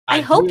I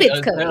hope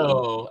it's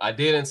Cody. I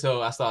did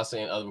until I started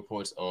seeing other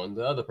reports on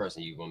the other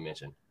person you were going to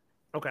mention.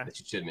 Okay. That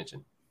you should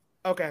mention.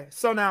 Okay.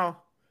 So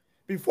now,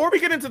 before we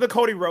get into the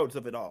Cody Rhodes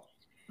of it all,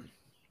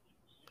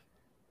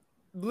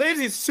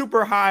 Lizzie's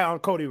super high on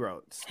Cody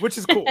Rhodes, which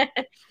is cool.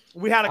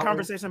 We had a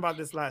conversation about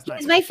this last night.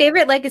 He's my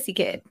favorite legacy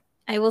kid.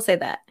 I will say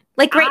that.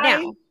 Like right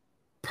now.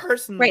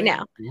 Personally. Right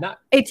now.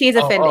 AT is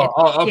offended.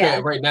 Okay.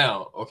 Yeah. Right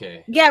now.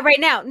 Okay. Yeah,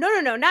 right now. No,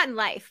 not in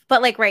life,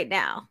 but like right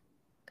now.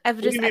 What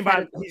do you mean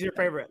by he's your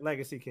favorite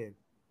legacy kid?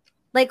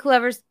 Like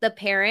whoever's the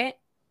parent.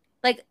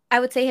 Like I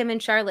would say him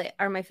and Charlotte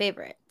are my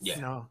favorites. Yeah.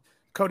 No.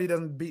 Cody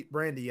doesn't beat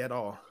Brandy at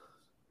all.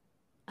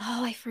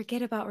 Oh, I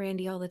forget about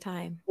Randy all the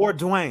time. Or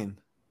Dwayne.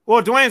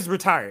 Well, Dwayne's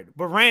retired,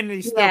 but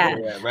Randy's still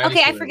there.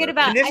 Okay, I forget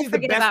about. And this is the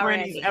best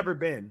Randy's ever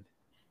been.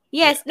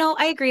 Yes, no,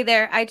 I agree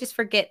there. I just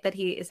forget that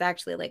he is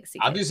actually a legacy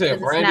kid. I do say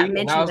Randy. Not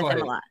mentioned with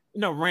him a lot.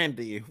 No,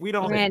 Randy. We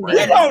don't. Randy.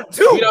 We don't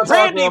do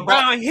Randy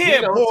down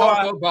here, boy.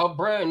 Talk about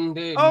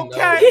Brandy.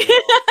 Okay.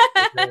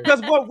 Because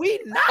what we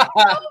not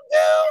gonna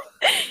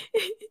do.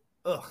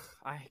 Ugh,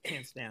 I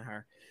can't stand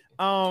her.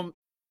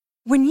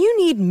 When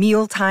you need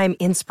mealtime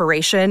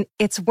inspiration,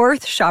 it's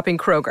worth shopping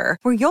Kroger,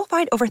 where you'll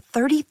find over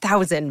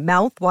 30,000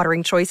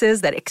 mouth-watering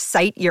choices that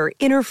excite your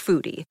inner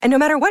foodie. And no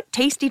matter what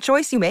tasty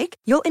choice you make,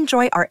 you'll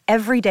enjoy our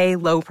everyday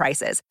low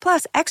prices,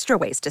 plus extra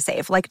ways to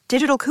save, like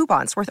digital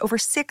coupons worth over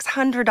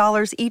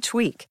 $600 each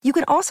week. You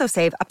can also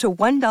save up to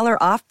 $1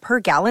 off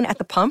per gallon at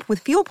the pump with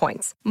fuel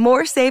points.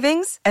 More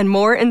savings and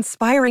more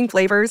inspiring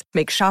flavors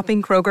make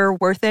shopping Kroger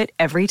worth it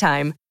every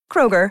time.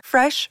 Kroger,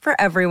 fresh for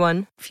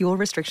everyone. Fuel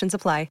restrictions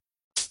apply.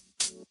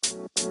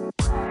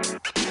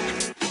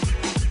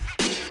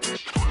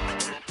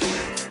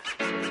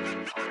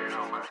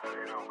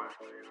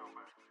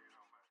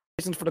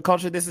 For the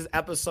culture, this is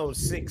episode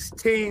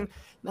 16.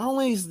 Not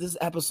only is this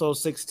episode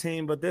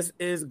 16, but this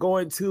is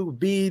going to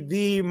be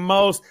the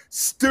most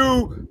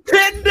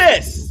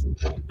stupendous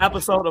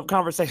episode of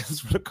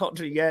Conversations for the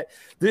Culture yet.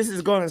 This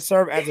is going to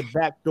serve as a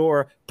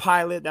backdoor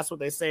pilot. That's what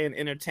they say in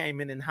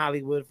entertainment in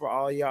Hollywood. For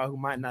all y'all who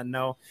might not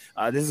know,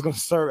 this is going to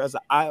serve as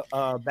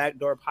a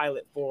backdoor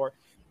pilot for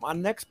my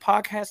next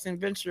podcasting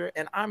venture,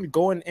 and I'm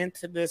going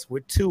into this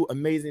with two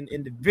amazing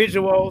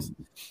individuals.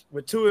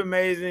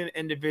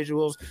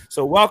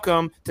 So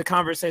welcome to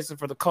Conversation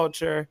for the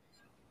Culture,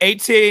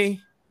 AT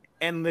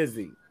and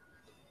Lizzie.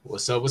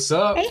 What's up? What's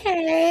up?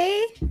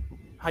 Hey.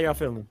 How y'all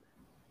feeling?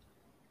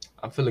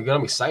 I'm feeling good.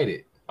 I'm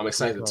excited. I'm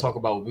excited to talk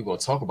about what we're going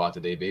to talk about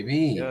today,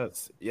 baby.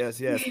 Yes.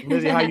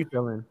 Lizzie, how you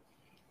feeling?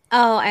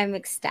 Oh, I'm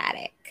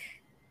ecstatic.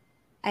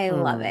 I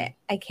love it.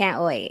 I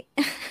can't wait.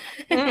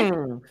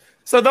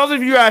 So those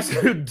of you guys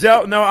who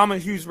don't know, I'm a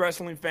huge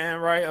wrestling fan,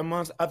 right?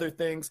 Amongst other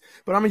things.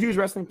 But I'm a huge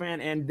wrestling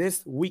fan. And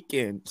this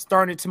weekend,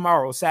 starting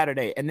tomorrow,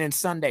 Saturday, and then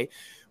Sunday,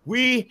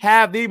 we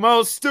have the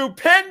most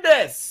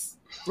stupendous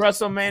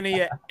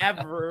WrestleMania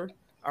ever.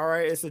 All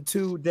right. It's a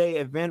 2-day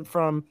event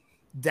from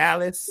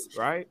Dallas,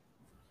 right?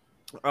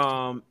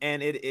 And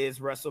it is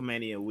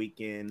WrestleMania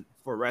weekend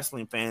for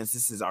wrestling fans.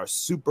 This is our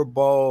Super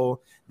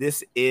Bowl.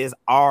 This is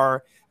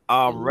our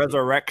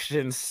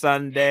Resurrection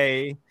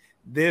Sunday.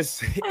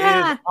 This is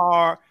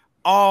our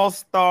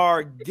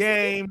all-star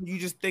game. You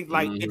just think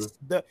like it's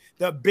the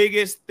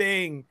biggest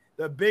thing.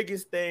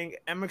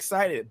 I'm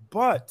excited.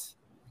 But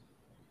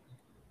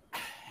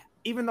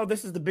even though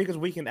this is the biggest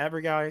weekend ever,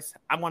 guys,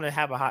 I want to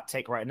have a hot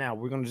take right now.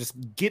 We're going to just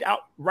get out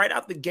right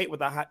out the gate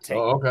with a hot take.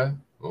 Oh, okay.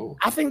 Oh.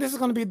 I think this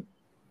might be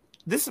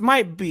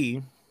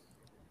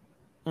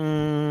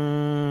the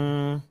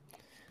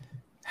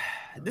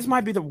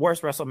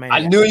worst WrestleMania.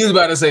 I knew you was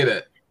about to say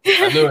that.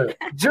 I knew it.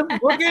 Just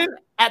looking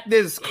at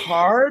this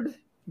card,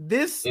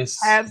 this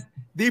has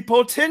the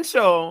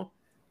potential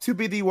to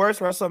be the worst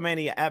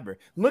WrestleMania ever.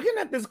 Looking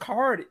at this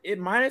card, it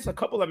minus a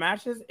couple of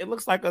matches, it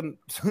looks like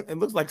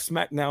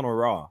SmackDown or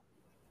Raw.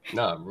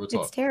 Nah, real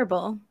talk. It's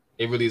terrible.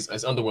 It really is.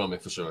 It's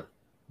underwhelming for sure.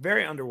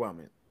 Very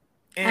underwhelming.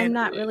 And I'm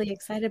not really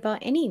excited about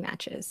any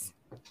matches,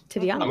 to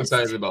be honest. I'm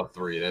excited about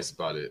 3. That's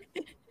about it.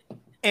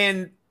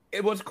 And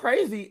what's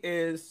crazy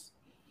is,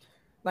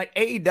 like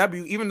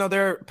AEW, even though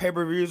their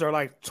pay-per-views are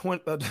like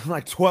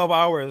 12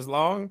 hours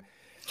long,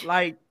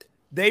 like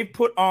they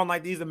put on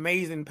like these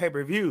amazing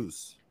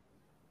pay-per-views.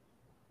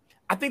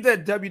 I think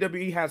that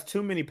WWE has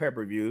too many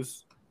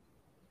pay-per-views.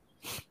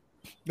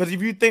 Because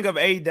if you think of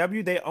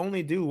AEW, they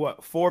only do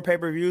 4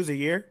 pay-per-views a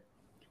year?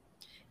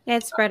 Yeah,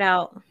 it's spread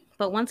out,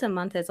 but once a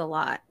month is a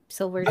lot.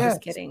 So we're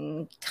just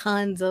getting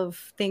tons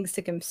of things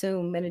to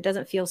consume, and it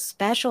doesn't feel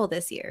special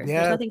this year.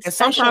 Yeah. There's nothing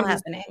special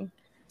happening.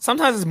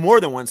 Sometimes it's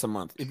more than once a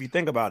month, if you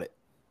think about it.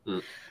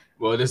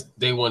 Well, this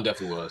day one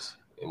definitely was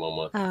in 1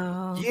 month.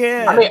 Oh.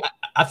 Yeah. I mean,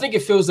 I think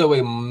it feels that way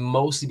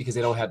mostly because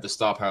they don't have the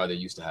star power they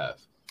used to have.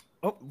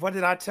 Oh, what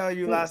did I tell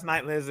you last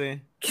night,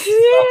 Lizzie?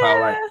 Star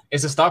power,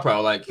 it's a star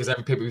power, because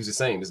every pay-per-view is the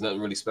same. There's nothing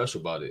really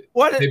special about it.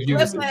 Pay-per-view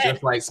is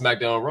just like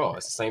SmackDown and Raw.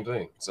 It's the same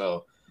thing.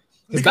 So,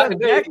 back in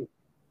the day,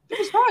 it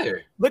was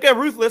fire. Look at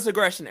Ruthless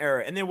Aggression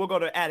era, and then we'll go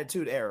to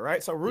Attitude era,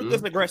 right? So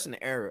Ruthless Aggression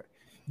era.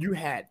 You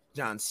had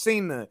John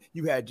Cena,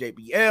 you had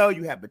JBL,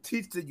 you had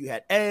Batista, you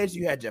had Edge,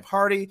 you had Jeff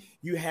Hardy,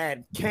 you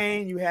had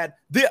Kane, you had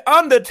The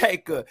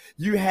Undertaker,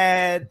 you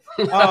had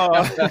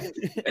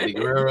Eddie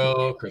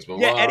Guerrero, Chris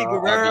Benoit, Eddie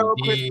Guerrero,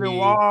 RVD. Chris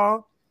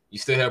Benoit. You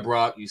still had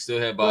Brock, you still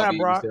had Bobby,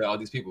 you still had all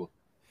these people.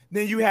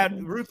 Then you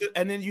had Ruth,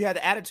 and then you had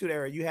the Attitude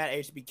Era. You had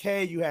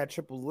HBK, you had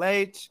Triple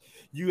H,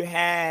 you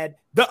had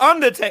The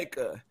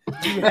Undertaker,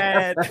 you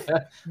had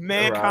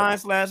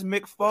Mankind /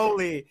 Mick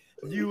Foley,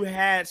 you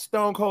had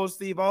Stone Cold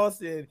Steve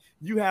Austin,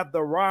 you have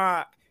The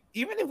Rock.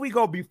 Even if we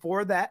go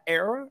before that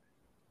era,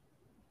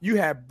 you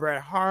had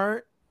Bret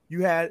Hart,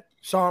 you had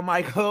Shawn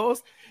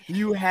Michaels,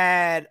 you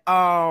had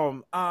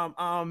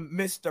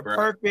Mr. Bret.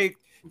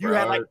 Perfect, you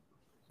Bret had Hart.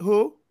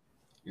 who?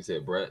 You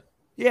said Bret.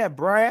 Yeah,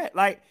 Brad.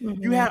 Like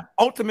you had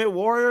Ultimate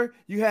Warrior,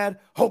 you had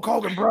Hulk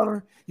Hogan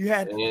brother, you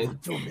had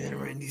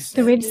Randy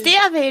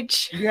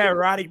Savage, you had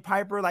Roddy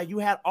Piper. Like you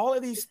had all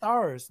of these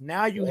stars.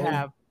 Now you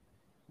have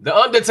The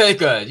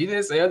Undertaker. You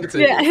didn't say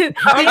Undertaker. Yeah, say it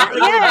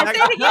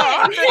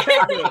again.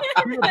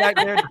 He was back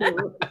there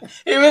too.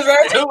 He was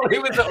there too. He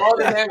was in all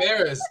the damn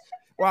eras.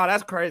 Wow,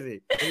 that's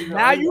crazy.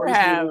 Now you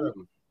have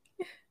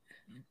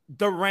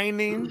the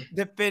reigning,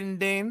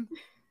 defending.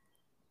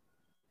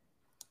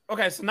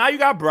 Okay, so now you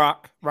got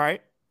Brock,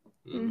 right?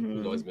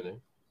 Who's always been in.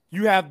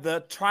 You have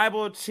the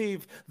tribal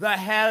chief, the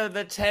head of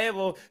the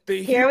table,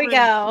 the Here we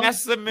go.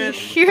 Specimen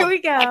Here we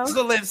go.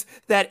 Excellence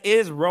that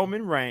is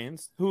Roman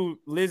Reigns, who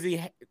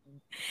Lizzie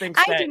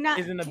thinks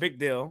isn't a big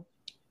deal.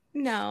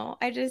 No,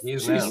 I just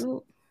he's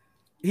a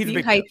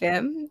big hype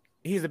him.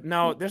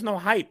 There's no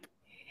hype.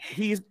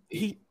 He's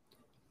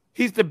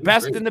the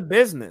best in the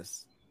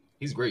business.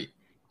 He's great.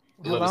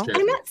 Hello?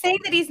 I'm not saying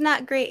that he's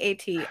not great,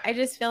 AT. I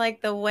just feel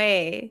like the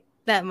way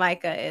that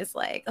Micah is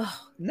like,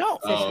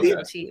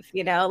 chief,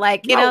 you know,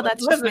 like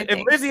that's listen, if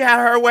Lizzie had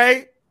her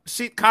way,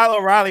 Kyle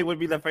O'Reilly would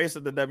be the face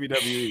of the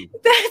WWE.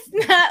 That's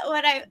not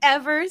what I've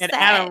ever said.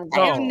 I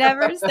have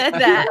never said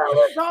that.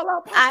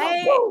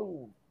 I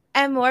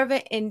am more of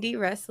an indie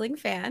wrestling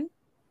fan,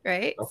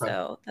 right? Okay.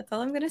 So that's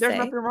all I'm gonna say. There's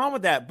nothing wrong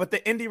with that, but the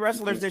indie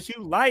wrestlers that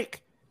you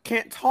like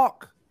can't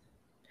talk.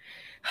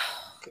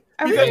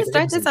 Are we going to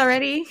start this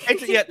already?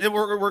 Yeah,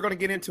 we're going to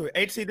get into it.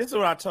 HC, this is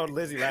what I told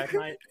Lizzie last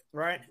night,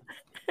 right?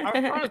 I was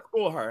trying to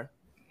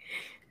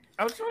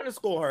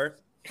school her.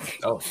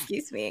 Oh,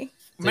 excuse me.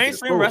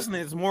 Mainstream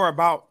wrestling is more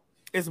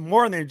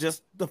than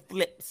just the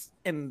flips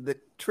and the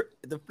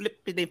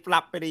flippity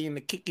floppity and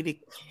the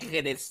kickity,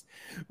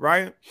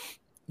 right?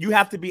 You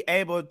have to be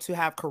able to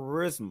have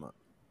charisma.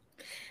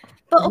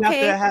 But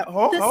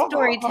the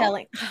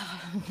storytelling.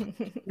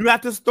 You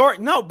have to story.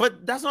 No,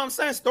 but that's what I'm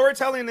saying.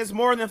 Storytelling is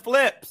more than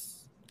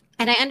flips.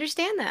 And I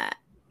understand that.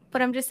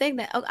 But I'm just saying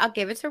that I'll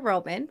give it to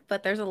Roman,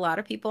 but there's a lot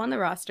of people on the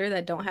roster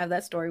that don't have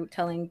that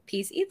storytelling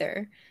piece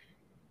either.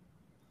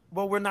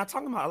 Well, we're not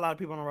talking about a lot of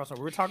people on the roster.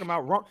 We're talking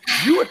about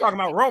you were talking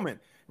about Roman.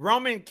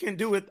 Roman can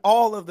do it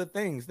all of the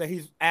things that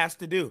he's asked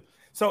to do.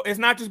 So it's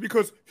not just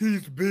because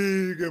he's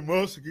big and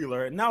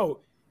muscular. No,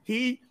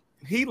 he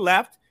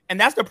left. And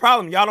that's the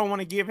problem. Y'all don't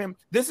want to give him.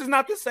 This is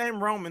not the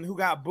same Roman who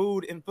got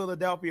booed in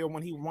Philadelphia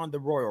when he won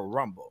the Royal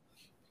Rumble.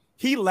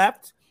 He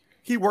left.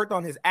 He worked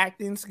on his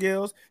acting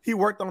skills. He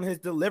worked on his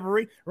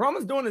delivery.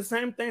 Roman's doing the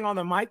same thing on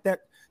the mic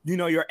that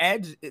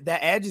Edge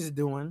is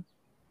doing.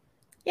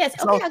 Yes,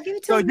 okay, I'll give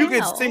it to him. So you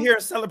can sit here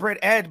and celebrate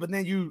Edge, but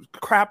then you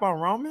crap on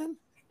Roman?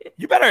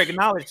 You better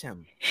acknowledge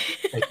him.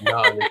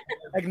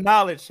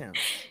 Acknowledge him.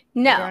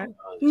 No, okay?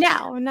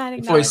 No, not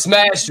acknowledge. Before he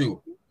smash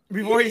you.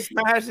 Before he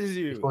smashes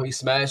you. Before he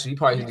smashes you, he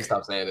probably should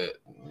stop saying that.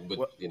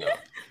 But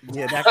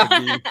yeah, that could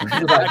be.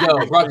 He's like,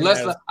 yo, Brock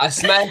Lesnar, I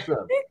smashed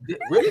him.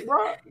 Really,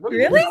 bro?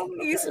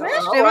 Really? You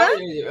smashed him? Huh?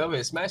 Yeah,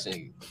 I'm smashing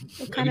you.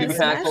 What kind of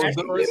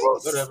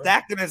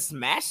stacking and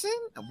smashing?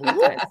 What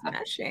kind of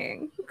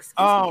smashing?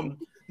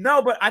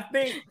 No, but I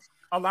think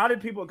a lot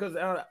of people, because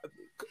I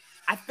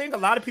think a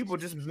lot of people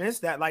just miss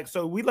that. Like,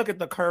 so we look at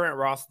the current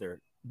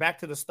roster, back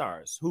to the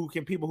stars,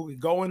 people who can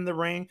go in the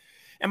ring.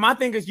 And my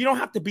thing is, you don't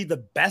have to be the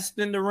best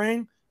in the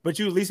ring, but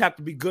you at least have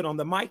to be good on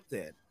the mic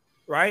then,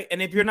 right?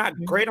 And if you're not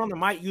great on the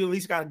mic, you at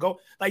least got to go.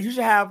 Like, you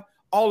should have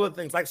all the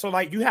things. Like, so,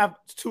 like, you have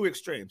two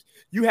extremes.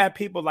 You have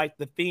people like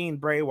the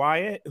Fiend Bray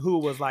Wyatt, who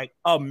was, like,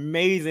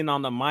 amazing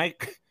on the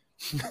mic,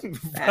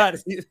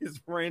 but his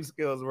ring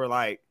skills were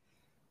like...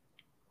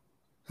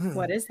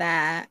 What is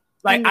that?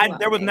 Like,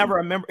 there was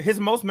never his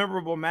most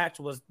memorable match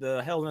was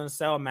the Hell in a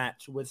Cell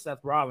match with Seth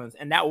Rollins,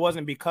 and that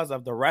wasn't because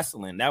of the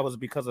wrestling. That was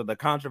because of the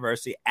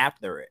controversy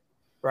after it,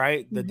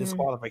 right? The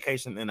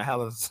disqualification in the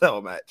Hell in a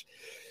Cell match.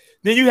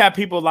 Then you have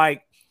people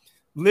like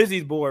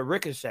Lizzie's boy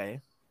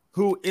Ricochet,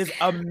 who is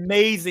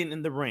amazing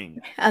in the ring.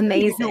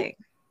 Amazing.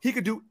 He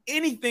could do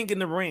anything in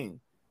the ring,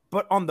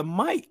 but on the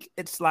mic,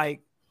 it's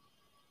like,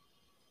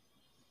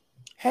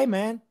 hey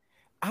man,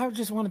 I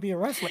just want to be a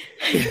wrestler.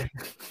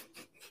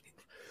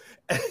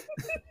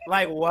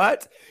 Like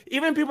what?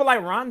 Even people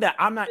like Ronda,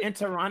 I'm not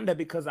into Ronda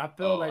because I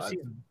feel like she's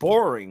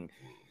boring.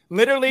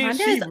 Literally,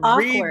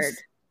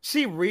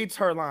 she reads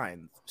her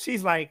lines.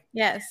 She's like,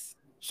 yes,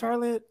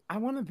 Charlotte, I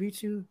want to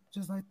beat you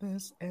just like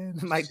this.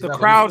 And like the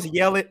crowds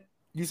yell it.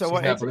 You said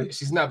what?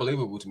 She's not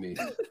believable to me.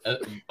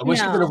 When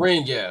she's in the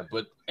ring, yeah,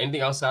 but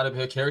anything outside of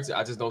her character,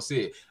 I just don't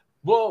see it.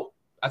 Well,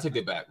 I take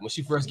that back. When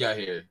she first got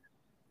here,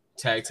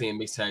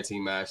 mixed tag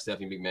team match,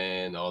 Stephanie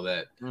McMahon, all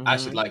that. I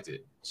actually liked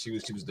it. She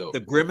was dope.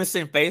 The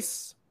grimacing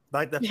face,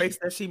 like the face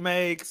that she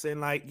makes, and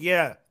like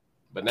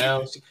But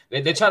now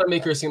they try to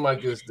make her seem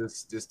like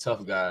this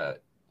tough guy.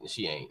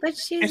 She ain't. But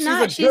she's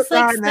not. She's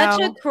like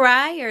such a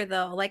crier,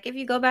 though. Like if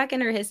you go back in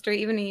her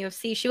history, even in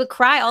UFC, she would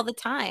cry all the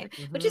time,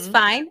 which is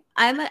fine.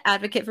 I'm an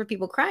advocate for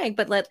people crying,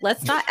 but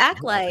let's not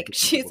act like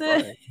she's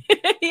a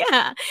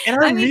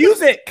And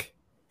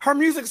her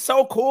music's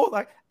so cool.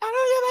 Like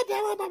I don't give a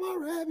damn about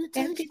my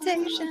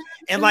reputation.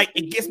 And like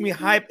it gets me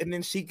hyped, and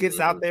then she gets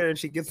out there and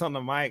she gets on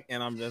the mic,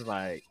 and I'm just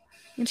like,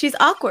 and she's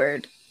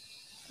awkward,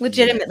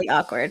 legitimately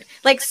awkward,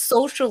 like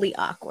socially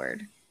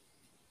awkward.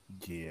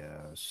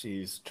 Yeah,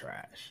 she's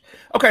trash.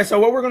 Okay, so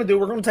what we're going to do,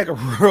 we're going to take a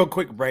real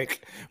quick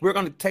break.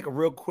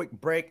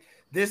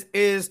 This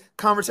is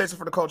Conversation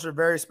for the Culture,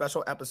 very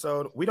special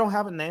episode. We don't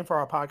have a name for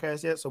our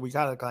podcast yet, so we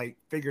got to like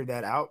figure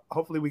that out.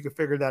 Hopefully we can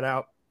figure that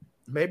out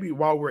maybe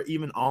while we're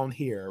even on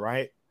here,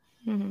 right?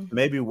 Mm-hmm.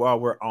 Maybe while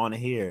we're on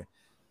here.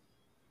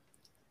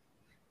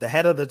 The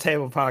Head of the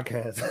Table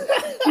podcast.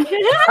 It's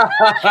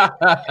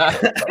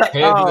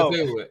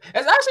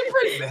actually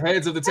pretty. The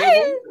Heads of the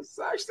Table. It's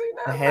actually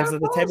not the Heads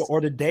of the Table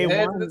or the Day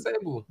One.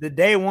 The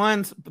Day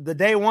One's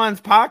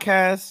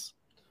podcast.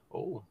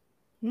 Oh.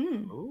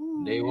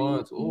 Day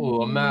Ones.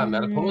 Oh, I'm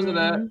not opposed to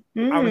that.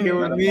 I'm here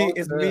with me.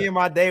 It's me and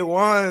my Day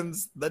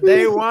Ones. The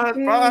Day One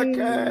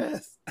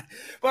podcast.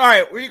 But, all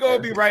right, we're gonna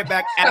be right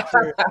back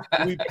after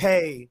we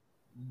pay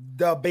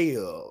the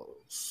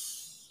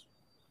bills.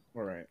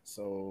 All right,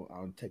 so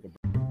I'll take a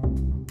break.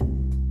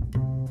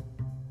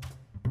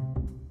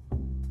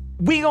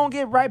 We're going to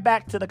get right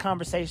back to the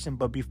conversation,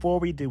 but before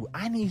we do,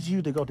 I need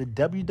you to go to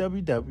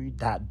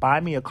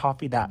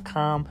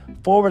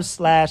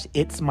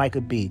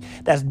www.buymeacoffee.com/itsmicah.b.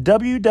 That's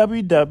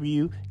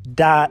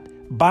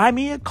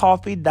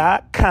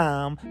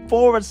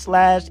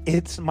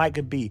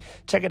www.buymeacoffee.com/itsmicah.b.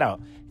 Check it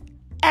out.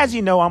 As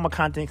you know, I'm a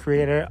content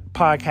creator,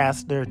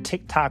 podcaster,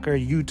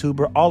 TikToker,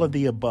 YouTuber, all of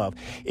the above.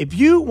 If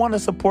you want to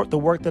support the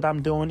work that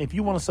I'm doing, if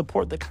you want to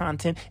support the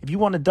content, if you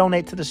want to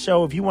donate to the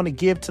show, if you want to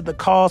give to the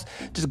cause,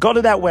 just go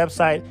to that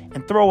website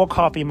and throw a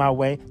coffee my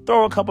way,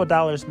 throw a couple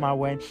dollars my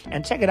way,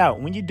 and check it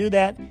out. When you do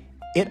that,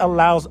 it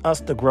allows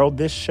us to grow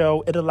this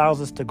show. It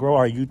allows us to grow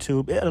our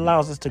YouTube. It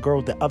allows us to grow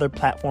the other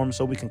platforms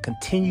so we can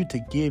continue to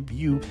give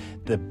you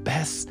the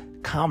best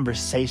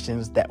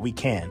conversations that we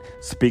can.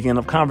 Speaking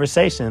of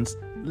conversations,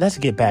 let's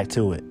get back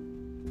to it.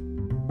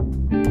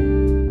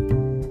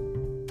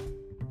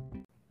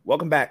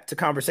 Welcome back to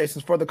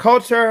Conversations for the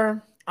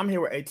Culture. I'm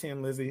here with AT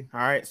and Lizzie. All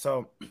right,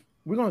 so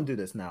we're going to do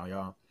this now,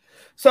 y'all.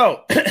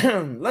 So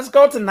let's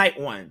go to night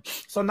one.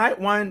 So night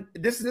one,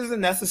 this isn't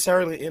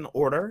necessarily in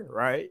order,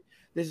 right?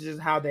 This is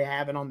just how they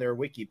have it on their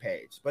wiki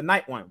page. But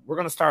night one, we're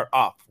going to start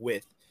off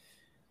with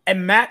a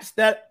match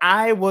that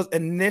I was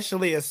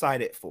initially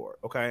excited for,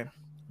 okay?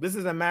 This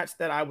is a match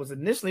that I was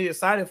initially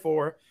excited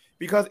for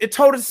because it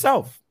told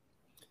itself.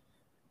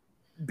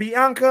 Becky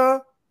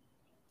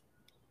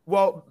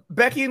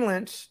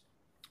Lynch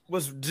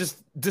was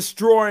just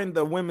destroying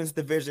the women's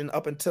division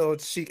up until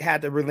she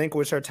had to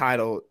relinquish her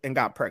title and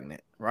got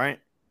pregnant, right?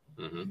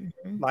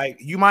 Mm-hmm. Like,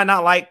 you might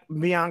not like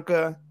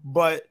Bianca,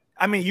 but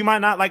I mean, you might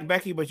not like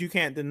Becky, but you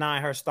can't deny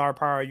her star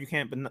power. You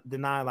can't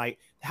deny like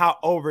how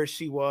over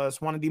she was.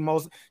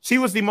 She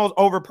was the most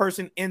over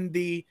person in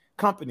the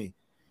company,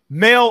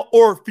 male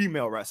or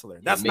female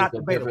wrestler. That's not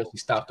debatable. She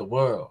stopped the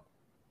world.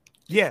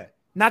 Yeah,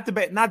 not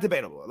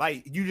debatable.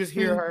 Like, you just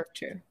hear her,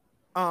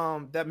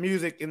 that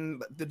music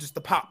and just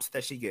the pops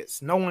that she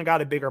gets. No one got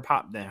a bigger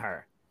pop than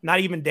her. Not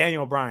even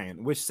Daniel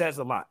Bryan, which says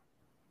a lot.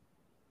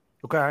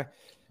 Okay,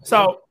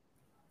 so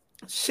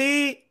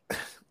she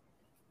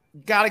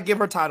got to give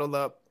her title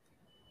up.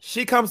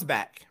 She comes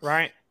back,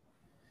 right?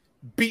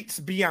 Beats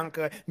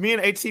Bianca. Me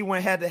and AT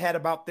went head to head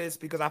about this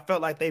because I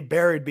felt like they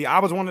buried Bianca. I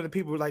was one of the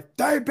people who were like,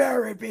 they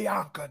buried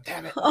Bianca,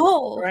 damn it.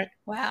 Oh, right.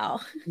 Wow.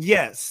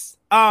 Yes.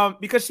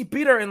 Because she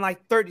beat her in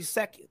like 30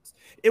 seconds.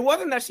 It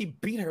wasn't that she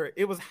beat her.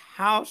 It was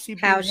how she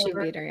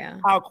beat her. Yeah.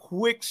 How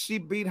quick she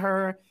beat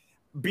her.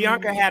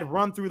 Bianca had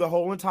run through the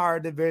whole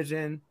entire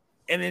division,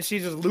 and then she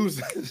just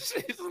loses.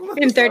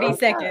 In 30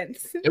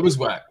 seconds. It was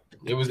whack.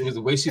 It was the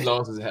way she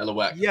lost was a hella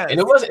whack. Yeah. And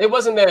it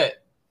wasn't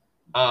that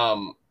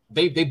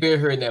they buried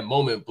her in that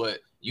moment, but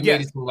you made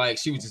it seem like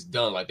she was just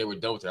done, like they were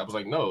done with her. I was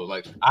like, no,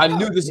 like I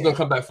knew this was gonna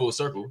come back full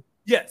circle.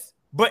 Yes.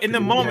 But in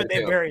the moment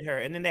they buried her,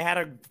 and then they had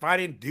her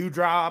fighting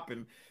Dewdrop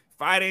and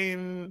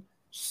fighting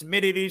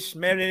Schmitty.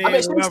 I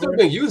mean, she was still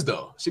being used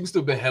though. She was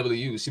still been heavily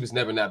used. She was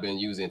never not being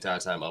used the entire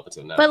time up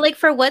until now. But like,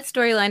 for what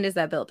storyline is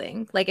that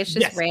building? Like, it's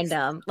just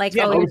random. Like,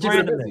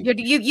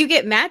 you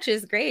get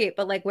matches, great,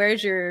 but like,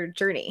 where's your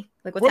journey?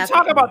 Like, what's happening?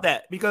 We'll talk about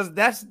that because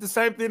that's the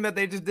same thing that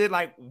they just did.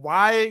 Like,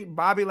 why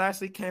Bobby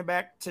Lashley came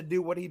back to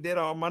do what he did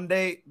on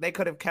Monday? They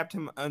could have kept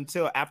him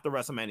until after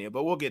WrestleMania,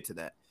 but we'll get to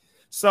that.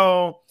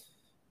 So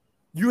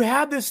you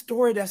have this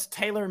story that's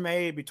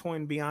tailor-made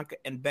between Bianca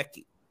and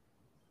Becky.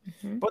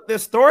 Mm-hmm. But the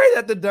story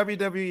that the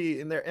WWE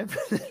in their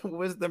infinite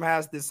wisdom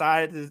has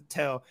decided to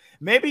tell,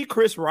 maybe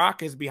Chris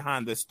Rock is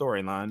behind this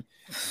storyline.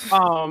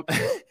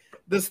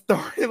 The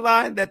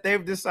storyline that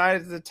they've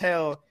decided to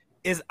tell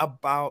is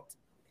about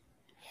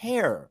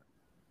hair.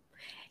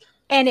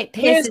 And it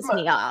pisses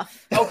me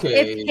off.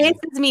 Okay. It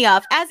pisses me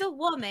off. As a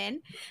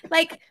woman,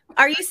 like,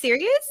 are you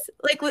serious?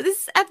 Like, with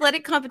this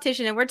athletic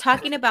competition and we're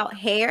talking about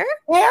hair?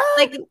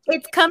 Like,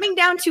 it's coming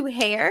down to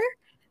hair?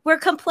 We're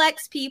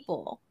complex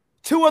people.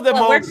 Two of the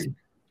most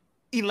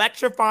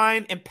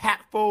electrifying,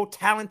 impactful,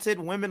 talented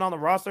women on the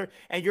roster,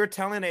 and you're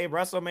telling a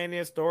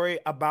WrestleMania story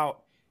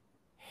about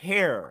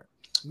hair.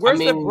 Where's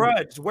the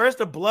grudge? Where's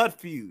the blood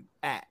feud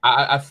at?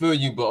 I feel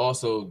you, but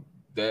also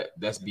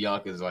that's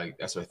Bianca's, like,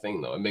 that's her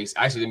thing though. It makes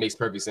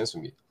perfect sense for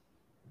me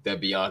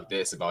that Bianca,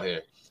 that's about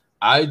hair.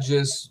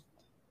 It's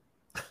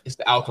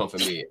the outcome for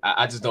me.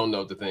 I just don't know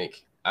what to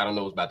think. I don't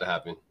know what's about to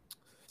happen.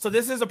 So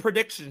this is a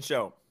prediction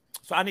show.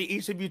 So I need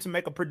each of you to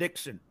make a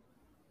prediction,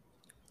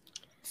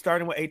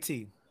 starting with AT.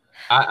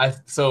 I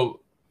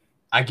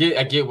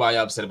get why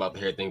you're upset about the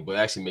hair thing, but it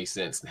actually makes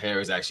sense. The hair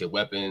is actually a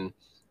weapon,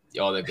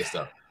 all that good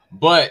stuff.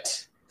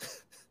 But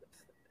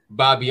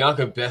by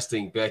Bianca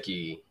besting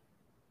Becky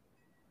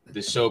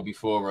the show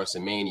before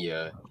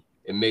WrestleMania,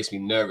 it makes me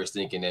nervous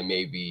thinking that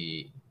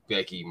maybe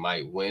Becky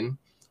might win.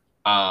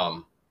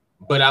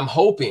 But I'm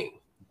hoping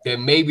that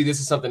maybe this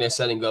is something they're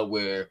setting up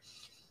where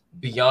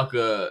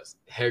Bianca's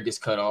hair gets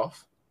cut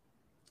off,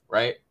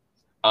 right?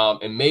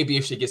 And maybe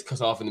if she gets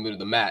cut off in the middle of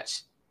the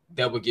match,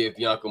 that would give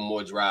Bianca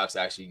more drives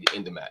to actually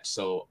end the match.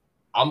 So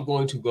I'm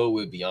going to go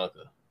with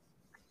Bianca.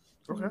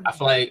 Okay. I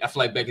feel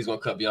like Becky's gonna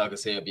cut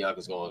Bianca's hair.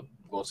 Bianca's going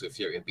to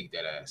Fury and beat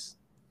that ass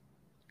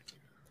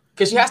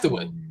because she has to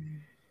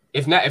win.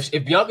 If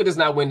Bianca does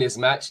not win this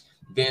match,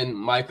 then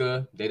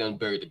Micah, they done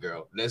buried the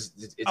girl.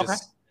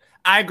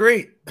 I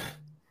agree.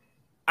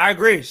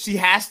 She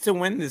has to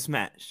win this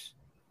match.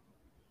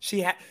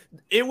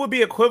 It would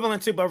be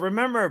equivalent to, but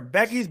remember,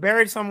 Becky's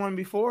buried someone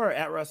before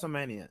at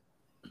WrestleMania.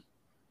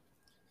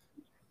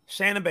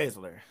 Shayna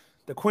Baszler,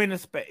 the Queen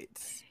of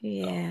Spades.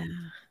 Yeah.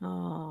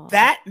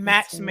 That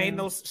match made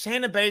no.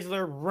 Shayna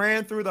Baszler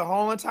ran through the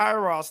whole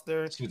entire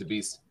roster. She was the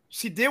beast.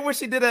 She did what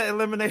she did at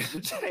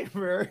Elimination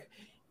Chamber,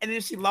 and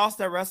then she lost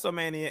at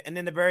WrestleMania. And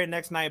then the very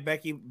next night,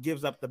 Becky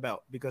gives up the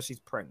belt because she's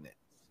pregnant.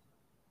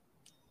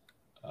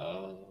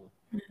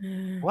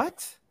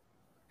 What?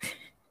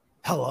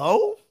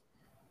 Hello?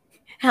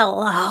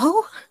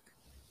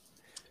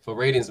 For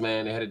ratings,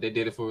 man, they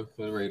did it for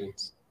the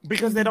ratings.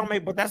 Because they don't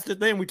make, but that's the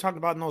thing we talked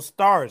about. No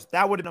stars.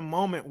 That would have been a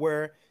moment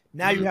where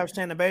now you have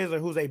Shayna Baszler,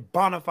 who's a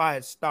bona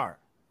fide star,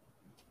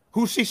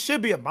 who she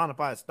should be a bona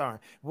fide star.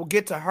 We'll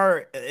get to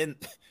her, and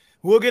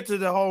we'll get to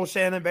the whole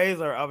Shayna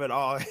Baszler of it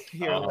all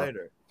here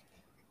later.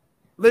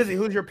 Lizzie,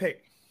 who's your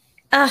pick?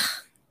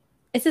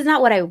 This is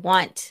not what I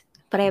want,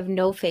 but I have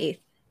no faith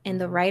in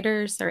the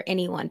writers or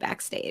anyone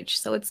backstage.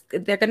 So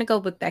they're gonna go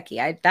with Becky.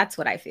 That's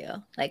what I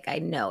feel. Like, I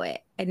know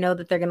it. I know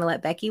that they're gonna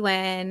let Becky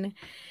win.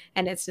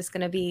 And it's just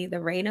going to be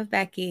the reign of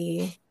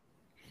Becky.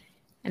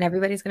 And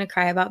everybody's going to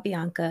cry about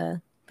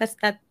Bianca.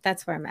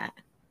 That's where I'm at.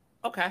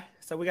 Okay.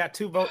 So we got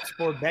 2 votes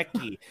for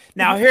Becky.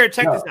 Now, here,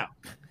 check this out.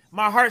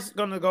 My heart's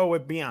going to go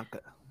with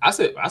Bianca. I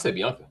said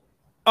Bianca.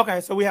 Okay.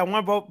 So we have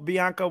 1 vote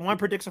Bianca, 1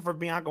 prediction for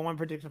Bianca, 1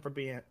 prediction for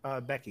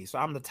Becky. So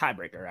I'm the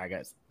tiebreaker, I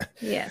guess.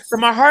 Yes. So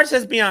my heart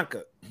says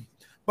Bianca.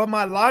 But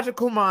my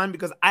logical mind,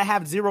 because I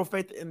have zero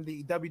faith in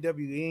the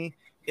WWE,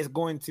 is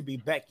going to be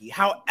Becky.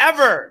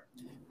 However,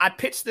 I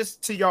pitched this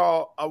to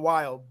y'all a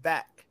while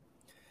back.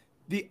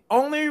 The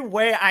only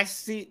way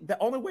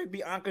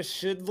Bianca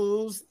should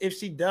lose, if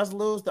she does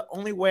lose, the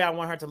only way I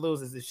want her to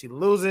lose is if she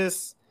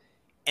loses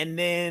and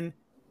then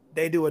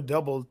they do a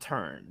double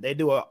turn. They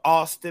do an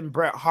Austin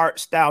Bret Hart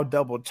style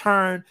double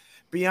turn.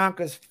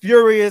 Bianca's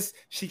furious.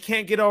 She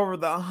can't get over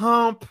the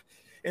hump.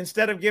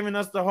 Instead of giving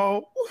us the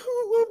whole,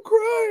 I'm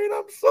crying,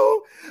 I'm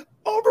so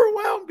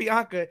overwhelmed,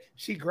 Bianca,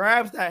 she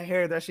grabs that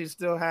hair that she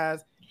still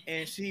has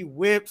and she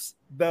whips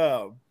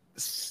the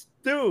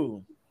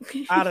stew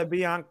out of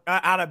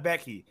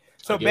Becky.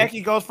 So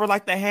Becky goes for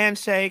like the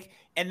handshake,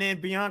 and then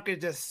Bianca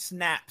just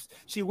snaps.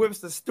 She whips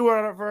the stew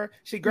out of her.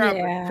 She grabs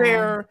a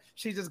chair.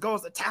 She just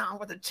goes to town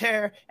with the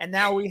chair, and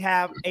now we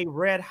have a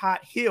red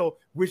hot heel,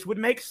 which would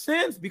make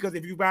sense because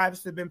if you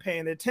guys have been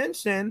paying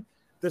attention,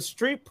 the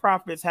Street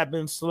Profits have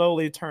been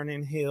slowly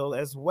turning heel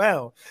as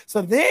well.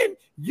 So then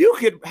you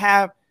could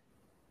have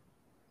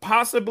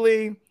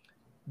possibly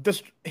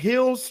the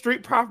heel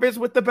Street Profits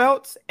with the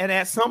belts, and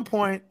at some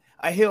point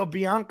a heel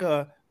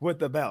Bianca with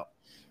the belt.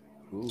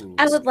 Ooh.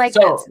 I would like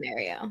that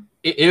scenario.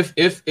 If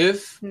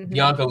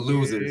Bianca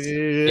loses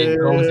and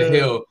goes to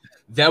heel,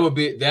 that would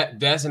be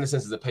that's in a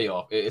sense is a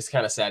payoff. It's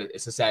kind of sad.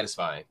 It's a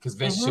satisfying because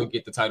then she'll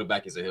get the title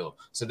back as a heel.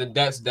 So then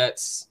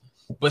that's.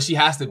 But she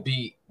has to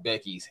beat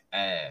Becky's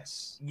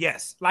ass.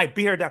 Yes, like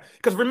beat her down.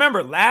 Because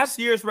remember, last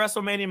year's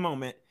WrestleMania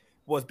moment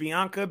was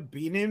Bianca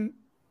beating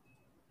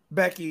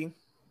Becky,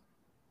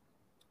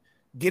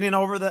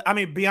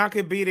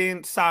 Bianca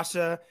beating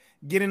Sasha,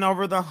 getting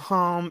over the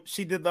hump.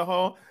 She did the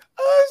whole,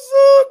 I'm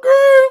so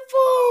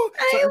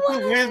So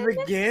if he wins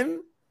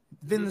again,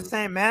 then the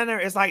same manner,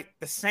 it's like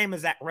the same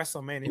as at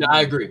WrestleMania. No,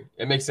 I agree.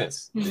 It makes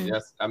sense.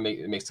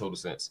 It makes total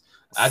sense.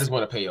 I just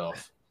want to pay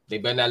off. They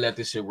better not let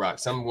this shit rock.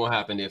 Something will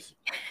happen if.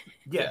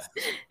 Yes.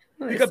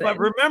 Because, but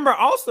remember,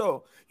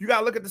 also, you got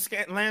to look at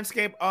the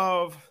landscape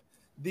of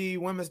the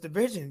women's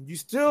division. You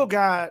still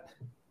got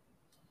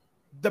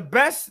the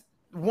best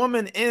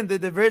woman in the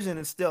division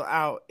is still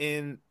out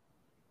in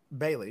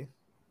Bayley.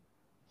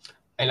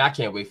 And I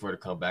can't wait for her to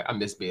come back. I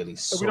miss Bayley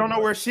so we don't know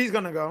much. where she's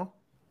going to go.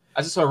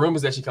 I just saw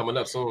rumors that she's coming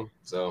up soon.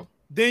 So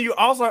then you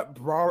also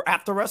Raw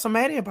after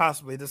WrestleMania,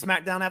 possibly the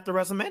SmackDown after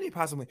WrestleMania,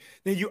 possibly.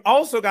 Then you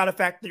also got to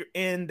factor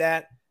in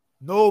that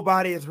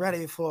nobody is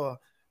ready for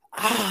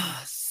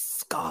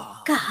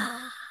Asuka.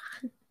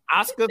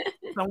 Asuka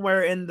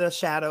somewhere in the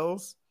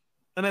shadows,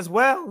 and as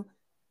well,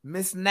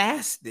 Miss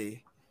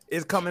Nasty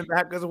is coming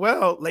back as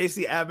well.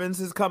 Lacey Evans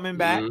is coming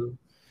back.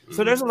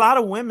 So there's a lot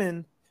of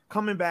women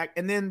coming back,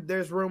 and then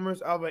there's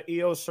rumors of an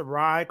Io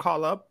Shirai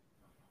call up.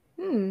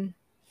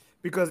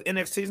 Because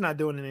NXT's not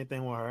doing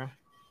anything with her.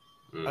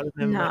 Other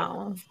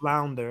than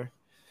flounder.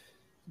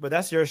 But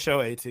that's your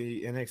show, AT,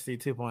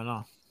 NXT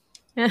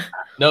 2.0.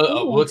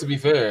 No, well, to be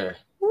fair,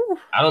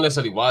 I don't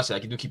necessarily watch it. I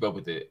do keep up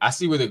with it. I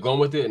see where they're going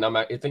with it, and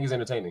I think it's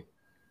entertaining.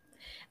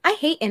 I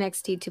hate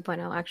NXT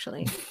 2.0,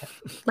 actually.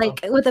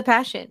 Like, with a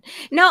passion.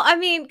 No, I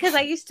mean, because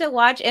I used to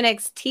watch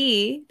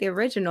NXT, the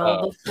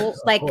original, the full,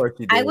 like,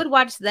 I would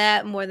watch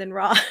that more than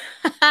Raw.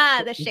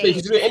 The shade.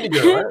 She's an indie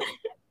girl, right?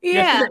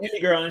 Yeah. She's an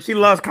indie girl, and she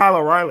loves Kyle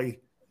O'Reilly.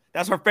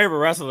 That's her favorite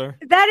wrestler.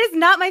 That is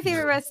not my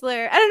favorite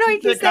wrestler. I don't know why you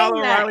keep saying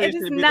that. It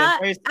is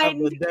not the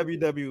face of the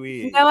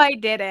WWE. No, I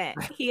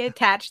didn't. He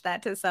attached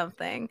that to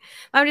something.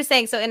 I'm just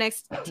saying, so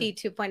NXT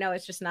 2.0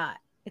 is just not.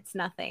 It's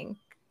nothing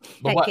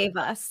that gave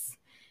us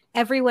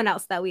everyone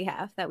else that we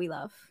have that we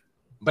love.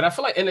 But I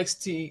feel like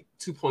NXT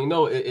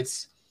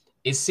 2.0,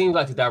 it seems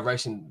like the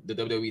direction the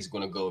WWE is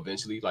going to go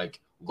eventually, like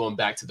going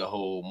back to the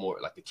whole more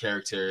like the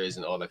characters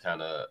and all that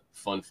kind of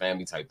fun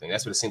family type thing.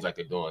 That's what it sees like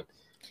they're doing.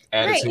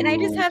 Right, and I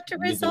just have to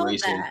resolve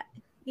that.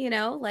 You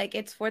know, like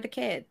it's for the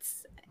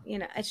kids. You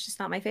know, it's just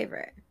not my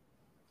favorite.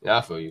 Yeah,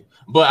 I feel you,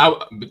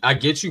 but I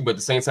get you. But at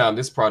the same time,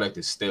 this product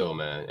is still,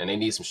 man, and they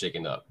need some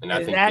shaking up. And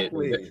I think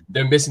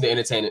they're missing the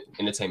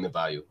entertainment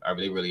value.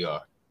 They really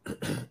are.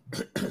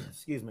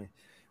 Excuse me.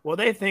 Well,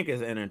 they think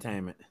it's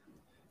entertainment.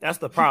 That's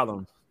the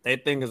problem. They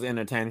think it's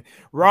entertaining.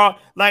 Raw,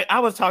 like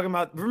I was talking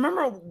about,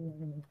 remember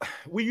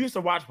we used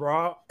to watch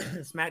Raw,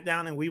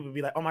 SmackDown, and we would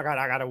be like, oh my God,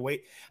 I gotta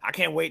wait. I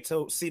can't wait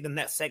to see the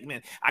next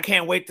segment. I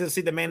can't wait to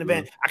see the main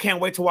event. I can't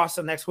wait to watch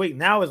the next week.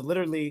 Now it's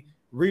literally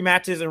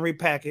rematches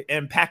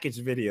and package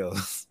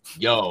videos.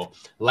 Yo,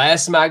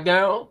 last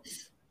SmackDown,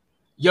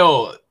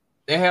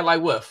 they had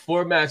like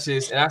 4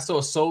 matches, and I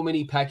saw so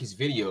many package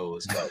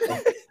videos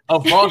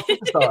of Raw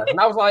superstars, and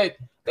I was like,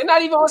 they're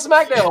not even on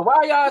SmackDown. Why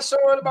are y'all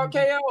showing about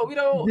KO? We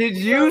don't. Did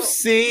you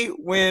see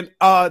when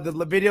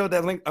the video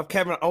that linked of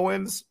Kevin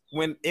Owens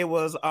when it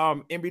was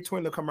in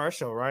between the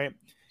commercial, right?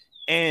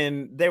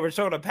 And they were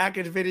showing a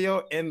package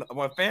video, and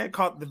when fan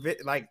caught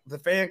the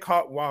fan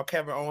caught while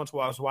Kevin Owens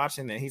was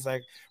watching it. He's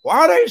like, "Why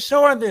are they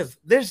showing this?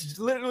 This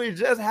literally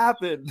just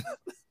happened."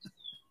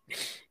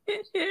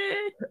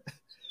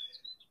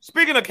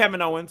 Speaking of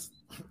Kevin Owens,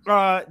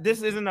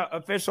 this isn't an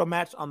official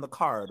match on the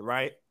card,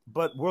 right?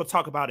 But we'll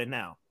talk about it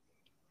now.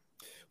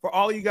 For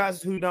all you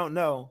guys who don't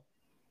know,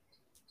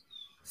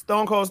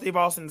 Stone Cold Steve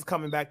Austin is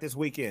coming back this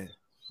weekend.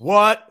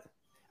 What?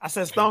 I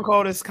said Stone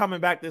Cold is coming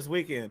back this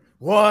weekend.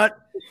 What?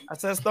 I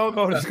said Stone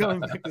Cold is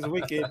coming back this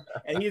weekend.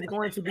 And he's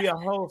going to be a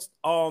host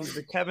on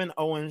the Kevin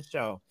Owens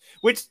show,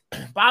 which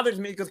bothers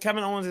me because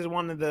Kevin Owens is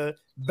one of the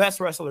best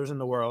wrestlers in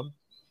the world,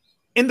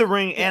 in the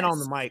ring and on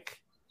the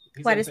mic.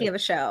 Why does he have a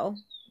show?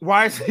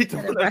 Why is he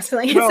doing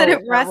wrestling instead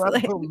of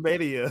wrestling?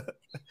 WrestleMania.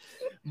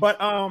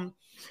 But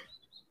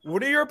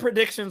what are your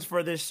predictions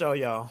for this show,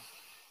 y'all?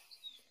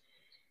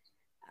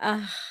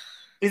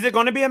 Is it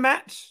going to be a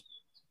match?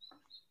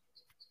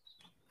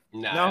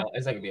 No,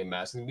 it's not going to be a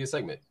match. It's going to be a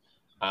segment.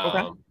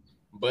 Okay.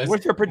 But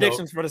what's your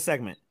predictions for the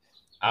segment?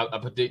 I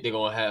predict they're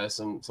going to have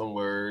some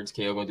words.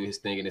 KO going to do his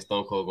thing, and then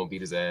Stone Cold going to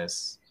beat his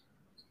ass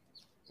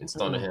and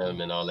stun him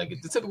and all that.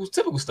 The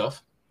typical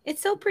stuff.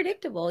 It's so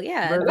predictable.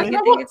 Yeah. Really? Like,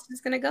 I think it's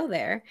just going to go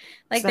there.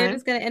 Like, they're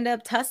just going to end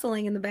up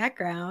tussling in the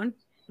background.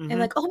 And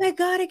like, oh my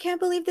God, I can't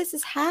believe this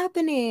is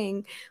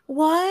happening.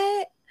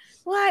 What?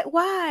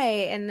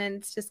 Why? And then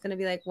it's just going to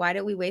be like, why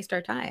did we waste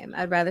our time?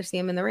 I'd rather see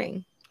him in the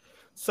ring.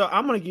 So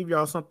I'm going to give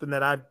y'all something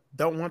that I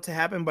don't want to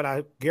happen, but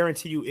I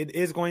guarantee you it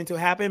is going to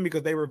happen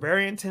because they were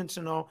very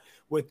intentional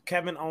with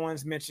Kevin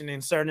Owens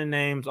mentioning certain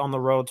names on the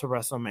road to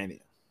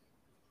WrestleMania.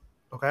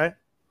 Okay?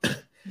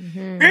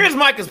 Here's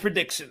Micah's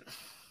prediction.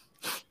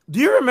 Do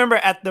you remember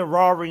at the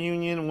Raw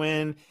reunion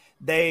when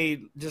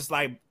they just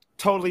like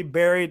totally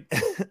buried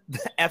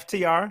the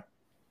FTR?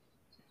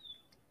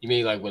 You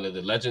mean like one of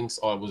the legends,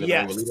 or was it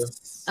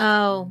yes.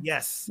 Oh,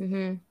 yes.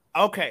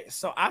 Okay,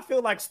 so I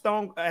feel like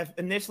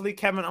initially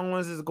Kevin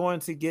Owens is going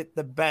to get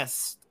the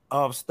best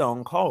of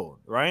Stone Cold,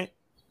 right?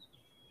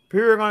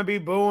 People are going to be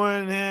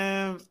booing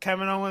him.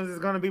 Kevin Owens is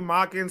going to be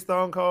mocking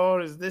Stone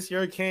Cold. Is this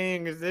your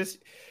king? Is this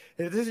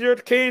your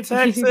king,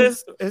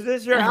 Texas? Is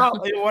this your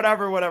out?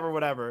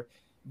 Whatever.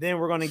 Then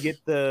we're going to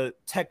get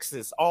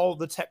all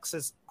the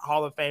Texas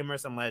Hall of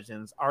Famers and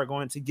legends are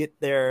going to get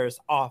theirs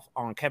off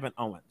on Kevin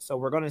Owens. So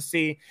we're going to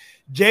see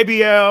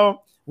JBL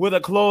with a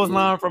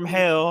clothesline from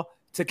hell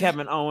to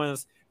Kevin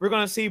Owens. We're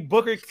going to see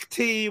Booker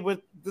T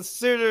with the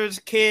scissors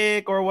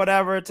kick or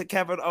whatever to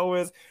Kevin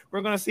Owens.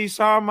 We're going to see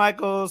Shawn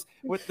Michaels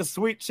with the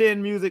sweet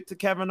chin music to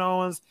Kevin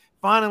Owens.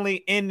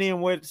 Finally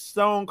ending with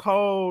Stone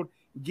Cold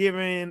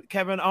giving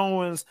Kevin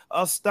Owens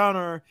a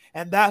stunner.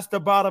 And that's the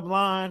bottom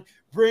line.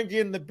 Bring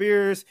in the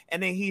beers,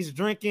 and then he's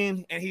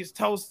drinking and he's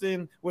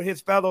toasting with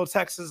his fellow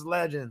Texas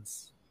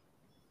legends.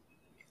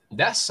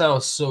 That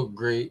sounds so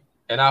great.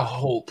 And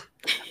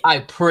I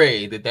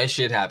pray that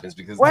shit happens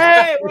because wait.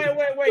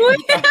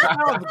 That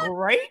sounds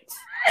great.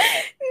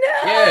 No.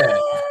 Yeah.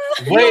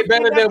 Way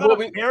better than what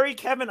we bury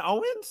Kevin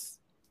Owens.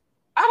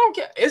 I don't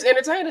care. It's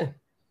entertaining.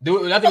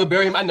 Do I think we'll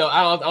bury him? I know.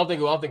 I don't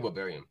think we'll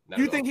bury him.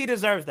 Do you think he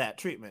deserves that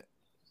treatment?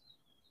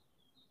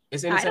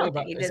 It's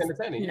entertaining. It's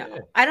entertaining. No, yeah.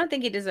 I don't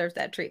think he deserves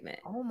that treatment.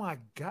 Oh my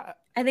god.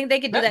 I think they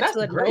could do that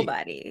to a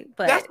nobody.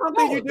 But that's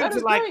something you do to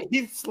like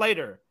Heath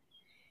Slater.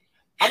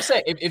 I'm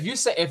saying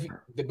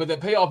but the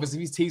payoff is if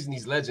he's teasing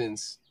these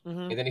legends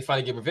and then he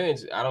finally get revenge.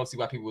 I don't see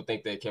why people would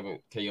think that Kevin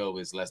KO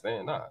is less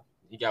than. Nah,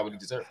 he got what he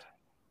deserved.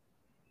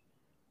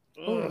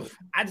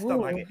 I just don't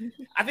like it.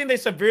 I think they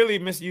severely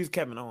misused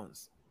Kevin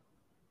Owens.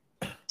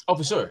 Oh,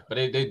 for sure, but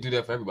they do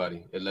that for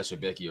everybody, unless you're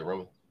Becky or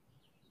Roman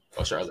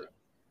or Charlotte.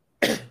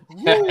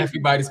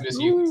 Everybody's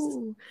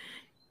misused.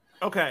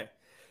 Okay,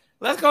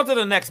 let's go to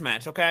the next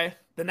match. Okay,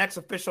 the next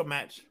official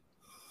match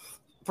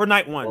for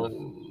night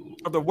one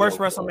of the worst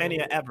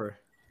WrestleMania ever.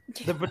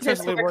 The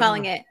potentially we're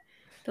calling it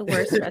the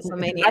worst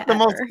WrestleMania. Not the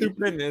most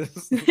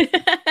stupidness.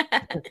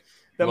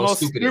 The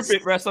most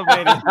stupid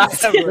WrestleMania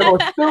ever.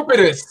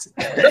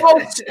 The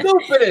most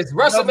stupidest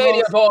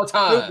WrestleMania of all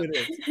time.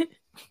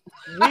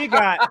 We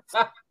got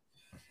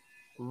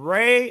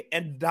Rey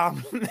and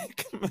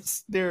Dominic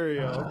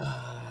Mysterio,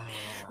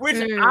 which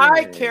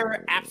I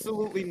care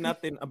absolutely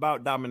nothing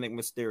about Dominic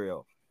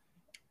Mysterio.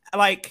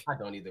 Like, I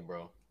don't either,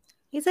 bro.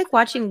 He's like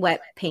watching wet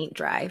paint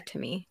dry to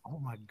me. Oh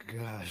my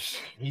gosh,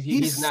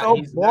 he's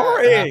so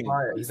boring.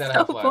 He's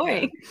so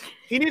boring.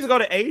 He needs to go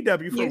to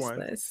AEW for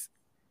Useless. one.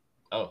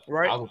 Oh,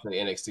 right. I was going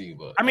to NXT,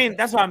 but I mean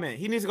that's what I meant.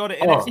 He needs to go to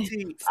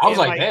NXT. I was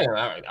like, damn, all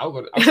right. I'll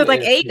go. I was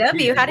like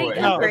AEW. How do you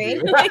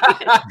upgrade?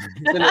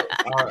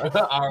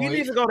 He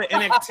needs to go to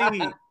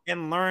NXT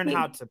and learn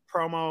how to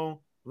promo,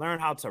 learn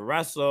how to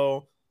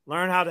wrestle,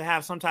 learn how to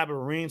have some type of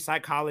ring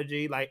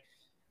psychology. Like,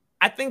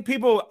 I think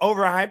people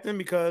overhyped him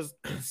because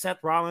Seth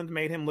Rollins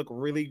made him look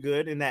really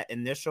good in that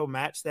initial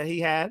match that he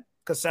had.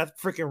 Because Seth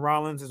freaking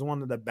Rollins is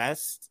one of the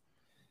best.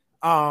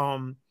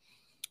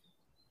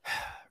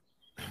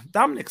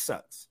 Dominic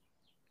sucks.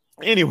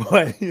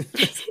 Anyway,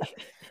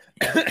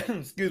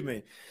 excuse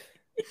me.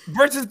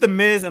 Versus The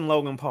Miz and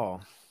Logan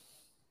Paul.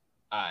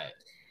 All right.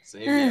 So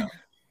here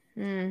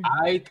we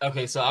go.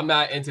 Okay, so I'm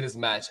not into this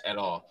match at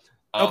all.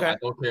 Okay. I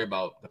don't care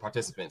about the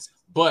participants.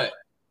 But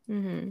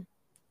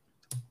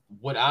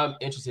what I'm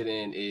interested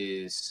in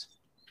is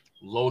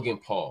Logan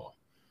Paul.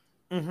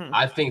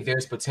 I think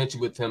there's potential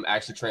with him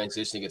actually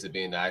transitioning into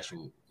being the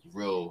actual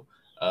real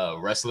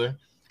wrestler.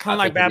 Kind of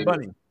like Bad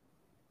Bunny.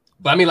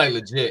 But I mean, like,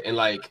 legit, and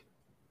like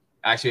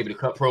actually able to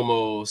cut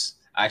promos.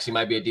 Actually,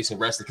 might be a decent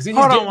wrestler. Because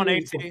hold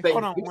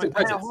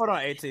on,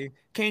 AT.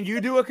 Can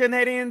you do a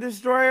Canadian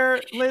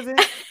Destroyer, Lizzie?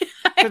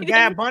 Because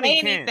Bad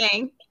Bunny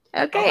can't.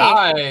 Okay.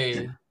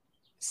 I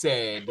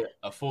said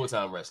a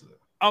full-time wrestler.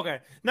 Okay.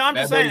 No, I'm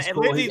just saying.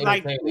 Lizzie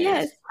like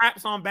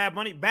craps on Bad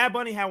Bunny. Bad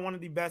Bunny had one of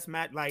the best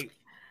match. Like,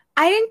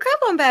 I didn't crap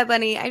on Bad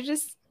Bunny. I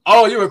just.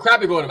 Oh, you were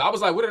crapping on him. I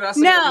was like, what did I say?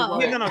 No.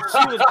 She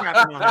was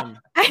crapping on him.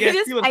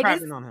 She was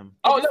crapping on him.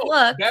 Oh,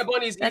 no. Bad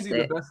Bunny is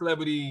easily the best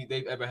celebrity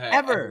they've ever had.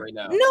 Ever right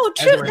now. No,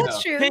 true.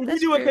 That's true. Can you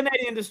do a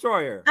Canadian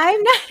Destroyer?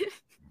 I'm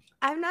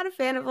not a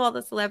fan of all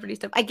the celebrity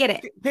stuff. I get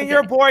it. Can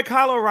your boy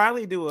Kyle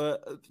O'Reilly do a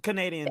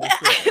Canadian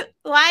Destroyer?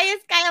 Why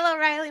is Kyle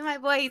O'Reilly my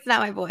boy? He's not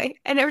my boy.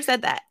 I never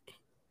said that.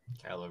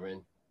 Kyle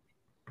O'Reilly.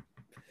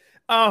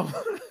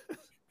 Oh.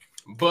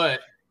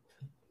 But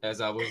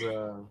as I was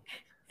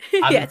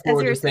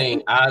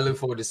I look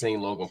forward to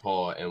seeing Logan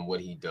Paul and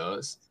what he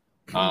does.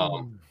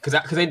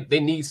 Because they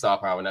need star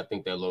power, and I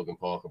think that Logan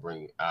Paul can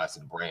bring eyes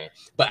to the brand,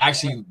 but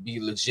actually be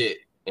legit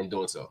in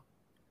doing so.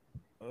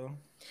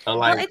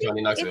 Unlike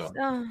Johnny Knoxville.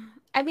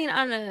 I mean,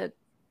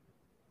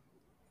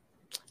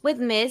 with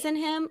Miz and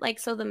him, like,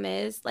 so the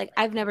Miz, like,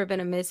 I've never been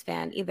a Miz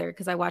fan either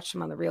because I watched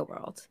him on The Real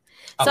World.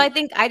 So I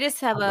think I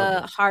just have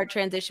a hard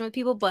transition with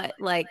people, but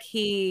like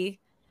he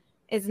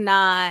is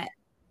not.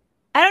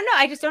 I don't know.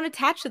 I just don't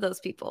attach to those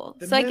people.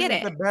 So I get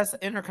it. The best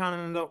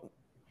intercontinental.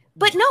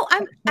 But no,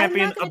 I'm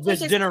champion not of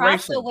this take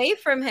generation away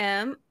from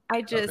him.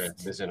 I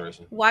just this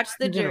generation watched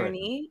the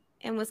journey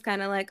and was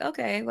kind of like,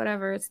 okay,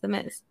 whatever. It's the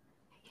Miz.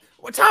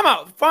 Well, time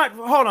out. Fine,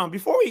 hold on.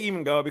 Before we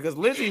even go, because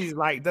Lizzie's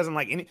like doesn't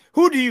like any.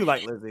 Who do you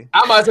like, Lizzie?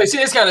 I'm about to say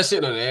she is kind of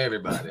shitting on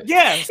everybody.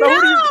 Yeah. So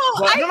who do you?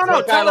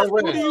 No. Tell us,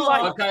 Ren. who do you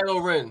like?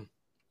 Kylo Ren.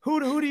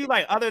 Who do you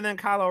like other than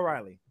Kyle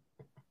O'Reilly?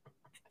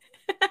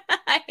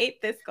 I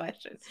hate this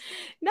question.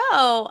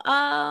 No,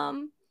 I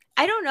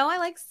don't know. I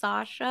like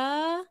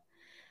Sasha.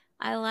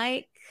 I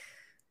like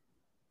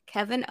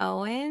Kevin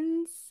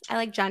Owens. I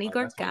like Johnny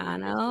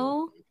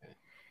Gargano.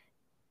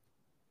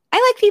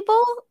 I like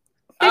people.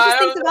 There's just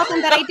things about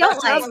them that I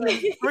don't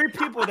like. 3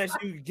 people that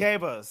you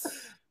gave us.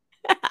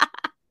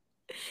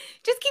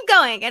 Just keep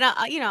going, and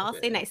I'll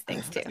say nice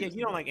things too. Yeah,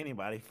 you don't like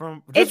anybody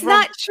It's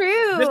not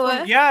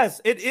true.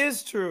 Yes, it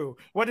is true.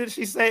 What did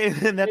she say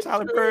in that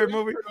Tyler Perry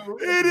movie?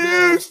 It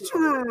is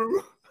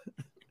true.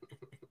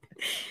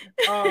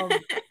 I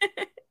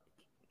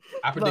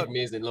predict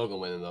Miz and Logan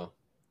winning though.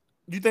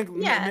 You think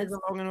Miz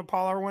and Logan and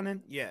Paul are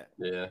winning? Yeah.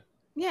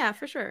 Yeah,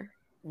 for sure.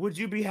 Would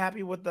you be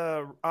happy with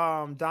the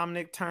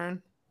Dominic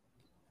turn?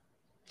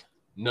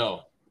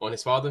 No. On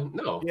his father?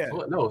 No. Yeah.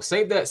 No.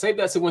 Save that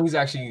to when he's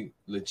actually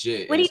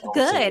legit. When he's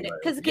good.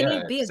 Because can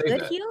he be a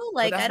good heel?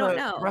 Like, I don't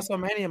know.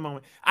 WrestleMania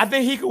moment. I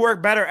think he could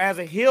work better as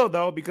a heel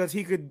though, because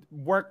he could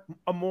work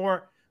a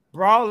more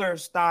brawler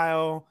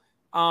style.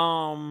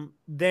 I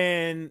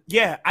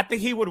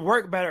think he would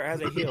work better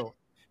as a heel.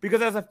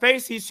 Because as a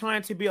face, he's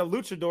trying to be a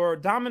luchador.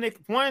 Dominic's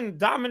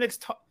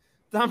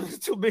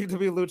too big to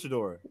be a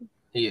luchador.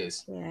 He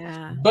is.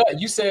 Yeah. But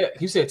you said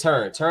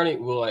turn.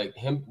 Turning will like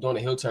him doing a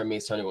heel turn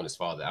means turning on his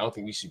father. I don't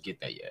think we should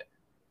get that yet.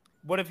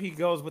 What if he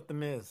goes with the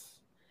Miz?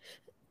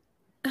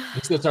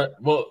 He's still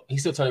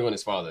turning on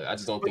his father. I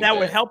just don't think that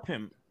would help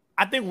him.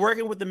 I think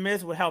working with the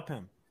Miz would help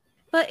him.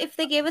 But if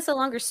they gave us a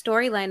longer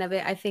storyline of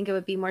it, I think it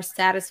would be more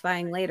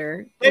satisfying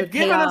later. They've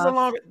given us a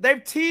longer.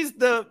 They've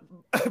teased the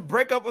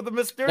breakup of the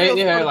Mysterio.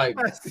 Yeah, like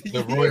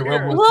the Royal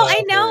Rumble. Well,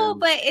 I know,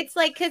 but it's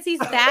like because he's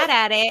bad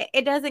at it,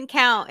 it doesn't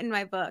count in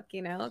my book,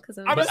 Because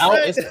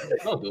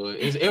don't do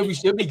it.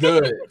 It'll be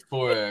good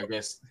for I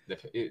guess.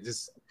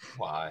 Just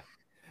why?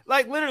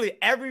 Like literally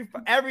every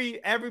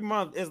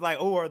month is like,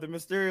 oh, the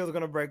Mysterios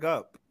gonna break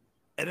up,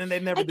 and then they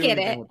never do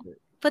anything with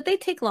it. But they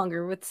take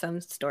longer with some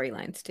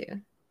storylines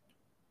too.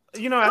 At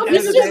the end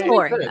of the day,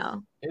 boring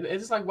now.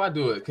 It's like, why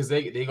do it? Because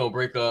they gonna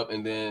break up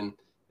and then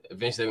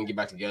eventually they're gonna get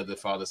back together,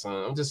 father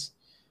son. I'm just,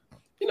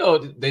 they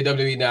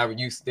WWE now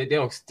they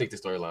don't stick to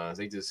storylines.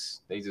 They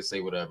just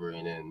say whatever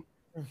and then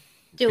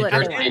do it.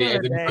 And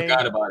then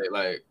forgot about it.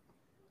 Like,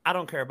 I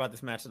don't care about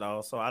this match at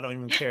all, so I don't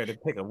even care to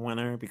pick a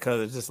winner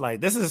because it's just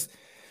like this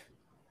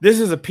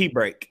is a pee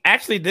break.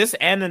 Actually, this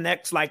and the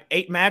next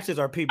 8 matches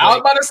are pee break. I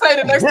was about to say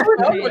the next 3.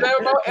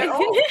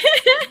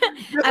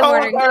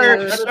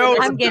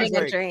 I'm getting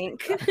a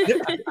drink.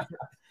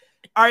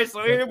 All right,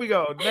 so here we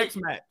go. Next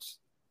match.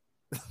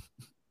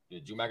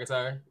 Drew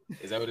McIntyre?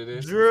 Is that what it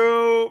is?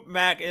 Drew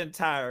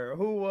McIntyre.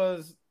 Who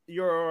was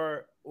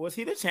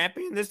he the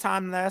champion this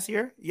time last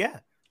year? Yeah.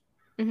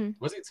 Mm-hmm.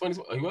 Was it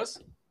 2020? Oh, he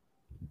was?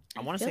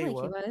 I want to say he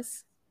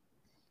was.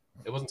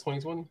 It wasn't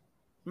 2020?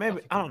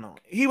 Maybe. I don't know.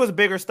 He was a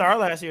bigger star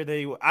last year than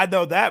he was. I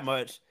know that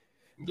much.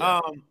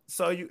 Yeah.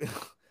 So you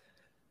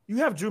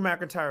have Drew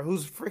McIntyre,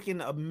 who's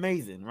freaking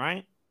amazing,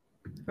 right?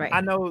 Right. I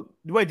know.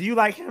 Wait, do you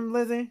like him,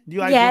 Lizzie? Do you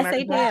like Yes,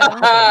 Drew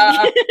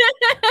I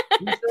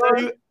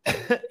do.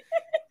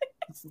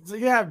 So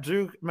you have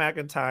Drew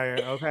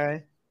McIntyre,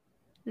 okay?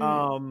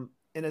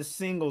 In a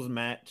singles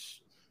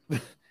match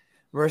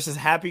versus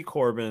Happy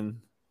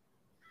Corbin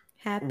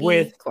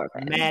with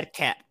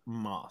Madcap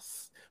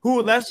Moss. I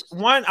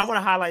want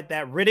to highlight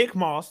that Riddick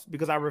Moss,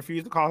 because I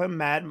refuse to call him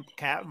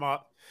Madcap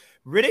Moss.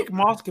 Riddick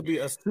Moss could be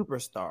a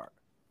superstar.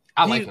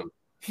 I like him.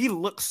 He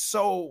looks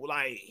so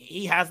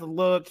he has the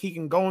look. He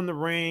can go in the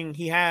ring.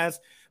 He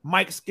has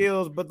mic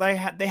skills, but they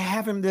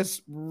have him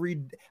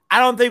I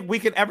don't think we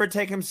could ever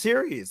take him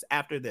serious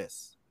after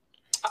this.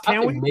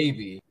 Can we?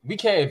 Maybe we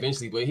can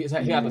eventually, but he has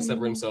to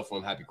separate himself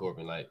from Happy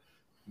Corbin.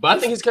 But I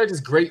think his character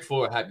is great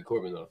for Happy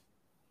Corbin though.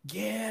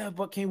 Yeah,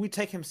 but can we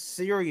take him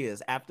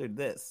serious after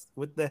this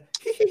with the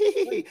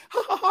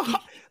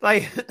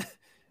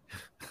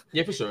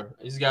Yeah, for sure.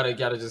 You just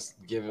gotta just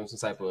give him some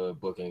type of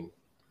booking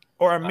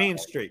or a mean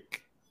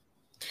streak.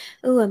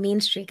 Ooh, a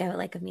mean streak. I would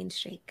like a mean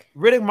streak.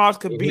 Riddick Moss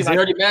could be. He's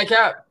already mad,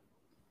 Cap.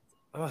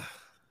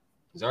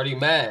 He's already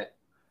mad.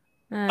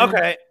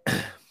 Okay.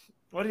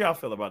 What do y'all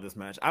feel about this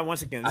match? I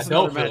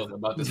don't feel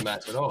about this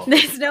match at all.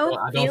 There's no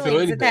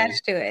feelings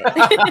attached to it.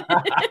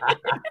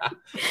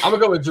 I'm gonna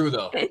go with Drew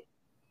though,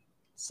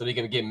 so they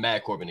can get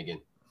mad Corbin again.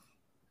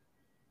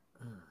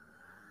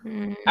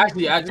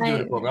 Actually, I just do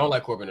it Corbin. I don't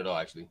like Corbin at all.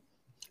 Actually,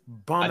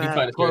 I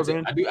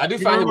do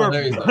find him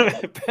hilarious.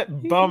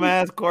 Bum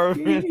ass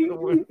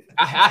Corbin.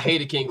 I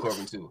hated King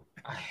Corbin too.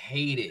 I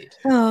hate it.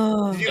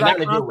 Oh, you like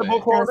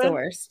Constable Corbin? That's the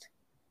worst.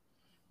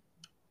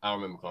 I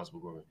don't remember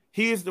Constable Corbin.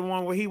 He is the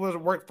one where he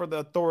worked for the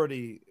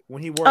Authority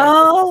when he worked.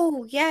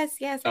 Oh, yes,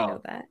 I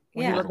know that.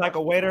 When he looked like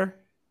a waiter.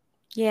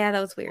 Yeah, that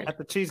was weird. At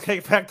the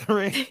Cheesecake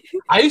Factory.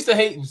 I used to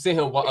hate seeing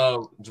him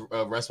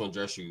wrestle in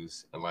dress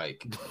shoes and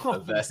a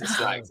vest and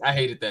slacks. I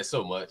hated that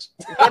so much.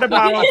 What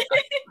about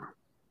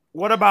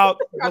What about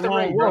the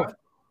Lone Wolf?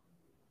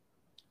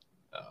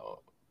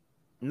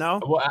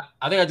 No. Well,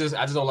 I think I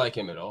just don't like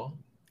him at all.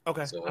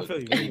 Okay, so I feel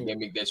you. Any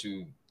gimmick that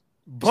you,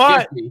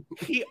 but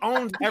he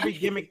owns every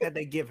gimmick that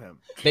they give him.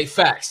 They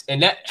facts,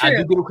 and that True. I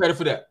do give him credit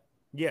for that.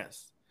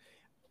 Yes,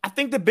 I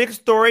think the big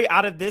story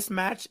out of this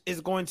match is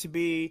going to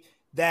be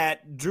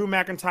that Drew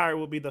McIntyre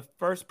will be the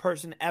first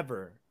person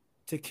ever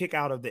to kick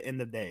out of the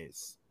End of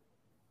Days.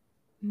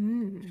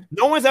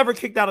 No one's ever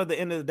kicked out of the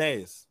End of the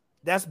Days.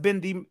 That's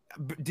been the.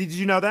 Did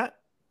you know that?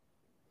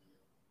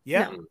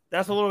 Yeah, no.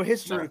 That's a little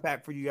history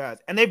fact for you guys.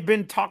 And they've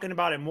been talking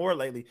about it more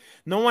lately.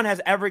 No one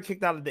has ever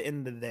kicked out of the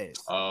End of the Days.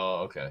 Oh,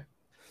 okay.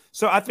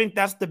 So I think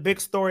that's the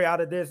big story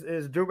out of this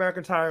is Drew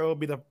McIntyre will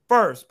be the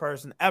first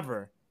person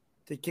ever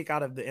to kick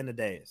out of the End of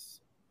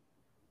Days.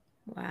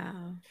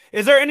 Wow.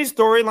 Is there any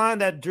storyline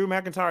that Drew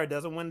McIntyre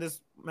doesn't win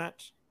this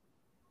match?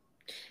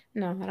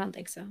 No, I don't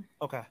think so.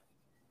 Okay. I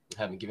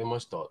haven't given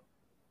much thought.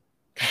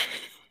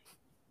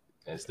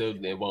 And still,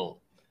 they won't.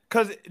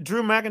 Because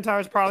Drew McIntyre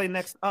is probably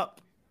next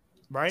up.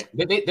 Right,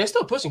 they're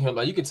still pushing him.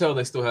 Like you can tell,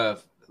 they still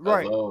have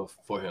love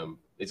for him.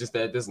 It's just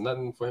that there's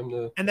nothing for him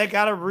to. And they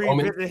gotta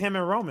revisit him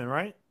and Roman,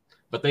 right?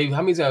 But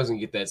how many times can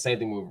get that same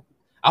thing with?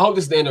 I hope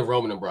this is the end of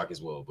Roman and Brock as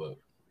well, but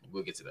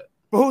we'll get to that.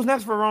 But who's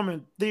next for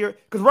Roman? Because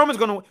Roman's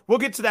gonna. We'll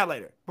get to that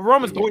later. But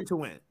Roman's going to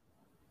win.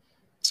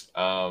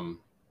 I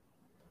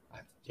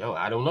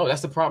don't know.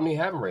 That's the problem they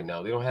having right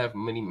now. They don't have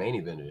many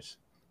main eventers.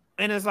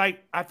 And it's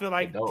like I feel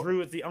like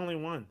Drew is the only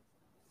one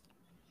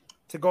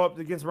to go up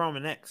against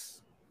Roman next.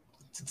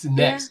 To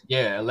next,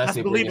 unless that's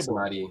they bring in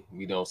somebody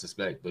we don't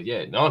suspect. But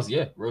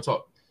honestly, real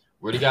talk.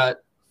 We already got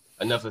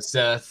enough of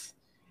Seth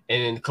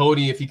and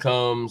Cody if he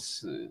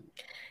comes.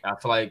 I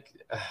feel like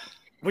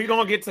we're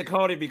gonna get to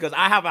Cody because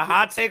I have a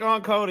hot take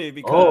on Cody.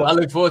 Because I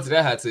look forward to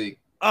that hot take.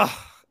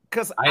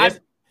 Because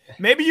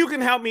maybe you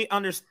can help me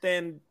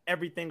understand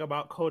everything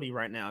about Cody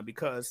right now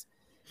because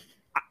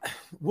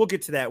we'll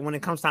get to that when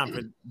it comes time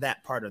for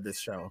that part of this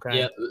show. Okay.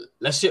 Yeah.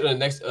 Let's shit on the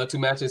next 2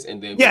 matches and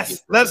then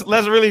let's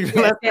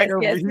take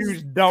a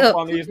huge dump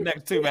on these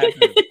next 2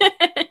 matches.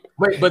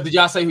 Wait, but did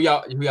y'all say who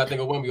y'all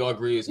think will win? We all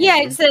agree.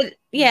 I said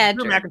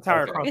Drew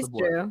McIntyre across the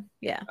board. True.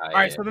 Yeah. All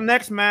right. So the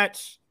next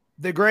match,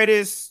 the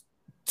greatest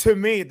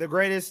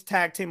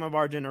tag team of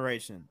our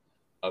generation.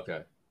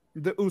 Okay.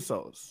 The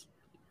Usos.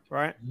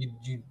 Right.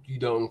 You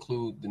don't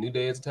include the New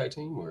Day as a tag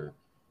team, or?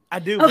 I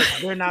do, but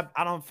they're not.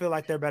 I don't feel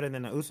like they're better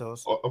than the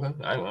Usos. Okay,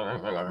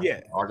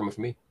 argument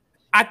for me.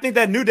 I think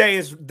that New Day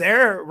is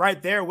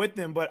right there with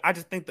them, but I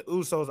just think the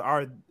Usos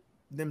are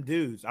them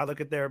dudes. I look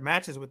at their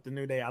matches with the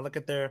New Day. I look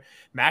at their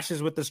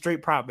matches with the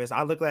Street Profits.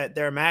 I look at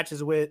their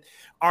matches with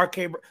RK.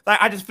 Like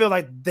I just feel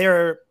like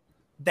they're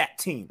that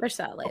team. They're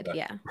solid,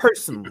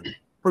 Personally,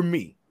 for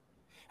me,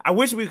 I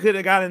wish we could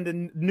have gotten the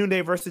New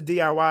Day versus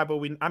DIY, but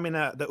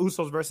the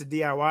Usos versus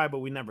DIY, but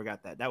we never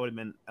got that. That would have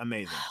been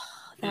amazing.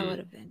 That would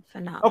have been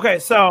phenomenal. Okay,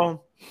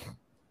 so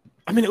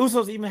the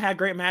Usos even had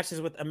great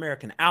matches with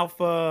American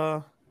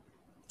Alpha.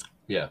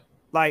 Yeah.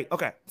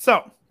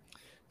 So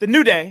the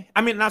New Day,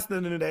 not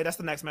the New Day, that's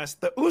the next match.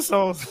 The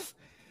Usos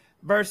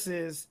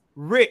versus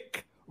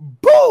Rick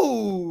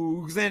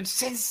Boogs and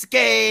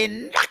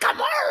Shinsuke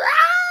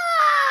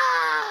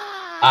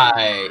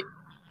Nakamura.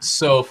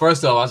 So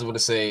first off, I just want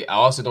to say I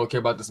also don't care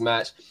about this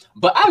match,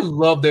 but I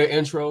love their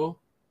intro.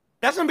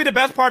 That's gonna be the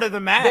best part of the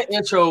match. The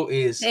intro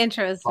is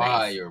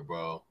fire, nice.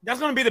 Bro. That's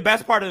gonna be the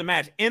best part of the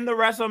match in the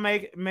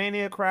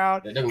WrestleMania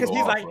crowd because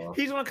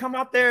he's gonna come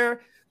out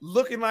there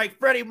looking like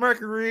Freddie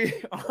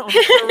Mercury on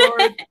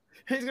steroids.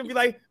 He's gonna be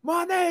like,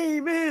 "My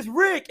name is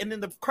Rick," and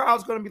then the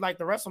crowd's gonna be like,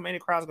 the WrestleMania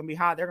crowd's gonna be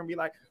hot. They're gonna be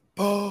like,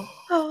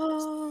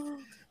 "Oh,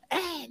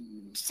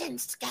 and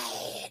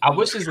Shinsuke." I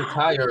wish his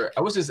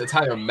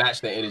attire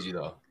matched the energy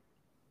though.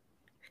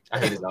 I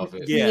hate his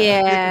outfit.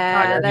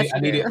 I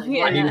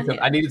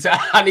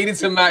needed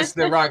to match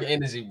the Rock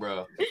energy,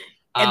 bro.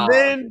 And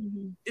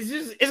then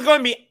it's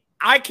gonna be.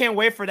 I can't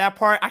wait for that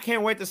part. I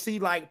can't wait to see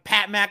like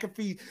Pat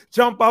McAfee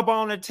jump up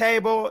on the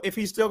table. If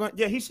he's still going,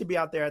 he should be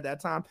out there at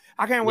that time.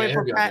 I can't wait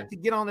for Pat to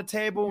get on the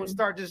table and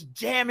start just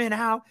jamming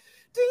out.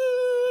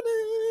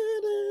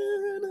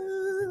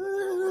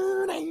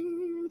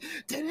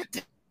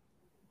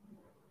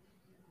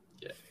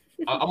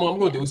 Yeah, I'm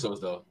going to do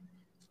Usos though.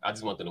 I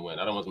just want them to win.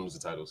 I don't want them to lose the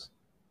titles.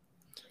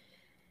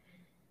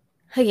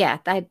 Yeah,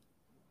 I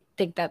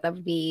think that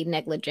would be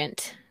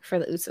negligent for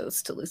the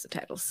Usos to lose the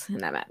titles in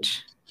that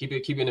match. Keep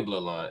it in the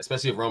bloodline,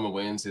 especially if Roman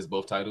wins his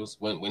both titles.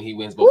 When he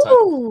wins both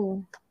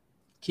titles,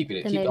 keep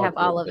it. Then they'd have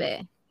all of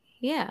it.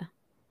 Yeah,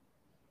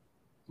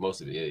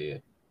 most of it. Yeah.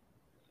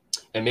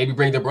 And maybe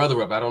bring their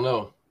brother up. I don't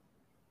know.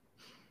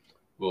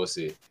 We'll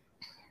see.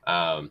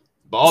 But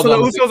so the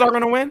Usos are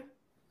going to win.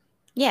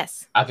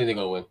 Yes, I think they're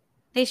going to win.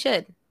 They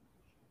should.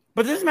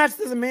 But this match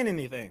doesn't mean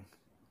anything.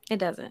 It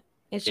doesn't.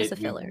 It's just a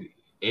filler.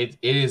 It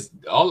is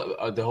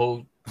all the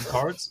whole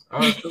cards.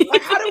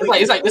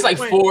 It's like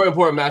 4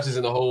 important matches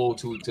in the whole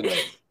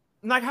tonight.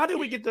 Like, how did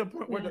we get to the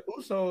point where the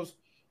Usos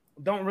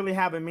don't really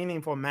have a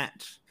meaningful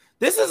match?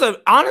 This is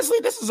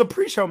a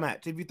pre-show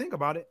match if you think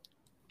about it.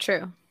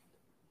 True.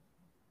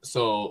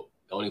 So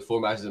only 4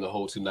 matches in the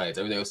whole 2 nights.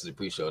 Everything else is a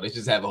pre-show. They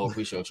just have a whole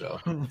pre-show show.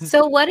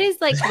 So what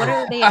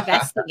are they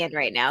investing in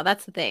right now?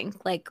 That's the thing.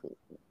 Like,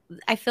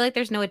 I feel like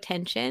there's no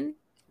attention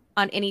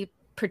on any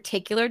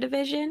particular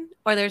division,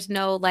 or there's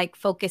no like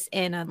focus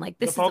in on like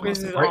this. The focus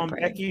is on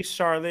Becky,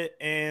 Charlotte,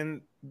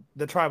 and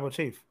the Tribal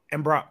Chief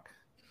and Brock.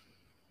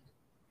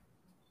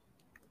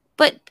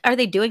 But are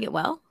they doing it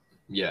well?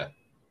 Yeah.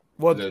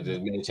 Well, the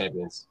main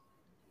champions.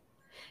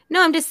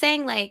 No, I'm just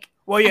saying, like.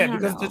 Well, yeah,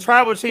 because the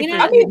Tribal Chief.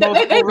 I mean,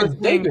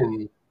 they've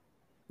been.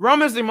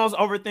 Roman's the most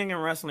over thing in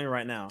wrestling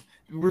right now,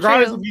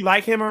 regardless if you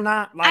like him or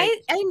not. Like,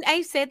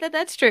 I said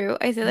that's true.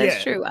 I said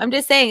that's true. I'm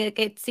just saying, like,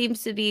 it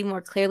seems to be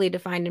more clearly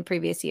defined in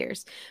previous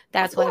years.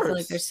 That's why I feel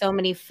like there's so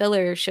many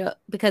filler show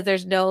because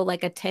there's no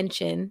like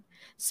attention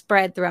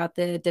spread throughout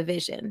the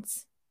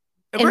divisions.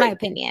 In my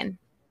opinion.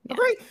 Yeah.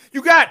 Great.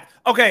 You got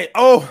okay.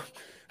 Oh,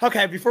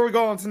 okay. Before we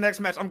go on to the next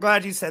match, I'm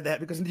glad you said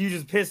that because you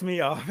just pissed me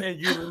off and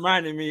you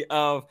reminded me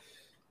of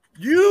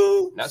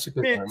you. Not you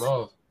pissed him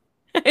off.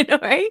 I know,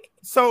 right?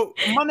 So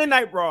Monday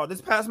Night Raw,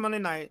 this past Monday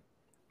night,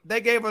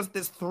 they gave us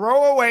this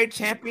throwaway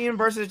champion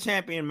versus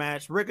champion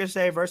match: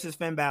 Ricochet versus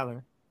Finn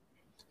Balor.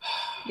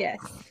 Yes.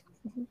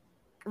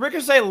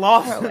 Ricochet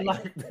lost in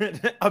like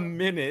a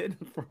minute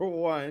for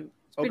one.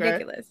 It's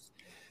ridiculous.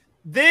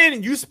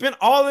 Then you spent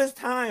all this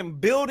time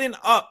building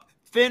up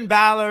Finn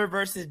Balor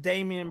versus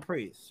Damian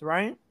Priest,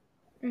 right?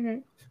 Mm-hmm.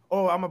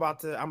 Oh, I'm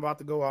about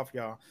to go off,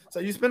 y'all. So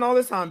you spend all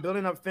this time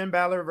building up Finn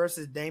Balor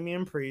versus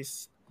Damian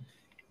Priest,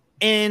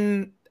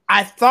 and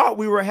I thought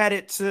we were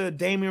headed to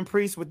Damian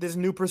Priest with this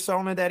new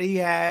persona that he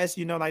has,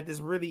 you know, like this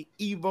really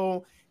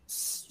evil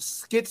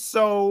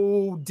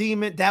schizo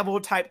demon devil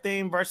type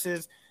thing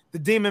versus the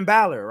Demon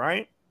Balor,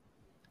 right?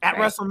 At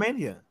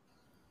Wrestlemania.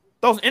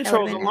 Those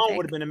intros alone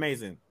would have been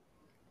amazing.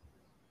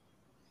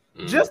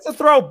 Just to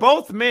throw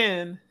both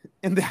men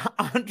in the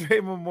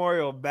Andre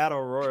Memorial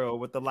Battle Royal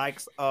with the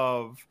likes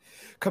of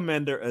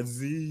Commander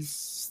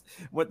Aziz,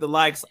 with the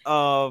likes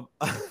of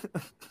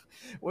the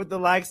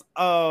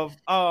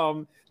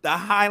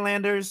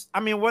Highlanders. I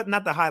mean, what?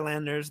 Not the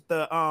Highlanders.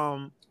 The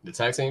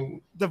tag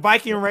team, the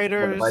Viking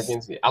Raiders. The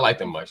Vikings. Yeah, I like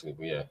them actually,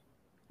 but yeah.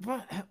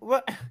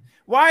 What?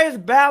 Why is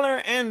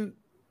Balor and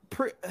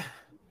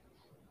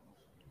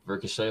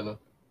Ricochet? I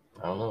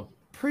don't know.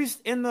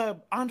 Priest in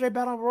the Andre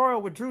Battle Royal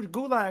with Drew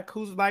Gulak,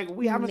 who's like,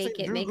 we haven't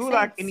seen Drew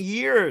Gulak in a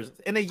year,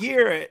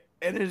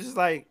 and it's just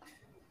like,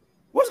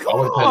 what's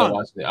going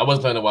on? I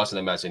wasn't planning on watching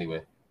that match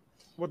anyway.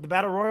 With the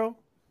Battle Royal?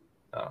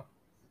 Oh.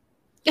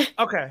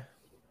 Okay.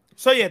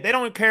 So yeah, they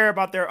don't care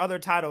about their other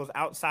titles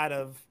outside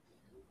of.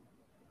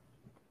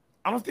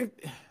 I don't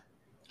think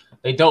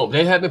they don't.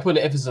 They have been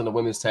putting emphasis on the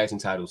women's tag team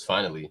titles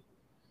finally,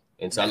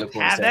 and so I look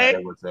forward to seeing how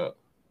that works out.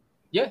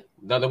 Yeah,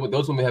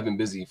 those women have been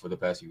busy for the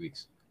past few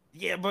weeks.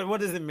 Yeah, but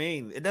what does it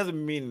mean? It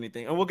doesn't mean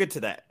anything, and we'll get to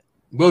that.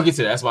 We'll get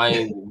to that. That's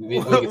why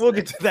we'll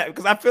get to that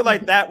because I feel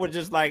like that would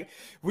just like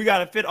we got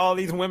to fit all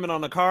these women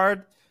on the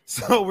card,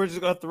 so we're just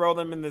gonna throw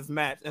them in this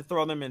match and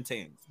throw them in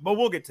teams. But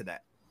we'll get to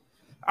that.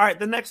 All right,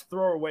 the next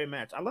throwaway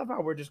match. I love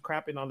how we're just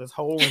crapping on this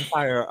whole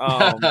entire.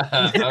 What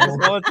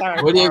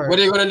are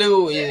you gonna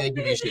do? Yeah,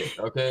 give you shit,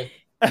 okay?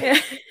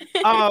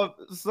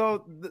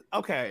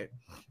 Okay.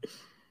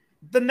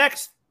 The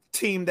next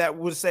team that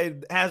would say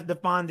has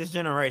defined this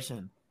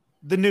generation,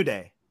 the New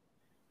Day.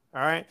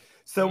 All right.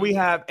 So we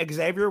have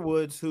Xavier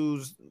Woods,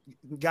 who's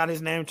got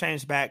his name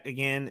changed back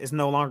again. It's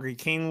no longer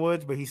King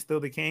Woods, but he's still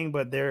the king.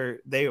 But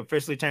they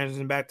officially changed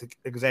him back to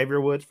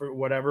Xavier Woods for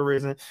whatever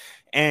reason.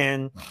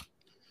 And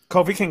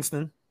Kofi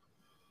Kingston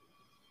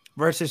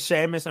versus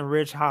Sheamus and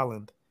Ridge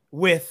Holland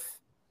with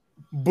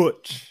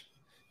Butch.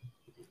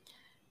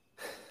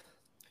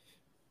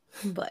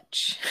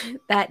 Butch,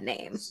 that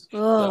name.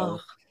 Oh,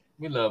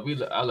 I love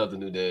the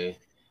New Day,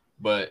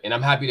 and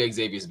I'm happy that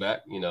Xavier's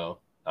back. You know,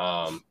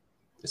 I'm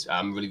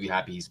really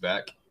happy he's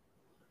back,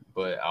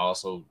 but I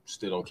also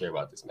still don't care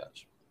about this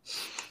match.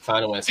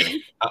 Final answer.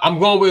 I'm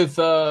going with.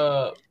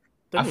 I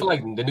feel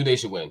like the New Day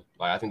should win.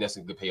 Like I think that's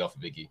a good payoff for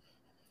Big E.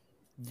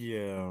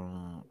 Yeah.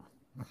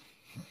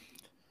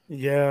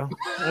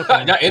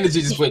 Okay. That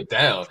energy just went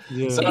down.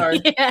 Yeah.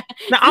 Sorry. Yeah.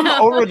 No,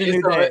 I'm over the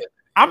New Day.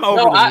 I'm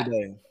over the New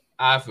Day.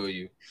 I feel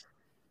you.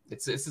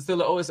 It's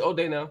still it's old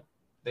day now.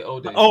 The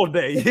old day. Old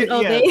day. It's an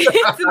old day.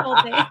 It's an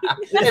old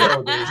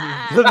day.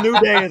 The New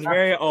Day is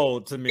very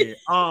old to me.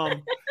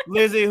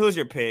 Lizzie, who's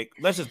your pick?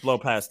 Let's just blow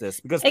past this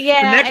because the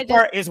next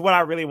part is what I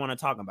really want to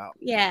talk about.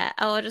 Yeah,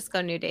 I'll just go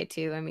New Day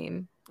too. I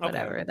mean,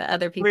 whatever. Okay. The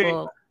other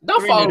people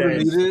don't follow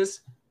me this.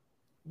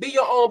 Be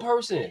your own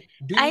person.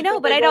 I know,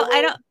 but I don't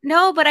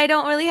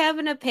really have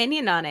an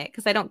opinion on it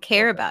because I don't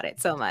care about it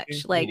so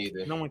much. Like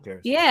no one cares.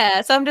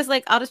 Yeah, so I'm just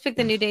like, I'll just pick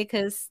the New Day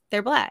because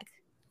they're black.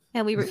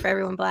 And we root for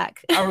everyone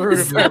black. I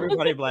root for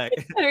everybody black.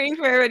 I root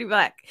for everybody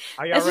black.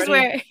 Are y'all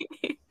ready?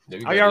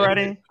 Are y'all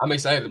ready? I'm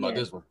excited about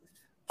this one.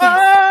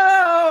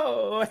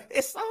 Oh,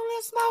 it's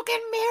only smoke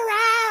and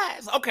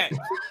mirrors. Okay.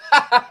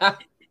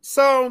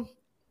 So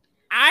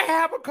I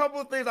have a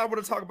couple of things I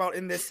want to talk about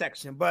in this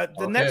section, but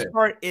the next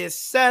part is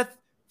Seth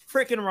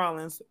freaking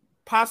Rollins,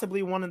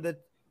 possibly one of the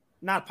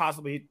not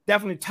possibly,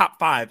 definitely top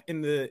 5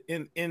 in the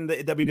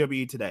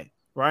WWE today,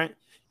 right?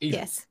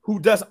 Yes. Who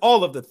does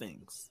all of the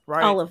things,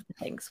 right? All of the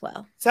things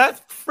well.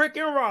 Seth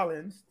freaking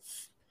Rollins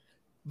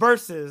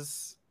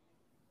versus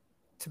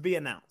to be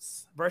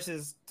announced.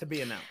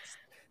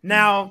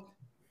 Now,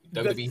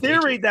 the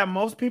theory that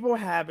most people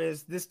have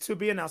is this to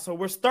be announced. So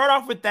we'll start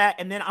off with that,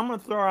 and then I'm going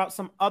to throw out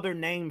some other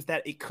names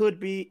that it could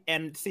be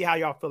and see how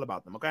y'all feel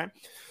about them, okay?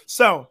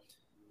 So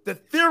the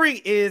theory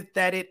is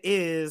that it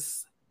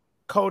is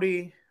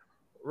Cody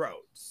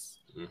Rhodes.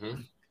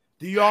 Mm-hmm.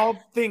 Do y'all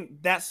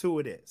think that's who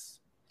it is?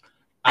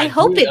 I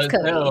hope it's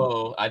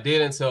Cody. I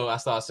did until I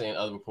started seeing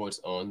other reports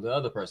on the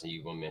other person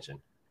you were going to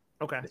mention.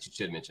 Okay. That you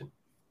should mention.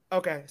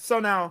 Okay. So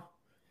now,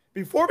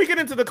 before we get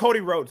into the Cody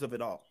Rhodes of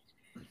it all,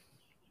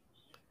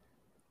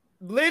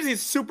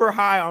 Lizzie's super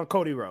high on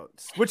Cody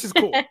Rhodes, which is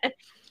cool.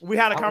 We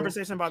had a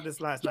conversation about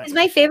this last night. He's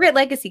my favorite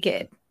legacy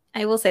kid.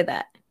 I will say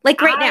that. Like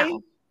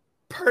now.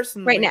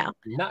 Personally. Right now.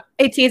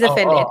 AT's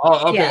offended.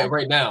 Okay. Yeah.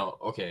 Right now.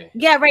 Okay.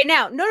 Yeah, right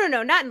now. No,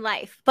 not in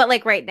life, but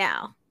like right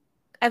now.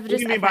 What do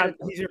you mean by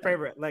he's your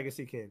favorite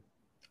legacy kid?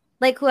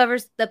 Like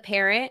whoever's the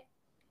parent.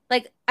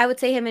 Like I would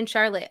say him and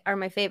Charlotte are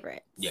my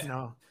favorites. Yeah.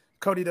 No,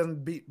 Cody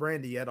doesn't beat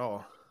Randy at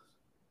all.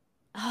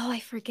 Oh, I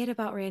forget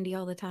about Randy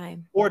all the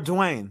time. Or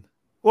Dwayne.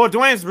 Well,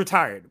 Dwayne's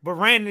retired, but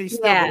Randy's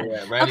still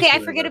there. Okay,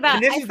 I forget about.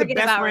 And this is the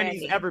best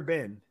Randy's ever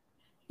been.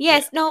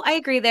 Yes, no, I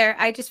agree there.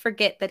 I just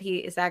forget that he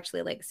is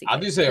actually a legacy kid.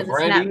 I'm just saying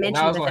Randy. Not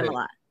mentioned with him a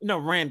lot. No,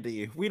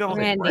 Randy. We don't.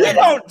 Randy. We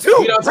don't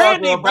do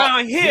Randy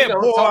down here, boy.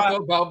 We don't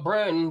talk about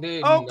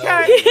Brandy.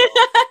 Okay.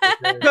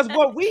 Because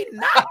what we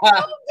not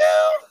gonna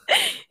do.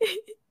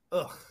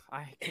 Ugh,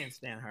 I can't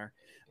stand her.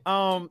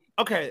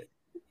 Okay.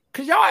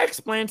 Could y'all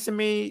explain to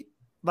me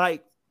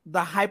like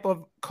the hype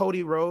of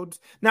Cody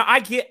Rhodes? Now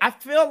I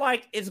feel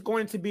like it's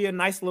going to be a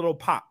nice little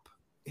pop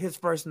his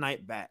first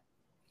night back.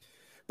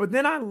 But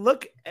then I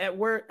look at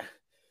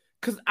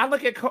because I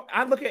look at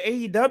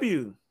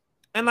AEW,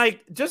 and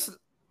like just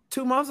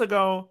 2 months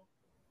ago,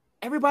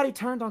 everybody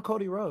turned on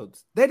Cody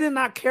Rhodes. They did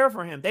not care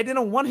for him. They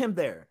didn't want him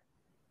there.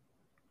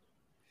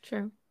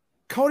 True.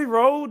 Cody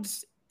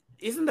Rhodes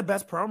isn't the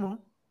best promo.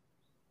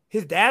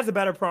 His dad's a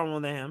better promo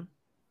than him.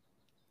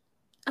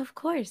 Of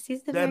course,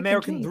 he's the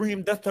American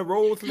dream. That's the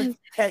Rhodes. Let's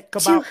talk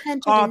about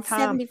hard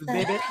times,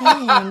 baby.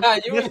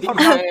 Let's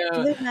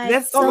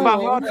talk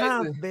about hard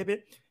times,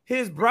 baby.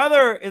 His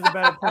brother is a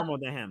better promo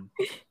than him,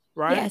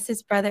 right? Yes,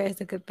 his brother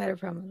is a better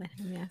promo than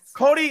him, yes.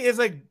 Cody is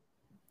a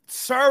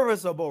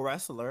serviceable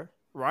wrestler,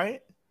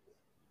 right?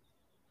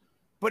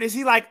 But is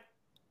he like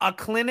a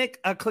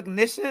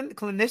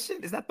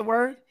clinician? Is that the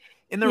word?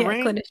 In the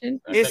ring? Clinician.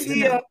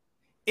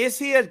 Is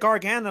he a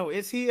Gargano?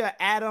 Is he a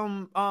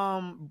Adam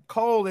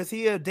Cole? Is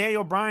he a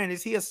Daniel Bryan?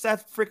 Is he a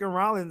Seth freaking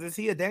Rollins? Is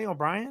he a Daniel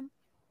Bryan?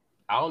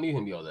 I don't need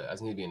him to be all that. I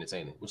just need to be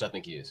entertaining, which I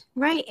think he is.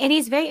 Right, and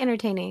he's very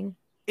entertaining.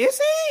 Is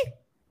he?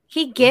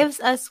 He gives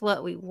us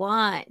what we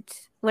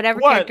want. Whatever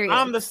character he is.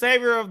 I'm the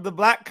savior of the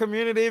black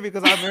community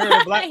because I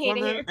married a black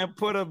woman and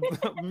put a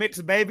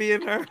mixed baby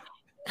in her.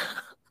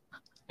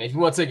 If you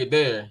want to take it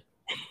there,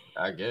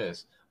 I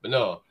guess. But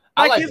no,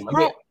 I like him.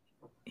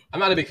 I'm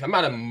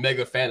not a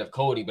mega fan of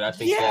Cody, but I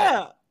think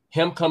that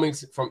him coming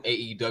from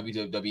AEW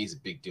to WWE is a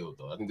big deal,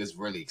 though. I think that's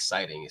really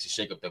exciting. It's a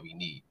shakeup that we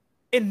need.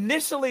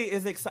 Initially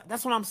is exciting.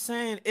 That's what I'm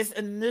saying. It's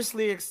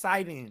initially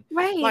exciting.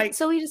 Right. Like,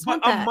 so we just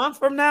want that. A month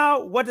from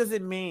now, what does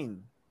it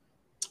mean?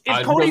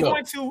 Is Cody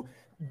going to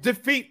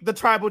defeat the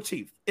tribal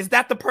chief? Is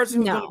that the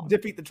person who's going to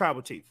defeat the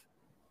tribal chief?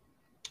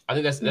 I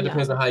think that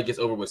depends on how he gets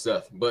over with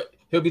Seth, but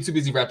he'll be too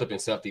busy wrapped up in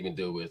Seth to even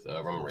deal with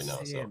Roman right now.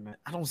 So man.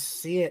 I don't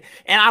see it,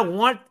 and I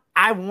want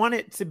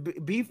it to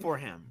be for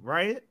him,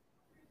 right?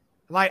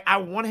 Like I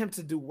want him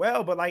to do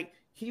well, but like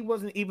he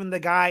wasn't even the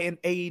guy in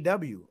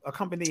AEW, a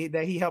company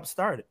that he helped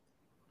start.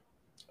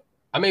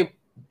 I mean,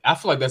 I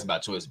feel like that's by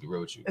choice, to be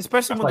real with you.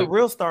 Especially when the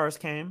real stars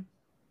came.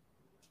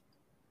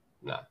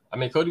 Nah, I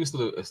mean, Cody was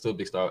still a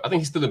big star. I think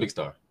he's still a big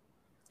star.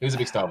 He was a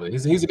big star, but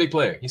he's a big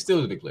player. He's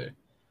still a big player.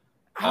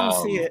 I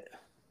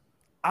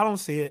don't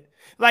see it.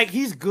 Like,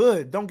 he's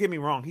good. Don't get me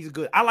wrong. He's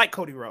good. I like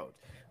Cody Rhodes.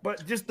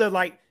 But just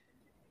I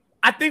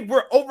think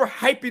we're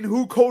overhyping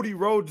who Cody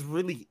Rhodes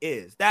really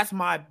is. That's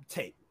my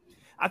take.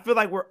 I feel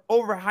like we're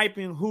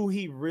overhyping who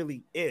he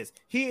really is.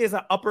 He is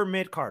an upper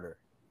mid-carder.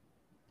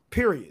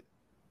 Period.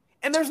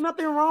 And there's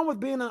nothing wrong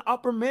with being an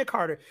upper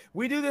mid-carder.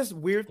 We do this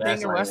weird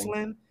thing in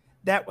wrestling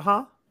that,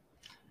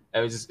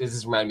 It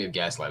just reminded me of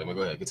gaslighting. But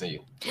go ahead, continue.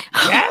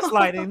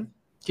 Gaslighting?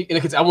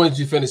 I wanted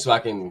you to finish so I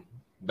can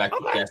back the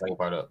gaslighting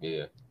part up.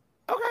 Yeah.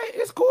 Okay,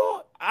 it's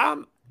cool.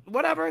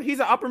 Whatever. He's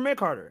an upper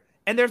mid-carder.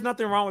 And there's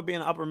nothing wrong with being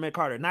an upper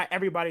mid-carder. Not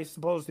everybody's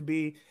supposed to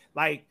be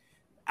like,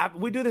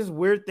 we do this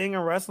weird thing in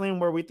wrestling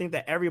where we think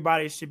that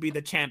everybody should be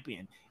the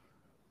champion.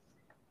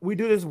 We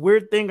do this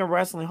weird thing in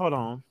wrestling. Hold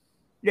on.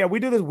 Yeah,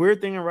 we do this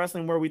weird thing in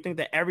wrestling where we think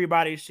that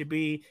everybody should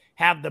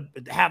have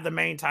the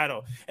main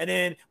title. And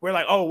then we're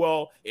like, oh,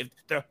 well, if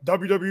the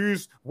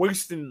WWE's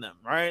wasting them,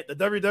 right? The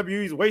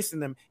WWE's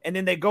wasting them. And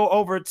then they go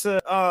over to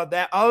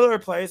that other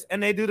place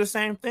and they do the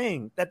same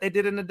thing that they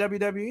did in the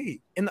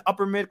WWE in the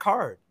upper mid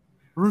card.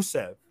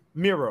 Rusev.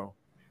 Miro,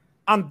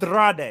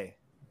 Andrade.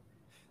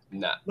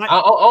 Nah,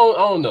 I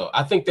don't know.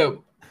 I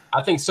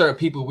think certain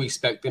people, we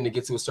expect them to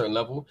get to a certain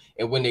level,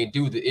 and when they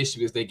do, the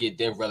issue is they get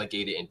then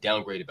relegated and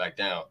downgraded back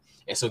down,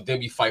 and so then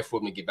we fight for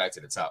them to get back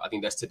to the top. I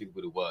think that's typically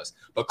what it was.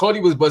 But Cody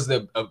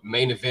wasn't a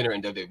main eventer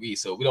in WWE,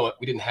 so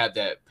we didn't have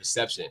that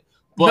perception.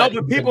 But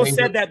no, but people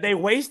said that they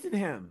wasted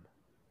him.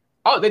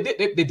 Oh, they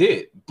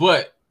did.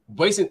 But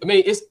wasting.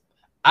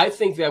 I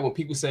think that when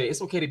people say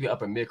it's okay to be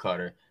upper mid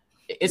Carter,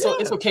 it's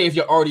okay if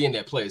you're already in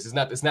that place.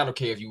 It's not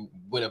okay if you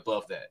went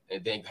above that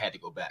and then had to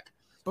go back.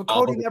 But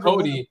Cody never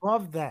went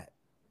above that.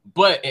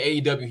 But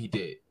in AEW he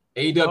did.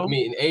 In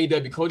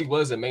AEW, Cody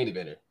was a main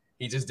eventer.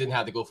 He just didn't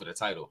have to go for the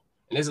title.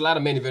 And there's a lot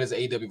of main eventers at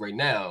AEW right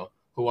now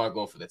who aren't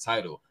going for the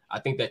title. I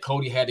think that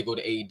Cody had to go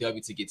to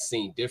AEW to get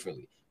seen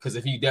differently. Because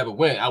if he never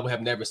went, I would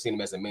have never seen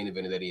him as a main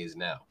eventer that he is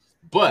now.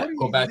 But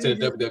go back to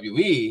the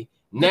WWE.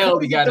 Now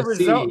we got to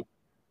see.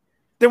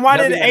 Then why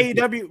did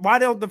AEW? Why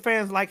don't the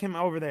fans like him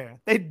over there?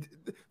 They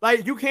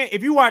like you can't.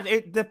 If you watch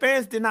it, the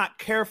fans did not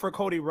care for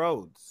Cody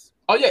Rhodes.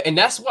 Oh yeah, and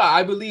that's why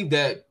I believe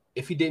that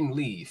if he didn't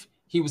leave,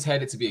 he was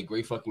headed to be a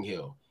great fucking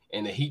heel.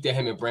 And the heat that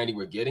him and Brandy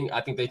were getting,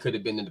 I think they could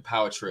have been in the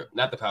power trip,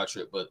 not the power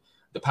trip, but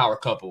the power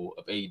couple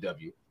of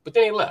AEW. But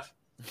then they left.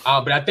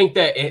 But I think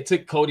that it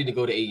took Cody to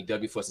go to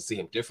AEW for us to see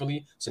him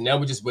differently. So now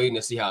we're just waiting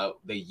to see how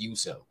they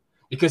use him,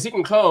 because he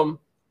can come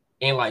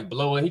and like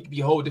blow it. He could be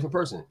a whole different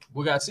person.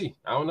 We gotta see.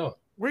 I don't know.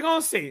 We're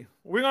gonna see.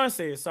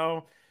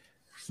 So,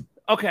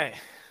 okay.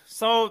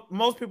 So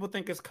most people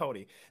think it's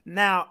Cody.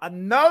 Now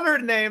another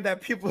name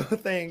that people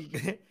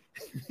think.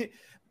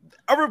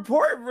 A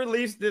report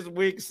released this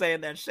week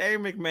saying that Shane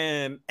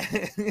McMahon.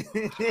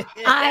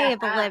 I am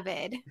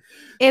livid.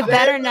 It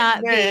better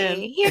not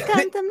be. Here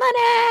comes the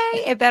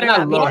money. It better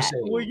not be that.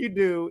 What will you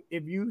do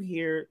if you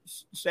hear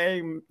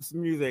Shane's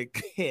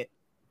music hit?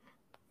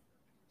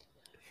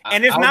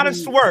 And it's not a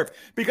swerve,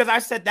 because I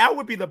said that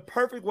would be the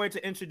perfect way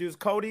to introduce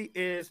Cody.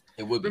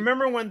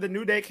 Remember when the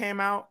New Day came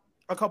out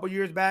a couple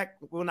years back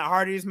when the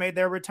Hardys made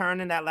their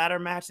return in that ladder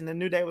match, and the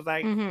New Day was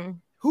like,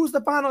 who's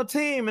the final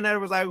team? And it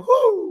was like,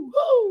 whoo.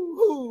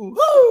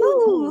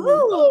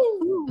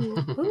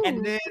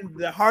 And then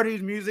the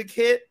Hardys music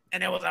hit,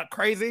 and it was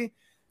crazy.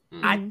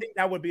 I think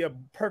that would be a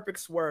perfect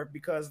swerve,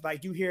 because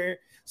like you hear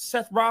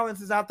Seth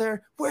Rollins is out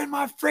there, where's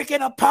my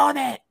freaking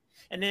opponent?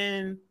 And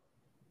then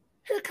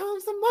here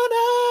comes the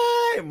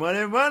money.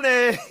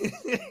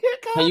 Here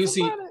comes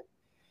the money.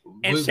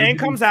 And Shane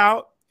comes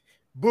out.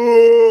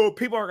 Boo!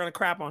 People are gonna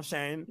crap on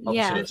Shane.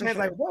 Yeah. And Shane's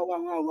like,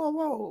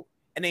 whoa.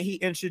 And then he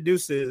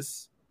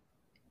introduces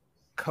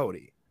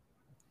Cody.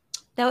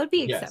 That would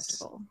be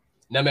acceptable.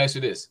 Now let me ask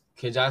you this.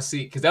 Can y'all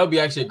see? Because that would be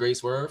actually a great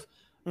swerve.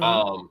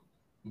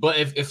 But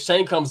if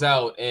Shane comes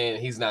out and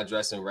he's not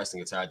dressed in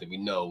wrestling attire, then we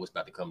know what's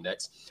about to come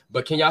next.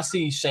 But can y'all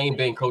see Shane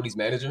being Cody's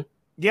manager?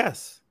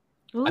 Yes.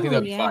 Ooh, I think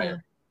that'd be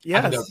fire. Yes.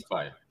 I think that'd be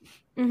fire.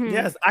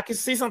 Yes, I can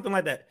see something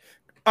like that.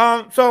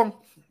 So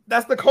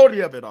that's the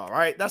Cody of it all,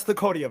 right? That's the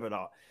Cody of it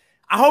all.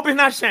 I hope it's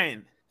not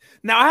Shane.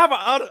 Now I have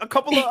a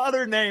couple of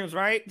other names,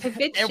 right? If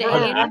it's Shane,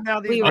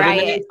 we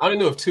riot. I don't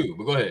know of two,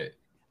 but go ahead.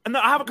 No,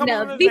 I have a couple.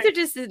 No, these are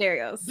just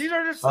scenarios. These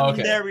are just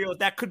scenarios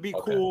that could be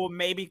cool.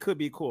 Maybe could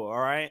be cool. All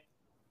right.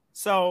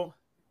 So,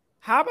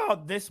 how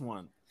about this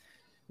one?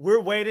 We're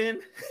waiting.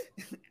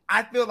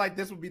 I feel like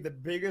this would be the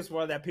biggest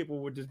one that people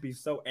would just be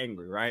so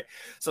angry, right?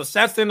 So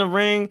Seth's in the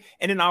ring,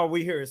 and then all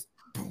we hear is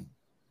boom,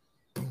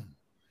 boom,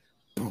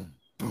 boom,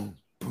 boom,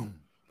 boom,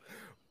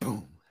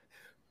 boom,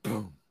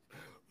 boom,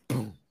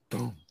 boom,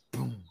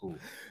 boom, boom.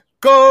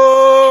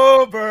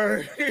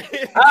 Goldberg.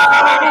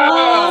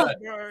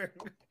 Goldberg.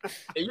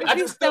 I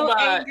just so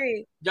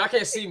angry. Y'all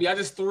can't see me. I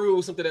just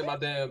threw something at my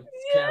damn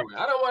camera.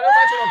 I don't want to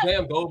watch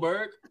damn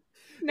Goldberg.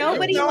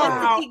 Nobody wants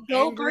to see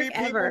Goldberg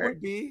ever.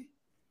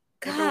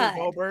 God,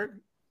 Goldberg.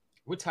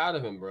 We're tired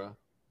of him, bro.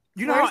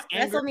 You know how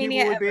angry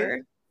people would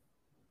be.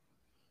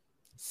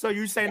 So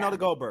you say no to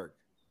Goldberg?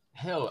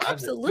 Hell,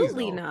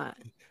 absolutely not.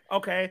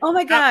 Okay. Oh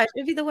my gosh,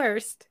 it'd be the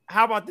worst.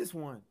 How about this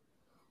one?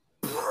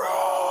 Braun!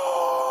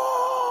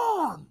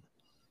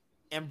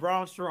 And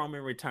Braun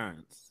Strowman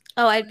returns.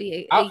 Oh, I'd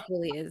be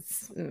equally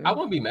as. I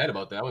wouldn't be mad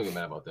about that. I wouldn't be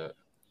mad about that.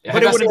 But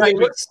have y'all seen how he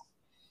looks?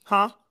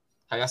 Huh?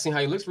 Have y'all seen how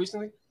he looks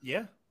recently?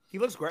 Yeah, he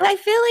looks great. But I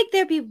feel like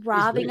they'd be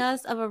robbing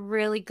us of a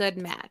really good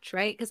match,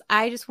 right? Because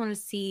I just want to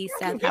see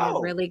Seth have a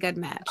really good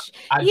match.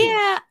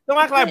 Don't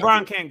act like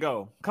Braun can't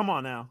go. Come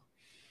on now.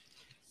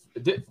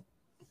 This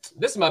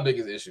is my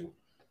biggest issue.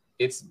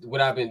 It's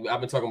what I've been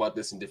talking about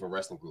this in different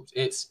wrestling groups.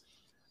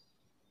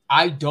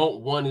 I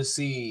don't want to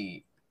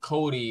see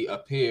Cody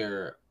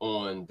appear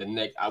on the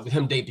next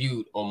him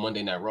debuted on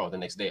Monday Night Raw the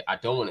next day. I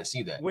don't want to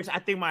see that. Which I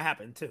think might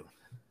happen too.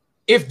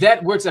 If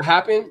that were to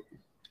happen,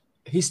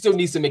 he still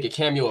needs to make a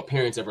cameo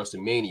appearance at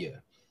WrestleMania.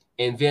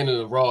 And then in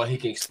the Raw, he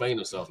can explain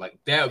himself. Like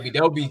that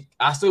would be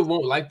I still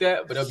won't like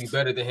that, but that'll be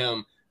better than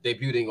him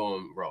debuting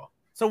on Raw.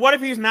 So what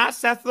if he's not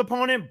Seth's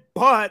opponent,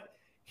 but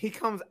he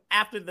comes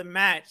after the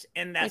match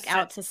and that's like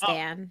out to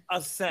stand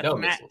a Seth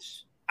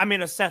match? I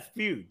mean a Seth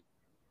feud.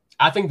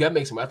 I think that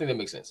makes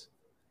sense.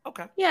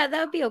 Okay. Yeah, that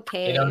would be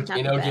okay. And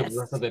that'll give us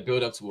something to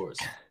build up towards.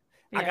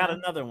 I got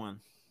another one.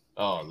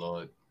 Oh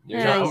Lord.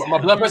 My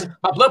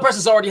blood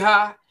pressure's already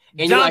high.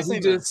 And you're like,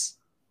 he's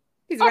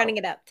running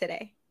it up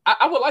today.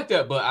 I would like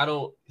that, but I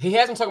don't. He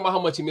has him talking about how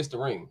much he missed the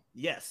ring.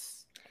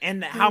 Yes.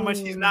 And how much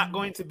he's not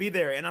going to be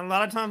there. And a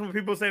lot of times when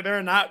people say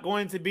they're not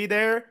going to be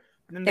there,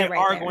 then they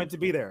are going to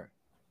be there.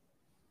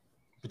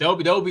 But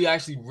that would be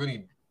actually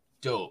really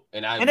dope.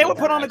 And they would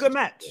put on a good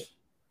match.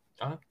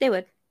 They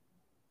would.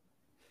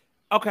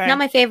 Okay. Not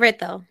my favorite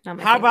though.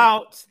 How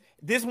about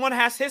this one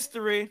has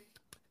history?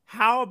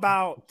 How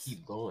about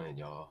keep going,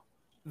 y'all?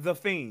 The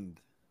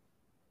Fiend.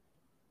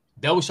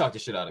 That would shock the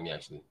shit out of me,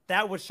 actually.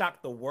 That would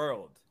shock the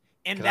world.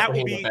 And that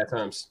would be bad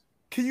terms.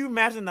 Can you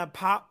imagine the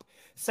pop?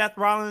 Seth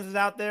Rollins is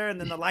out there and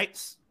then the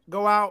lights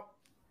go out.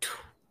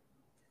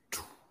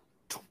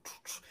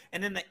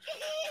 And then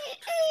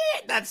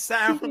that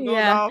sound goes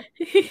off.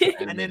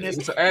 And then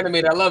it's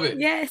animated. I love it.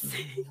 Yes.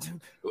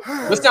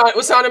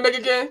 What sound it make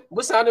again?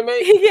 What sound it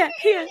make? Yeah.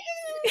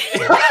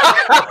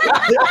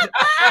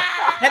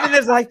 And then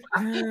it's like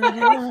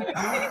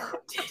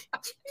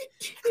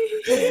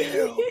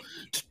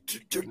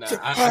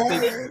I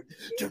think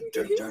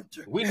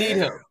we need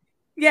him.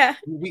 Yeah.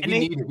 We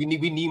need him. We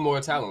need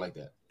more talent like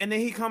that. And then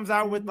he comes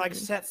out with like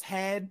Seth's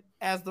head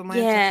as the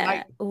lantern. Yeah.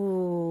 Like,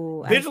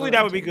 ooh. Visually,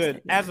 that would be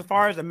good. As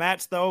far as the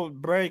match, though,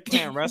 Bray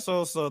can't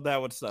wrestle, so that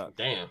would suck.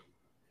 Damn.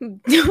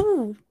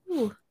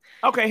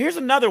 Okay, here's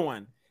another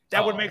one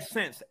that would make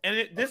sense.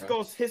 And this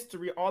goes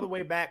history all the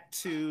way back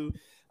to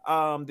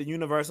the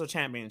Universal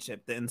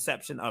Championship, the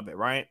inception of it,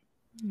 right?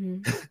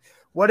 Mm-hmm.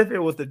 What if it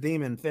was the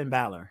Demon Finn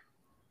Balor?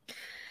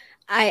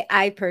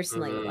 I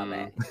personally would love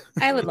it.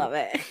 I would love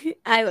it.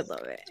 I would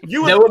love it.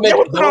 You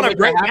would put on a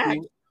great match.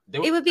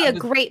 It would be a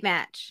great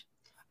match.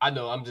 I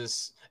know.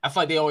 I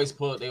feel like they always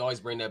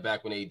bring that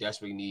back when they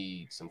desperately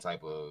need some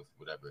type of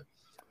whatever.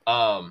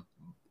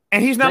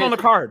 And he's not on the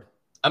card.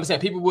 I'm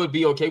saying people would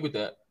be okay with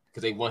that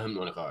because they want him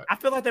on the card. I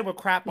feel like they would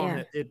crap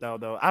on it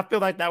though. I feel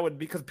like that would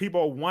because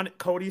people wanted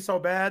Cody so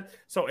bad.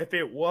 So if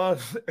it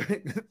was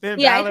Finn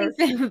Balor, I think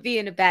they would be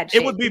in a bad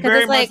shape. It would be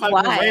very much like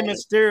when Rey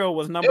Mysterio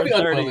was number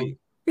 30.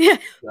 Yeah.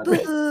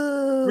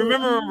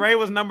 Remember when Ray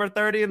was number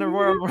 30 in the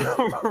Royal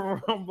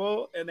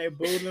Rumble and they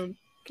booed him?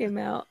 Came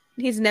out.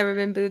 He's never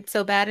been booed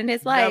so bad in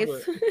his life.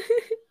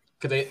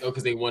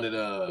 Because they wanted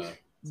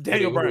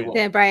Daniel Bryan.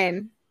 Dan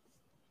Bryan.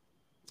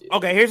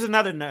 Okay, here's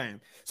another name.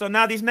 So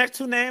now these next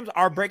two names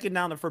are breaking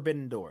down the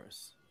Forbidden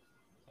Doors.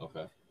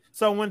 Okay.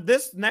 So when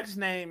this next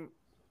name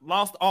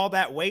lost all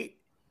that weight,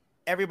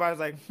 everybody's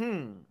like,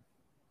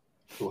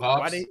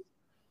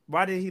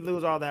 why did he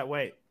lose all that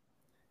weight?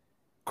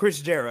 Chris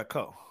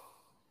Jericho.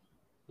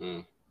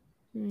 I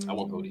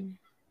want Cody.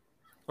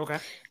 Okay.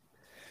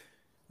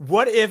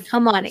 What if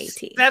come on,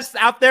 AT? That's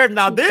out there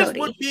now.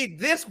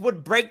 This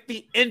would break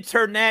the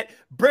internet,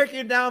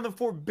 breaking down the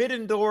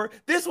Forbidden Door.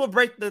 This will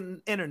break the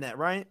internet,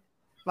 right?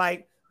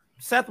 Like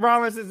Seth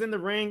Rollins is in the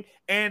ring,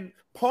 and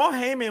Paul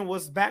Heyman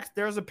was back.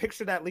 There was a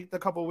picture that leaked a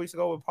couple of weeks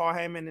ago with Paul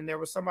Heyman, and there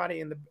was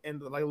somebody in the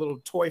like little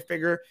toy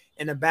figure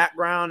in the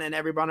background, and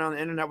everybody on the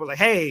internet was like,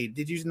 "Hey,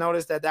 did you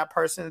notice that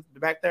person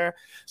back there?"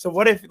 So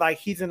what if like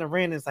he's in the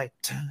ring and it's like,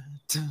 dun,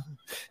 dun,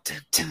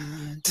 dun,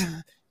 dun,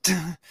 dun.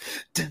 Dun,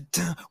 dun,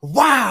 dun.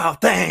 Wow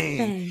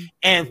thing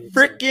and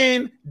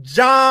freaking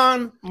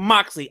John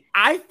Moxley.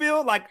 I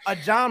feel like a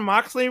John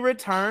Moxley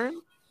return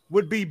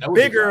would be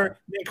bigger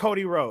than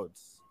Cody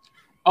Rhodes.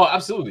 Oh,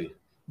 absolutely.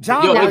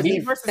 John Moxley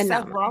versus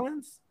Seth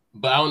Rollins.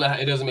 But I don't know.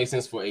 It doesn't make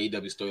sense for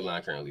AEW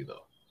storyline currently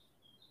though.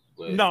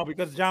 But, no,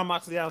 because John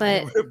Moxley out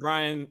there with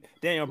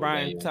Daniel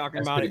Bryan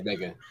talking about it.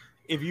 Bigger.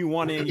 If you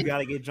want in, you got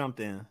to get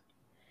jumped in.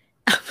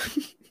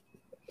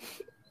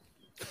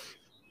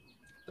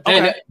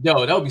 Okay. That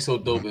would be so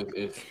dope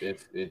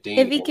if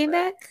he came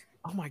back.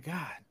 Oh my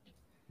god.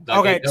 Like,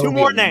 okay, two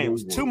more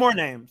names.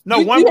 No,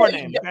 one more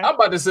name. Okay? I'm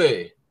about to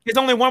say it's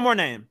only one more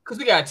name because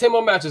we got 10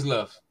 more matches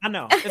left. I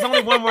know it's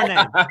only one more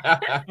name.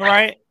 All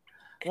right,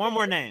 one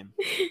more name.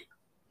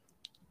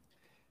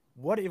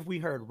 What if we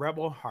heard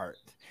Rebel Heart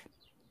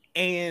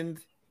and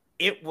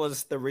it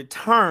was the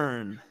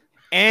return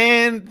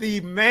and the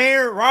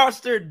main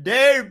roster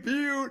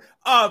debut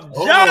of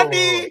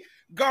Johnny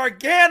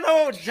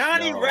Gargano,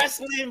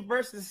 Wrestling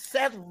versus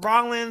Seth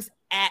Rollins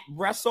at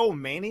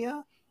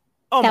WrestleMania?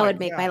 Oh, that would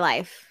make my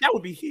life. That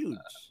would be huge.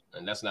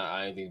 And that's not,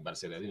 I ain't think about to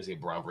say that. I didn't say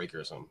Braun Breaker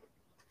or something.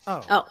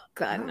 Oh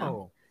God,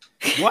 no.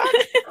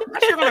 What?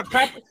 You're gonna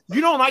crap. You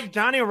don't like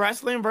Johnny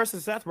Wrestling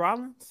versus Seth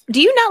Rollins? Do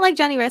you not like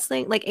Johnny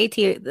Wrestling? Like AT,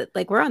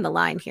 like we're on the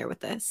line here with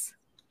this.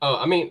 Oh,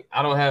 I mean,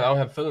 I don't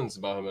have feelings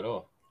about him at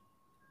all.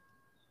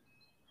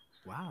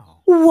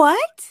 Wow.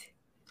 What?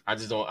 I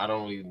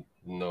don't really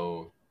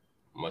know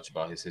much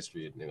about his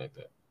history or anything like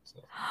that.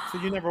 So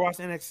you never watched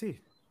NXT?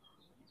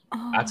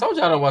 Oh. I told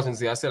you I don't watch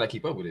NXT. I said I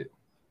keep up with it.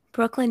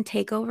 Brooklyn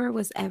Takeover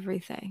was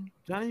everything.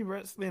 Johnny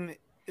Wrestling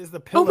is the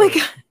pillar. Oh my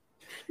god.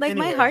 Like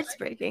my heart's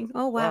breaking.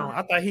 Oh wow.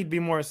 I thought he'd be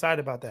more excited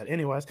about that.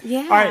 Anyways.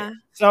 Yeah. All right.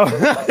 So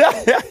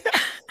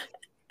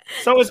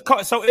is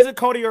it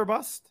Cody or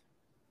bust?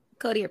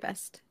 Cody or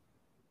bust.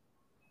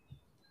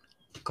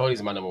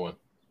 Cody's my number one.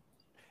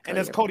 And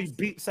does Cody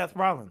beat Seth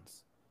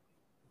Rollins?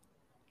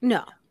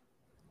 No.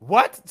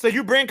 What? So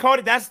you bring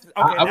Cody? That's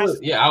okay. I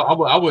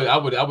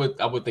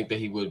would think that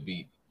he would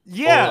beat.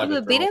 Yeah, he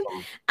would beat him.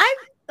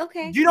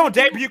 Okay. You don't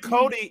debut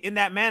Cody in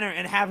that manner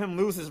and have him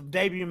lose his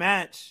debut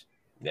match.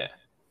 Yeah.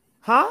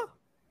 Huh?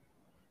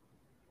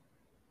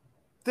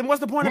 Then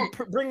what's the point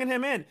of bringing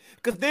him in?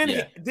 Because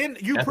then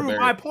you prove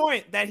my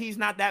point that he's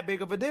not that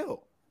big of a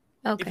deal.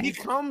 Okay. If he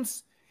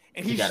comes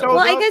and he shows up.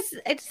 I guess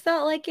it just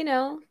felt like,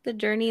 the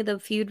journey, the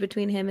feud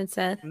between him and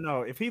Seth.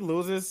 No, if he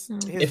loses,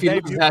 if he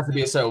loses, it has to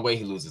be a certain way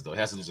he loses, though. He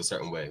has to lose a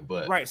certain way.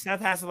 But right,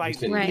 Seth has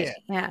to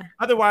yeah.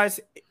 Otherwise,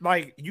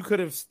 you could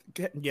have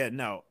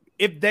no.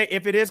 If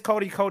it is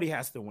Cody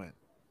has to win.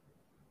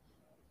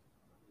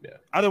 Yeah.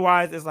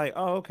 Otherwise, it's like,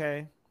 oh,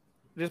 okay.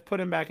 Just put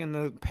him back in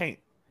the paint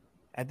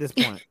at this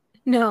point.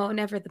 No,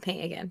 never the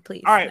paint again,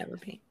 please. All right. Never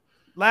paint.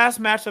 Last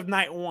match of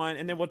night 1,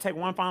 and then we'll take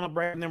one final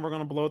break, and then we're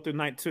going to blow through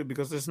night 2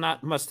 because there's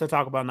not much to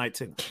talk about night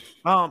 2.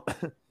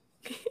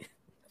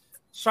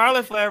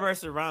 Charlotte Flair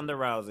versus Ronda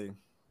Rousey.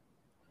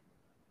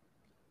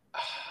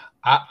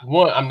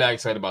 I'm not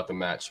excited about the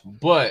match,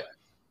 but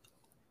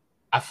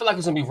I feel like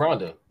it's going to be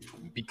Ronda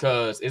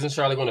because isn't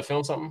Charlotte going to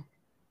film something?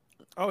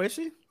 Oh, is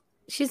she?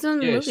 She's doing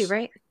the movie,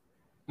 right?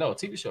 No,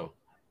 TV show.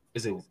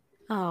 Is it?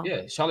 Oh.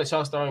 Yeah, Charlotte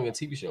starring in a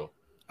TV show.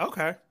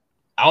 Okay.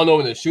 I don't know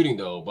when they're shooting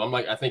though, but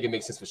I think it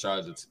makes sense for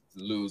Charlotte to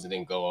lose and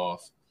then go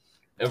off.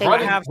 And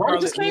Ronda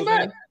just came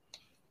back.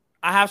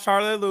 I have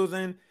Charlotte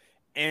losing,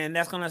 and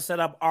that's gonna set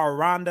up our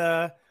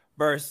Ronda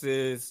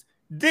versus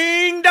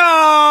Ding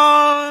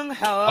Dong.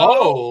 Hello.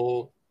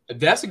 Oh,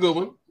 that's a good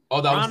one.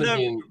 Although I was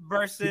thinking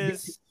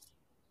versus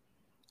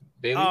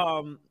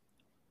Bayley.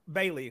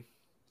 Bayley.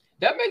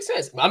 That makes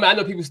sense. I mean, I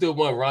know people still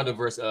want Ronda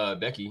versus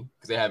Becky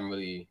because they haven't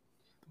really,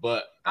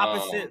 but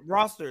opposite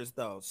rosters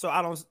though. So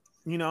I don't,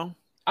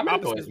 I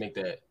might always make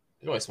that.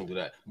 You always want to do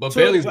that. But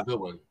Bayley's a good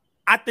one.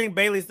 I think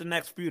Bayley's the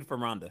next feud for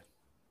Ronda.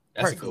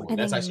 That's a good one.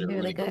 That's actually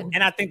really good.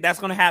 And I think that's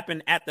going to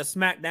happen at the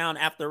SmackDown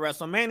after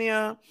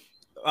WrestleMania.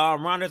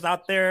 Ronda's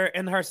out there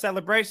in her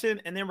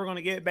celebration, and then we're going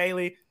to get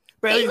Bayley.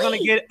 Bayley's going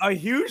to get a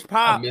huge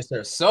pop. I miss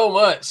her so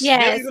much. Yeah,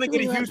 Bayley's going to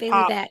get a huge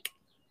pop. Back.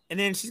 And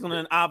then she's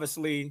going to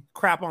obviously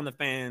crap on the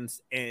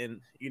fans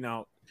and,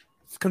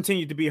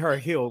 continue to be her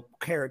heel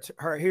character,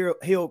 her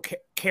heel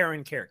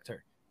Karen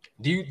character.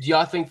 Do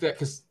y'all think that?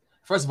 Because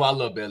first of all, I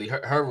love Bayley.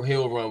 Her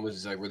heel run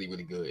was like really,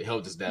 really good. It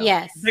held us down.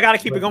 Yes, they got to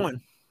keep it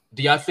going.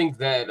 Do y'all think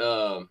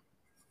that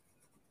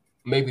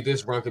maybe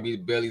this run could be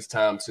Bayley's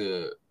time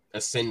to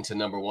ascend to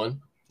number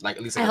 1? Like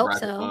at least like a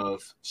bracket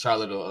of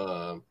Charlotte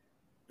or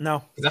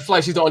no? Because I feel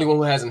like she's the only one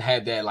who hasn't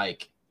had that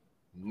like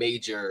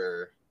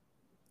major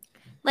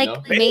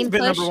main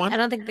push. Number 1. I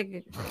don't think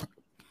they.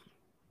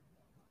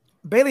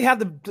 Bayley had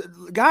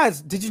the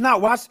guys. Did you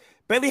not watch?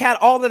 Bayley had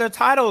all of their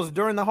titles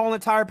during the whole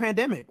entire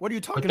pandemic. What are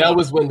you talking about? That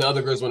was when the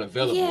other girls weren't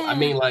available. Yeah. I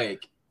mean,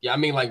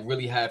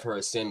 really have her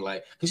ascend,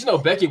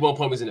 because Becky at one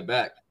point was in the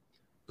back,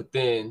 but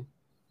then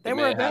they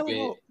were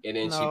available, and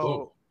then she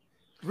boom.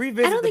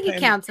 Revisit. I don't think it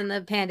counts in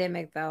the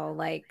pandemic though.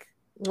 Like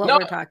what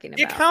we're talking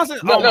about. It counts.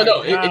 It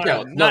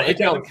counts. No, it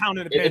counts.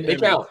 It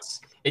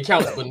counts. It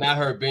counts, but not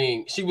her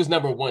being. She was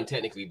number 1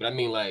 technically, but I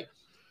mean,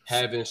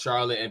 having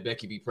Charlotte and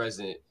Becky be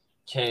present.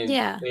 Can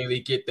Bayley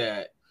get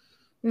that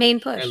main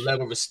push, that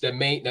level of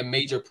that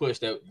major push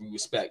that we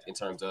respect in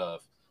terms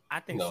of? I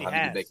think she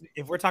has.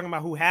 If we're talking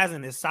about who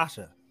hasn't, is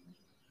Sasha.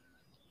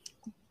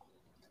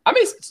 I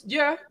mean,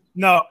 yeah.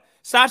 No,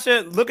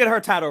 Sasha. Look at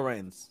her title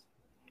reigns,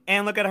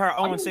 and look at her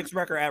 0-6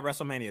 record at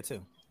WrestleMania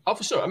too. Oh,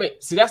 for sure. I mean,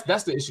 see,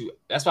 that's the issue.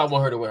 That's why I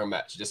want her to win her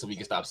match, just so we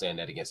can stop saying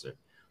that against her.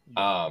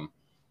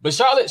 But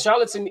Sasha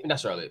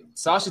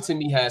to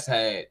me has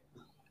had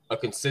a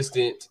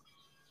consistent.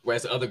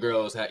 Whereas the other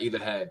girls either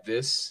had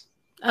this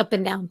up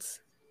and downs.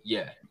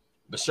 Yeah.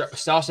 But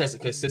Sasha has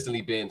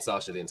consistently been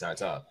Sasha the entire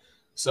time.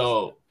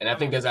 So, and I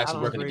think that's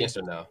actually working against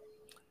her now.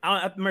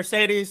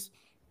 Mercedes,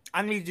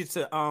 I need you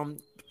to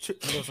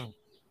listen.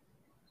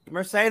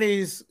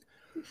 Mercedes,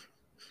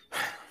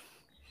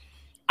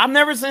 I've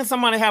never seen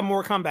somebody have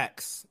more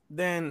comebacks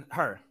than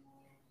her.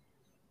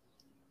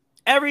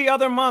 Every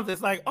other month,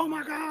 it's like, oh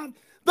my God,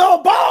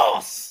 the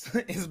boss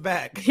is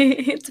back.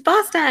 It's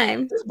boss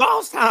time. It's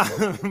boss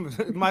time.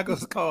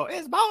 Michael's called.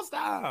 It's boss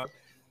time.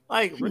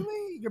 Like,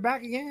 really? You're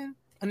back again?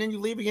 And then you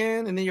leave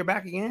again, and then you're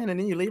back again, and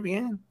then you leave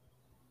again?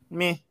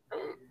 Meh.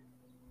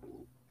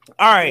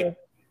 All right.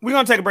 We're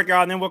going to take a break,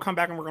 y'all, and then we'll come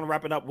back and we're going to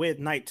wrap it up with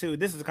night 2.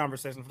 This is a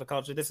conversation for the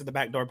culture. This is the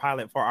backdoor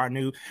pilot for our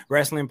new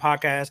wrestling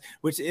podcast,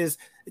 which is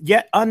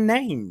yet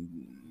unnamed.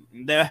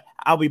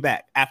 I'll be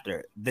back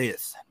after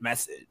this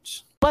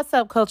message. What's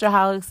up,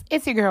 Cultureholics?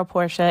 It's your girl,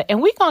 Portia,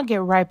 and we're going to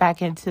get right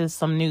back into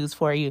some news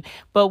for you.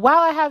 But while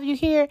I have you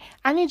here,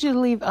 I need you to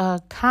leave a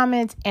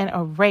comment and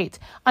a rate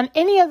on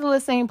any of the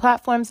listening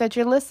platforms that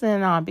you're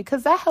listening on,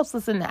 because that helps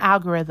us in the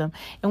algorithm.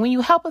 And when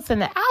you help us in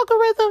the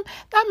algorithm,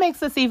 that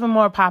makes us even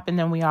more popping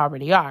than we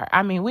already are.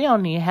 I mean, we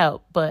don't need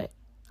help, but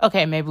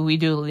okay, maybe we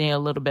do need a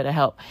little bit of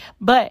help.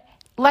 But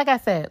like I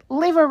said,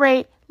 leave a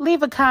rate,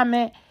 leave a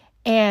comment,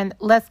 and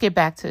let's get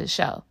back to the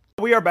show.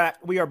 We are back.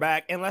 We are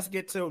back. And let's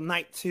get to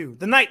night 2.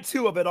 The night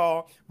 2 of it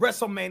all.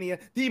 WrestleMania.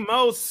 The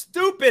most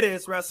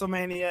stupidest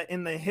WrestleMania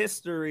in the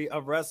history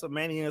of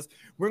WrestleManias.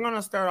 We're going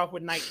to start off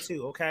with night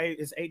 2, okay?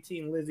 It's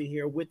 18 Lizzie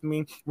here with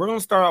me. We're going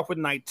to start off with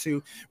night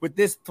 2 with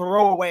this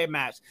throwaway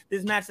match.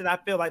 This match that I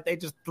feel like they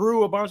just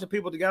threw a bunch of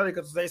people together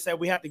because they said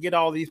we have to get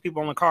all these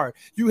people on the card.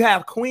 You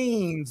have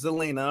Queen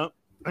Zelina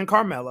and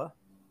Carmella.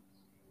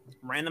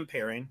 Random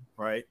pairing,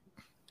 right?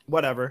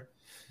 Whatever.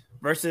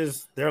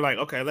 Versus they're like,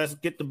 okay, let's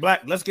get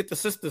the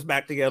sisters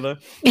back together.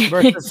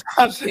 Versus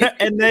Sasha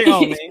and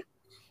Naomi,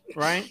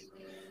 right?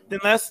 Then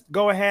let's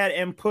go ahead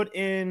and put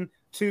in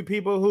 2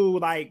 people who,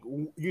 like,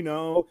 you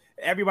know,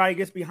 everybody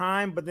gets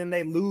behind, but then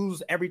they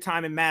lose every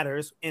time it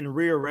matters in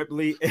Rhea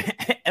Ripley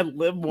and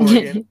Liv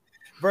Morgan.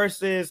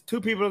 Versus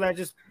 2 people that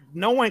just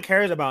no one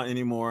cares about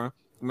anymore,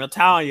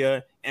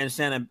 Natalya and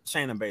Shayna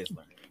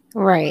Baszler.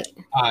 Right.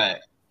 All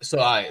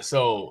right.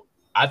 So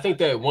I think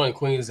that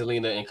Queen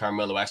Zelina and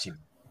Carmella actually.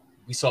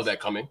 We saw that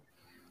coming.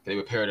 They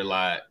were paired a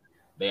lot.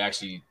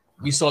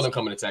 We saw them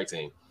coming to tag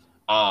team.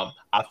 I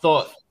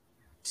thought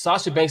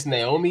Sasha Banks and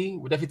Naomi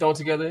were definitely thrown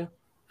together,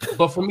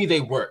 but for me,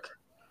 they work.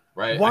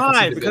 Right?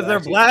 Why? Because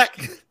they're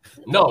black?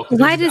 No.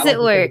 Why does it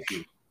work?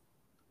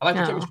 I like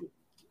the chemistry.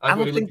 I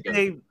don't think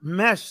they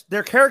mesh.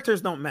 Their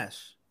characters don't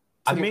mesh.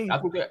 I think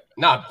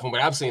from what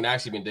I've seen, I've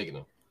actually been digging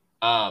them.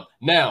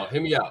 Now,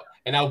 hear me out.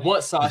 And I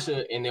want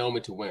Sasha and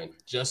Naomi to win,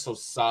 just so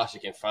Sasha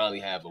can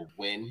finally have a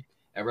win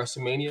at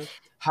WrestleMania.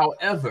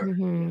 However,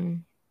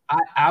 I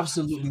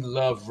absolutely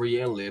love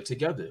Rhea and Liv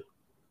together.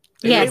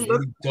 Yes,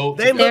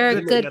 they're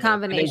a good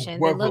combination.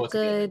 They look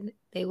good. Together.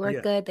 They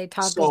work good. They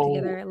talk good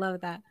together. I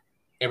love that.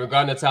 And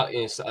regarding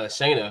Natalya and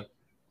Shayna,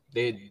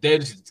 they're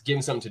just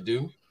getting something to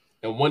do.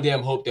 And one day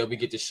I'm hope that we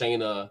get the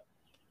Shayna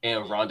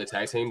and Ronda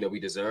tag team that we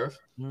deserve.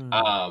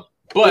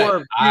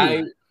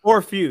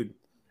 Or feud.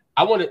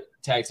 I want a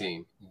tag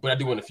team, but I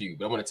do want a feud.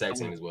 But I want a tag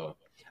team as well.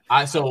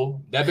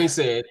 So that being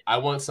said, I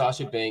want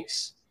Sasha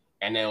Banks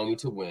and Naomi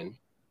to win.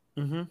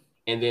 And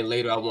then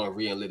later I want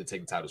Rhea and Liv to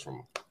take the titles from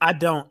them. I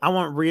don't. I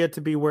want Rhea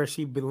to be where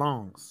she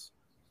belongs.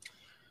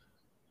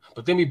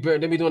 But then we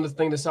doing the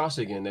thing to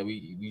Sasha again that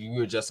we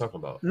were just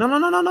talking about. No.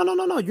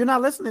 You're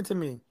not listening to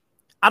me.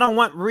 I don't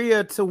want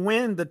Rhea to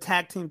win the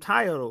tag team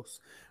titles.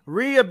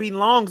 Rhea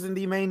belongs in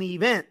the main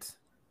event.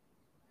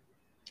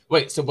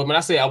 Wait, but when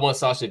I say I want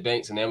Sasha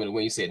Banks and Naomi to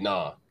win, you said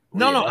nah.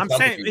 No, I'm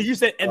saying you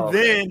said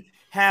then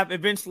have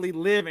eventually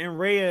Liv and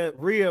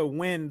Rhea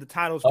win the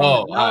titles.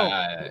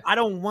 I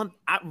don't want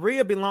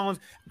Rhea belongs.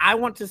 I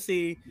want to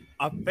see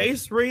a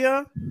face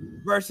Rhea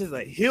versus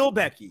a heel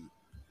Becky.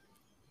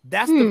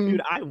 That's the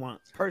feud I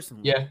want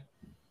personally. Yeah,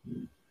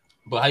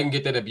 but how you can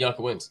get that if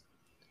Bianca wins?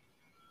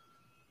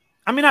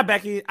 I mean, not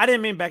Becky. I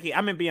didn't mean Becky. I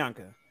meant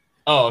Bianca.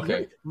 Oh,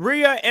 okay.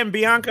 Rhea and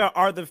Bianca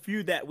are the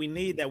feud that we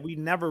need. That we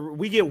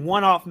get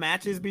one-off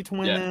matches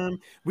between them.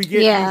 We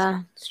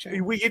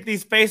get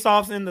these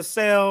face-offs in the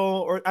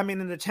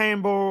in the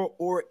chamber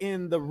or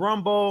in the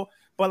Rumble.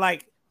 But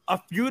like a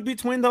feud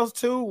between those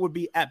 2 would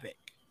be epic.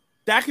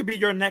 That could be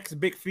your next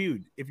big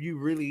feud if you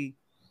really,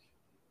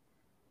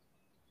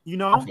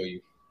 I feel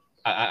you.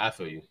 I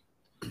feel you.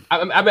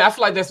 I mean, I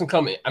feel like that's some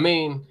coming. I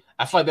mean,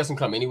 I feel like that's some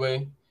coming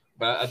anyway.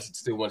 But I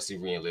still want to see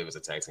Rhea and Liv as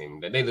a tag team.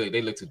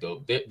 They look too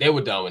dope. They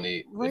would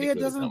dominate. Rhea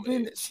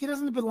she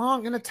doesn't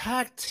belong in a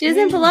tag team. She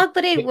doesn't belong,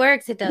 but it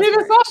works. It does.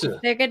 Even Sasha.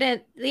 They're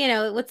gonna,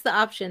 what's the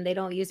option? They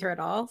don't use her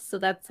at all. So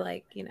that's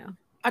like,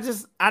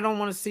 I don't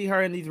want to see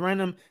her in these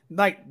random,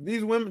 like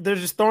these women. They're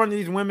just throwing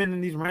these women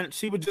in these random.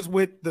 She was just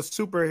with the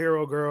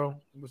superhero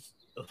girl.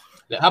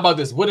 How about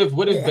this? What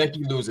if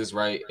Becky loses,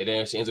 right? And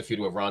then she ends up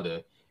feuding with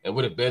Ronda. And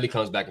what if Bayley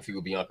comes back and feud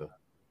with Bianca?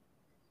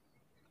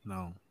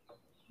 No.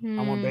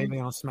 I want Bayley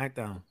on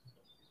SmackDown.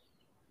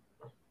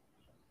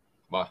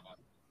 Why?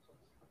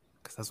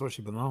 Because that's where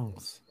she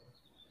belongs.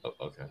 Oh,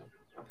 okay.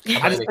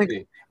 I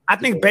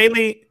think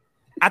Bayley.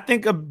 I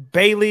think a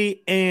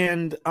Bayley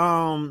and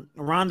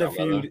Ronda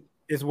feud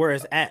is where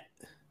it's at.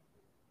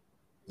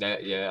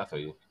 I feel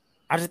you.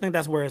 I just think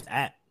that's where it's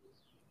at.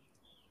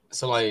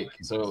 So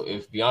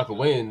if Bianca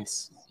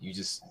wins, what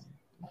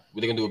are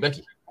they gonna do with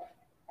Becky?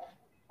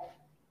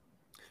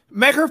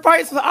 Make her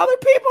fight for other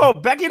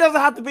people. Becky doesn't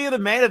have to be in the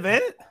main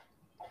event.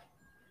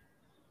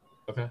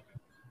 Okay.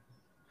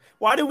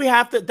 Why do we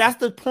have to? That's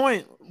the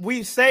point.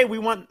 We say we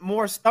want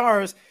more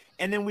stars,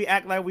 and then we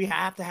act like we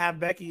have to have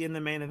Becky in the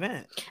main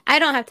event. I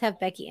don't have to have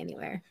Becky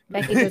anywhere.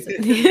 Becky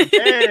doesn't.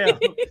 Damn.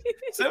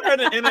 Send her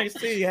to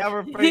NXT. Have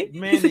her face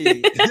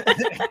Mandy.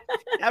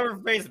 Have her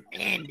face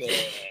Mandy.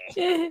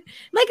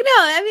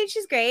 I mean,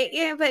 she's great.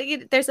 Yeah, but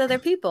there's other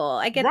people.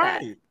 I get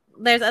that.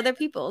 There's other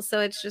people,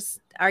 so it's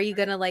just, are you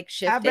gonna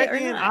shift have it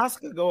Becky or and not?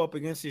 Asuka go up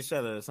against each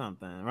other or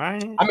something,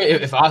 right? I mean,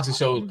 if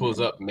Asuka pulls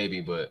up,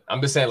 maybe, but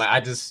I'm just saying,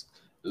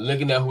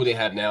 looking at who they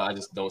have now, I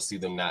just don't see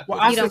them not.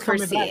 Well, you don't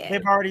foresee back. it.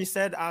 They've already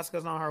said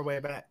Asuka's on her way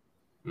back.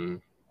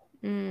 Mm.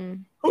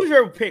 Who's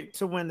your pick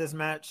to win this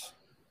match,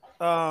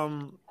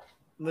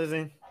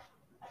 Lizzie?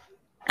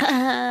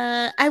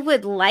 I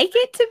would like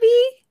it to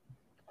be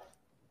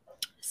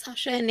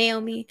Sasha and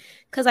Naomi,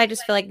 because I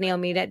just feel like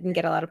Naomi didn't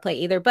get a lot of play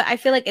either. But I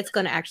feel like it's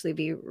going to actually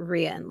be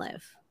Rhea and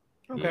Liv.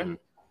 Okay.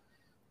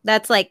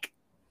 That's like,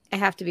 I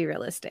have to be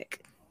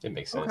realistic. It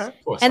makes sense.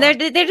 Okay. And they're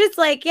just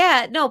like,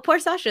 yeah, no, poor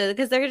Sasha,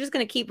 because they're just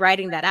going to keep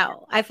writing that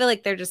out. I feel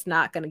like they're just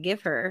not going to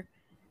give her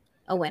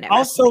a win.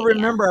 Also,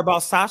 remember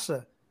about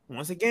Sasha,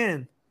 once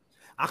again,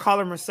 I call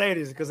her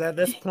Mercedes because at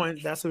this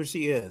point, that's who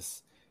she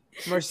is.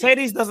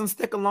 Mercedes doesn't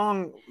stick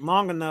around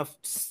long enough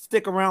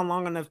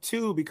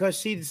too, because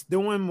she's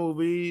doing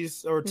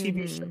movies or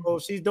TV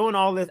shows. She's doing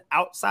all this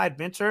outside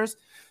ventures.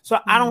 So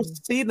I don't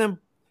see them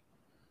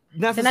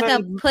necessarily. They're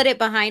not going to put it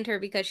behind her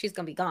because she's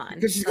going to be gone.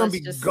 Because she's going to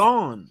be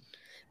gone.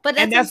 But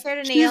that's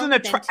unfair to Naomi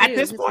at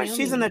this point,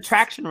 she's an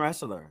attraction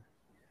wrestler.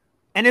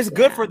 And it's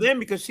good for them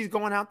because she's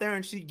going out there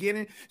and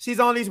she's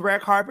on these red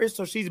carpets.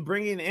 So she's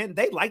bringing in,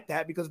 they like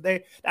that because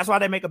that's why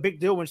they make a big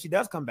deal when she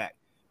does come back.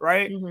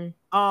 Right.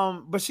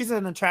 But she's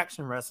an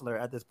attraction wrestler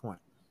at this point.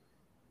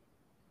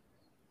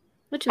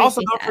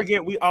 Also, don't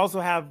forget, we also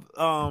have,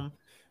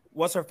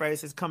 what's her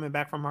face is coming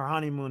back from her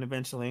honeymoon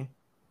eventually.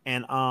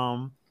 And,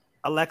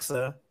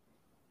 Alexa.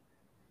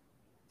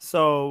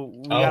 So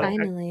we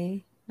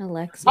finally.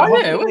 Alexa. Oh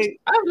yeah,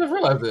 I never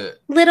realized that.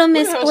 Little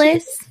Miss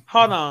Bliss.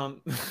 Hold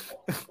on,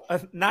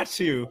 not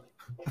you.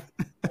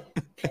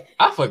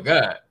 I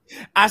forgot.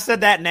 I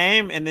said that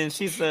name, and then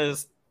she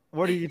says,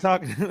 "What are you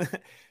talking?"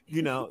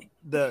 you know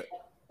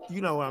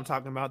what I'm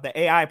talking about. The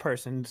AI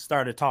person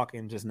started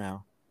talking just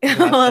now. Yeah.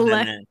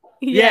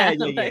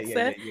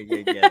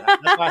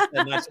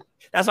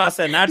 That's why I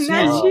said not you.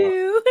 Not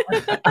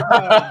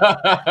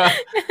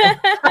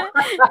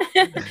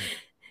you.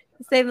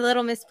 Save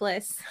Little Miss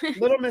Bliss.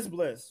 Little Miss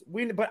Bliss.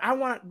 I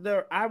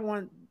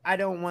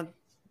don't want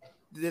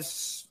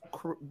this.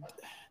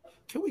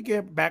 Can we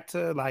get back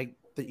to like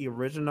the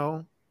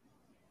original?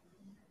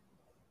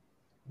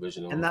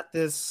 And not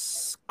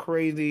this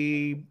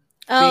crazy.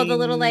 Oh, the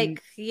little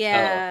like,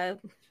 yeah.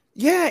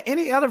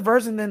 Any other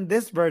version than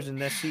this version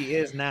that she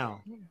is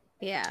now.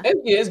 Yeah.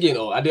 It's getting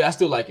old. I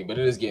still like it, but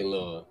it is getting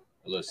a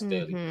little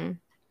steady.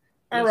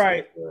 All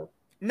right.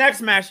 Next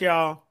match,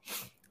 y'all.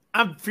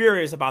 I'm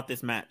furious about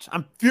this match.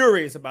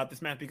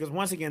 Because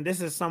once again,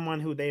 this is someone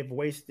who they've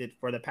wasted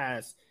for the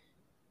past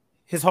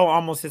his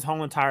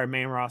whole entire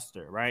main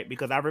roster, right?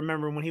 Because I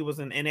remember when he was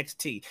in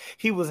NXT,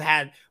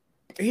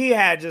 he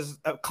had just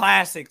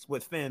classics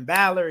with Finn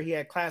Balor, he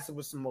had classics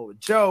with Samoa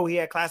Joe, he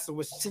had classics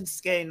with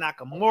Shinsuke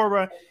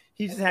Nakamura,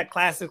 he just had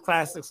classics,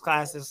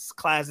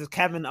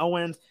 Kevin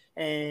Owens.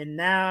 And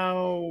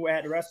now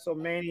at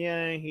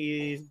WrestleMania,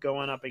 he's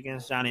going up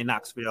against Johnny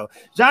Knoxville.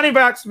 Johnny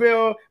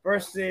Knoxville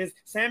versus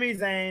Sami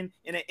Zayn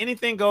in an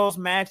Anything Goes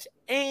match.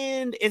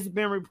 And it's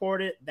been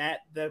reported that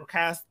the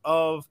cast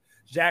of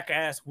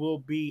Jackass will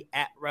be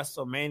at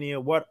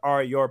WrestleMania. What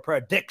are your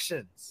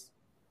predictions?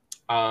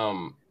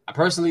 I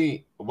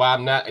personally, while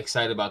I'm not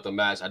excited about the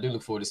match, I do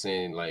look forward to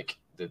seeing like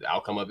the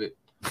outcome of it.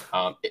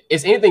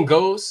 It's Anything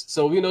Goes,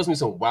 so we know it's gonna be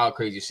some wild,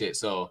 crazy shit.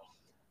 So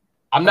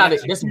I'm not.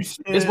 This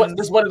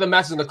one of the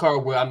matches in the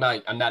card where I'm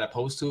not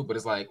opposed to, but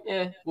it's like,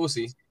 we'll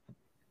see.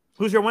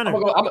 Who's your winner?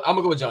 I'm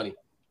gonna go with Johnny.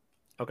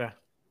 Okay.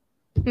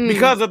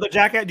 Because of the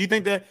Jackass, do you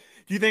think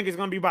it's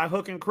gonna be by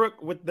hook and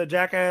crook with the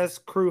Jackass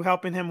crew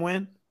helping him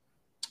win?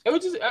 It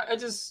would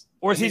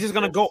or is he just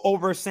gonna go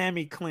over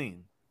Sammy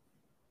clean?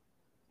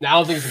 No, I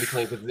don't think it's gonna be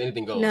clean because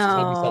Anything Goes.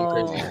 No, it's gonna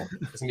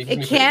be something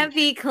crazy. It can't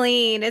be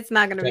clean. It's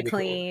not gonna be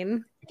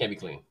clean. It can't be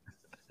clean.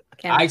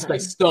 I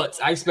expect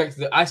stunts. I expect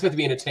to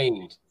be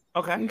entertained.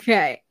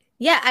 Okay.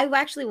 Yeah, I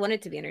actually want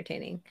it to be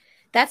entertaining.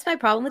 That's my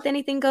problem with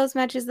Anything Goes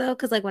matches, though,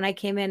 because like when I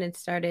came in and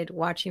started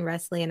watching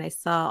wrestling and I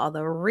saw all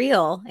the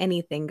real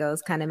Anything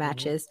Goes kind of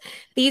matches,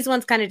 these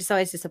ones kind of just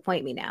always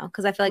disappoint me now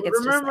because I feel like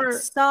it's just like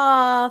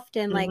soft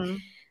and like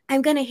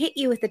I'm gonna hit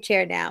you with a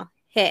chair now.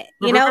 Hit,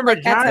 you know. Remember,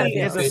 Johnny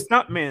is a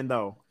stuntman,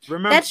 though.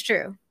 Remember, that's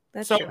true.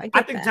 That's true.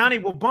 I think Johnny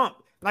will bump.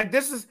 Like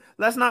this is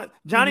let's not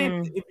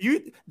Johnny.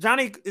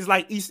 Johnny is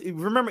like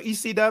remember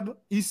ECW.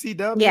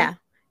 Yeah.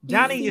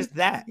 Johnny is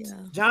that. Yeah.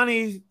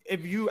 Johnny, I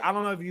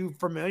don't know if you're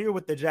familiar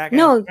with the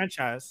Jackass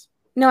franchise.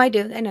 No, I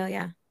do. I know,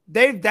 yeah.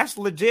 That's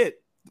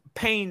legit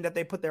pain that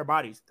they put their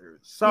bodies through.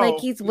 So like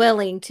he's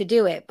willing to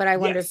do it, but I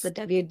wonder if the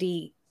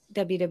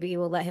WWE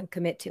will let him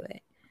commit to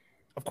it.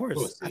 Of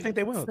course. I think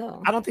they will.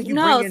 So, I don't think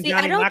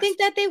I don't think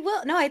that they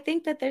will. No, I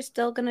think that they're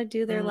still gonna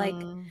do their like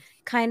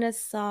kind of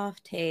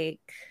soft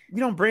take. You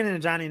don't bring in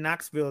Johnny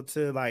Knoxville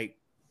to like.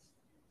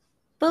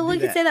 But we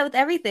can say that with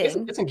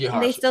everything.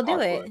 They still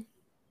do it.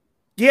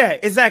 Yeah,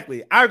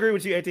 exactly. I agree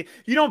with you, AT.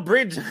 You don't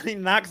bring Johnny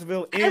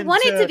Knoxville in. I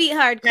want it to be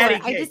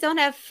hardcore. I just don't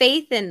have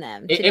faith in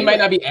them. It might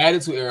not be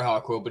added to air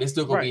hardcore, but it's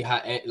still gonna be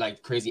hot,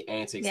 like crazy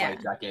antics,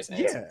 like Jackass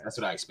antics. Yeah. That's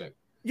what I expect.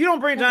 You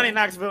don't bring Johnny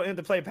Knoxville in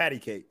to play patty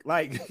cake.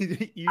 Like, I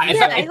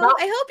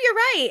hope you're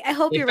right. I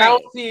hope you're right. If I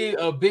don't see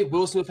a big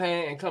Will Smith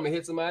hand and come and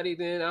hit somebody,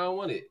 then I don't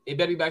want it. It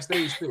better be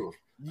backstage too.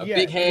 A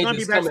big hand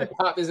just come and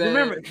pop his ass.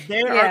 Remember,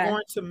 they are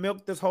going to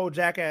milk this whole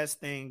Jackass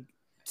thing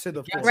to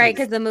the right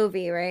because the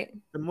movie, right?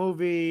 The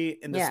movie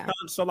and the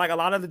stunts. So, like a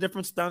lot of the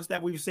different stunts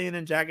that we've seen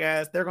in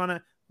Jackass, they're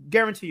gonna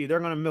guarantee you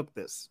they're gonna milk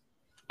this.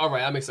 All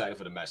right, I'm excited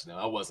for the match now.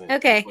 I wasn't.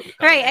 Okay.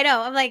 Right. I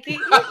know. I'm like, you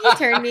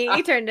turned me.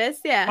 You turned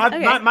us.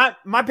 Yeah.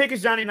 My pick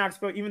is Johnny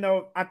Knoxville, even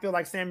though I feel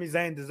like Sami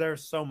Zayn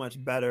deserves so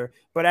much better.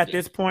 But at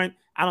this point,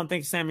 I don't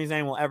think Sami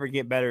Zayn will ever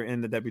get better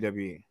in the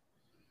WWE.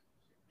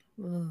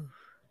 Ooh.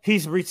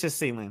 He's reached his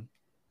ceiling,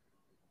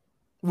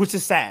 which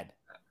is sad.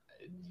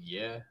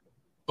 Yeah.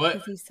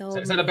 But Is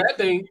it's not a bad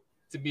thing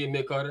to be a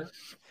mid-carder.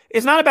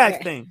 It's not a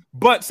bad thing.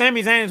 But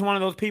Sami Zayn is one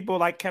of those people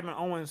like Kevin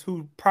Owens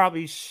who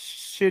probably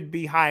should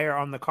be higher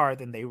on the card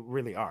than they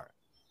really are.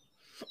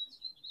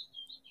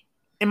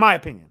 In my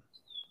opinion.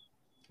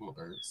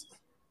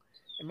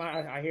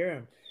 I hear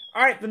him.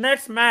 All right, the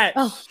next match.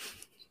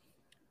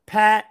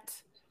 Pat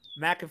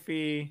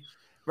McAfee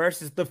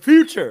versus the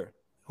Future,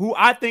 who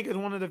I think is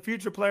one of the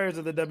future players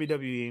of the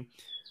WWE.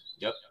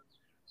 Yep.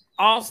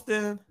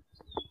 Austin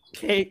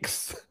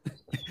Cakes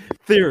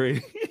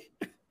Theory.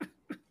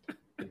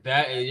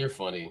 That and you're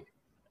funny.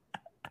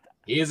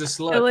 He is a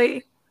slut.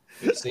 Really?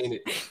 We've seen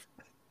it.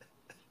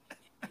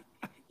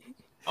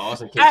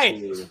 Austin Cakes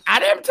Theory. I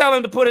didn't tell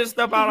him to put his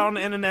stuff out on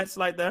the internet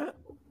like that.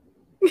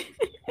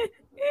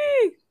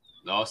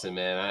 Austin,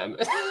 man.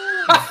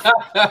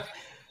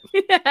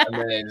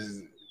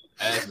 Man,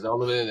 ass is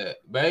all over the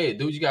internet. But hey,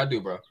 do what you gotta do,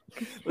 bro.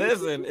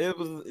 Listen,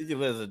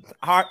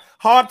 hard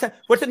time.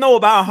 What you know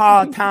about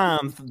hard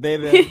times,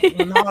 baby?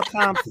 When hard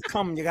times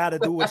come, you gotta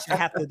do what you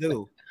have to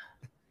do.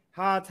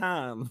 Hard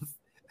times.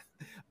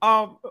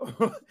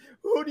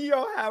 Who do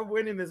y'all have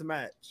winning this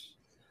match?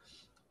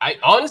 I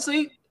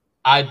honestly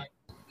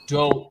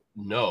don't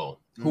know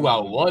who I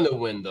want to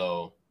win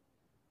though.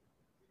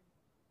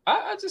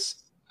 I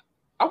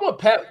want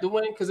Pat to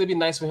win because it'd be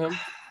nice for him.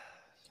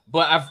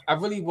 But I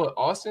really want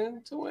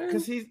Austin to win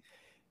because he's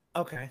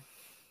okay.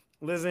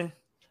 Lizzie,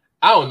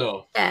 I don't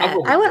know. Yeah,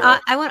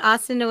 I want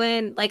Austin to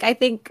win. Like I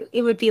think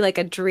it would be like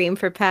a dream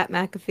for Pat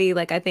McAfee.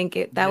 Like I think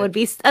that would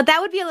be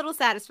a little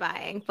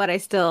satisfying. But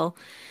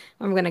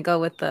I'm gonna go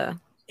with the.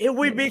 It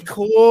would be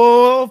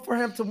cool for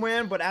him to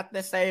win, but at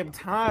the same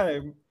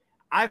time,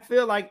 I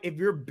feel like if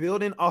you're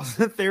building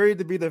Austin Theory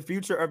to be the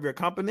future of your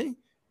company,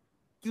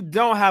 you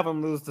don't have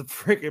him lose to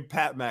freaking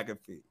Pat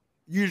McAfee.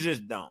 You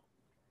just don't.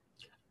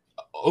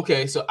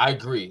 Okay, so I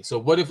agree. So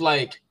what if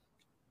like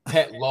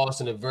Pat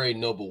lost in a very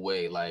noble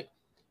way? Like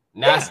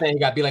not saying he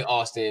got to be like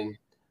Austin,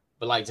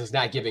 but like just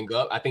not giving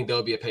up. I think there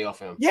would be a payoff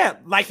for him. Yeah,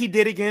 like he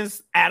did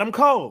against Adam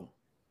Cole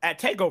at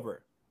TakeOver.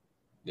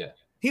 Yeah.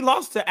 He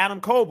lost to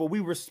Adam Cole, but we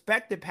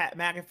respected Pat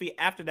McAfee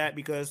after that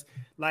because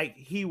like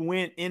he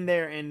went in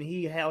there and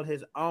he held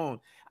his own.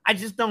 I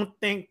just don't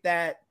think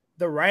that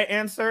the right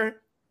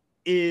answer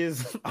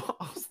is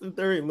Austin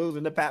Theory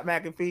losing to Pat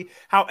McAfee.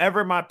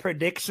 However, my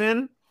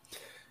prediction,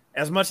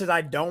 as much as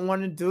I don't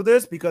want to do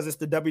this because it's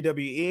the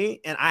WWE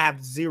and I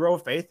have zero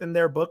faith in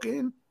their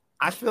booking,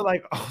 I feel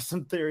like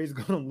Austin Theory is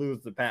going to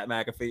lose to Pat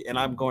McAfee and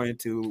I'm going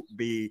to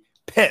be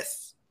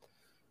pissed.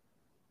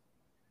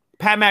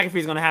 Pat McAfee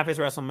is going to have his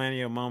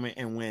WrestleMania moment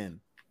and win.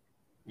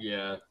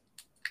 Yeah.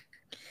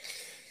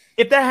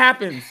 If that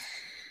happens,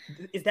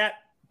 is that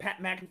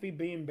Pat McAfee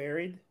being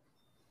buried?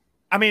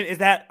 I mean, is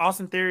that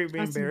Austin Theory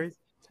being buried?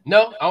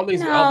 No, I don't think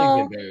he's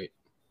been buried.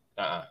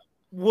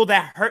 Will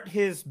that hurt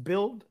his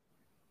build?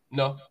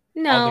 No.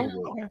 No. I don't think it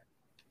will.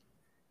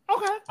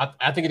 Okay.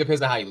 I think it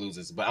depends on how he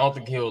loses, but I don't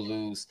think he'll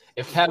lose.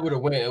 If Pat were to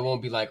win, it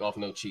won't be like off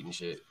no cheating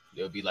shit.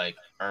 It'll be like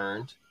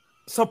earned.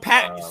 So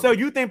Pat, so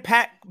you think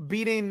Pat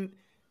beating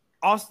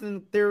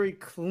Austin Theory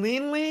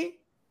cleanly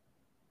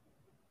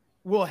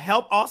will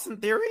help Austin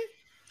Theory?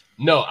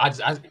 No, I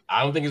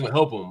don't think it's gonna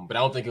help him, but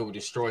I don't think it would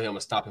destroy him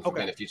and stop him from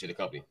being the future of the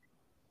company.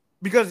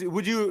 Because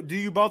do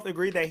you both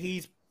agree that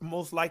he's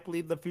most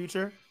likely the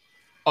future?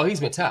 Oh, he's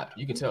been tapped.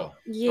 You can tell.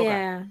 Yeah.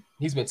 Okay.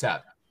 He's been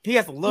tapped. He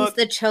has a look.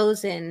 He's the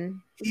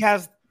chosen. He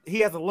has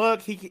a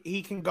look.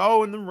 He can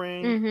go in the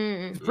ring.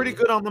 Mm-hmm. He's pretty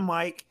good on the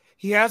mic.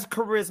 He has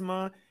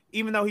charisma,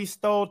 even though he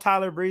stole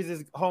Tyler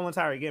Breeze's whole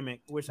entire gimmick,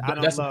 which I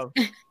don't love.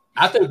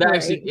 I think that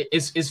actually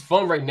it's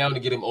fun right now to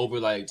get him over,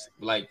 like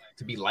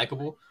to be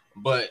likable.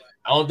 But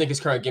I don't think his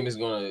current gimmick is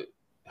gonna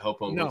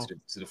help him go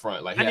to the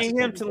front. Like I need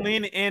him to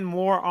lean in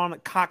more on a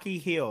cocky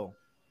heel.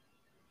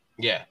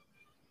 Yeah,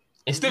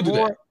 and still do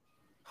that.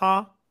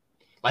 Huh?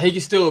 Like he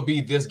could still be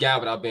this guy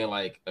without being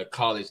like a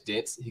college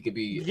dense. He could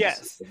be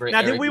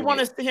Now, do we want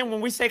to see him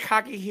when we say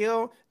cocky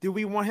heel? Do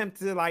we want him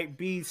to like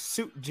be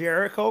Suit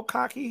Jericho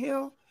cocky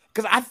heel?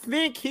 Because I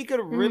think he could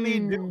really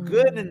do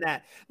good in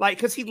that. Like,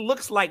 because he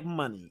looks like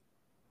money.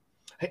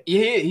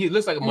 Yeah, he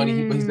looks like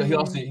money, but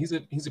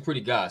he's a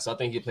pretty guy. So I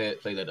think he play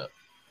that up.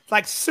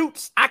 Like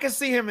Suits, I can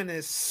see him in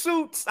his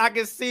suits. I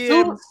can see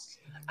him.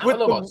 I don't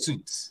know about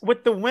Suits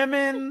with the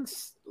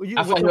women's.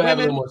 I feel like he'll have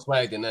a little more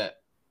swag than that.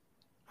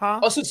 Huh?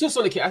 Oh, suits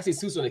on the I see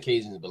suits on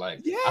occasions, but like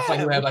I feel like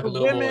he'll have like a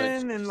little more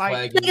and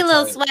swag. Like a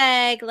little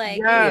swag, like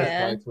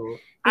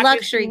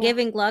luxury,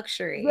 giving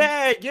luxury.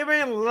 Yeah,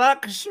 giving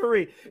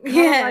luxury.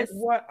 Yes.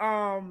 Like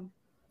what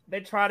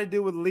they try to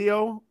do with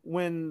Leo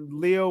when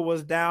Leo Rush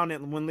was down in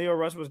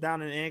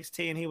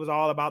NXT and he was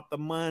all about the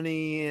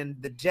money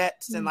and the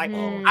jets and like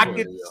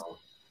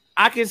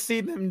I could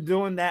see them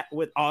doing that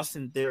with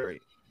Austin Theory.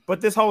 But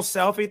this whole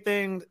selfie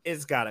thing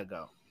is gotta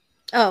go.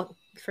 Oh,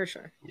 for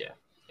sure. Yeah.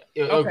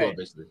 It'll go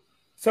eventually.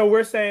 So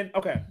we're saying,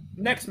 okay,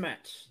 next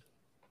match.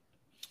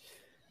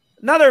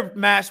 Another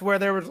match where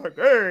there was like,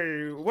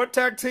 hey, what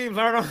tag teams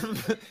aren't on?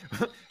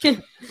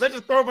 Let's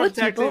just throw a bunch of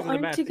tag teams in the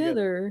match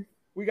together.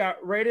 We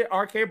got Rated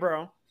RK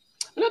Bro.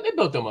 They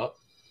built them up.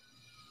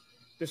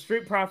 The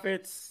Street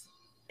Profits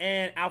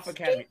and Alpha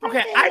Academy.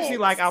 Okay, I actually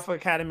like Alpha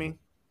Academy.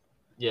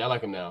 Yeah, I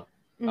like him now.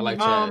 I like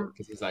Chad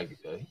because he's like,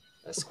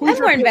 I'm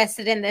more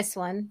invested in this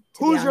one.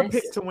 Who's your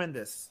pick to win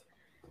this?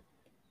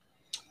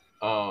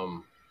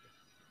 I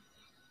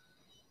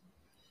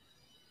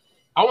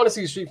want to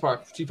see Street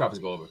Profits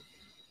go over.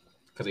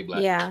 Because they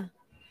black. Yeah.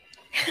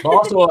 But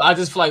also, I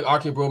just feel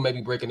like RK Bro may be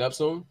breaking up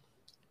soon.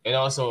 And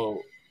also,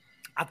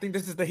 I think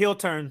this is the heel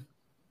turn.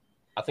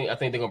 I think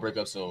they're gonna break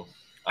up soon.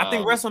 I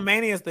think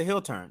WrestleMania is the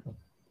heel turn.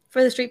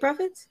 For the Street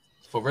Profits?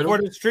 For Riddle?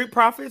 For the Street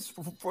Profits?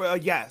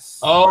 Yes.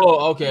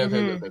 Oh, okay,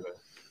 okay.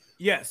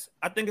 Yes.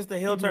 I think it's the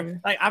heel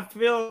turn. Like, I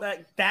feel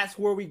like that's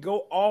where we go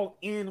all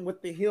in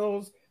with the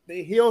heels,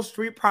 the heel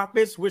Street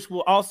Profits, which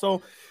will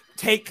also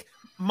take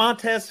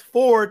Montez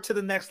Ford to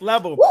the next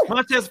level. Woo!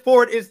 Montez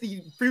Ford is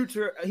the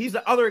future. He's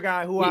the other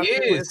guy who I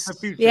feel is the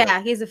future.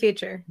 Yeah, he's the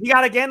future. He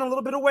got to gain a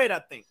little bit of weight, I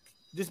think,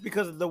 just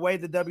because of the way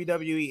the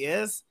WWE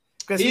is.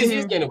 Because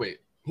he's gaining weight.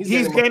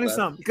 He's gaining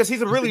some because he's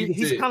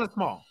kind of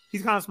small.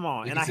 He's kind of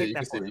small, and I hate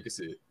that. You can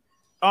see it.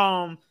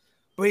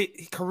 But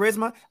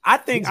charisma. I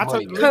think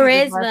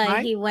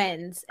charisma. He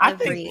wins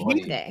every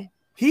day.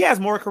 He has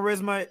more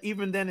charisma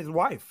even than his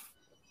wife.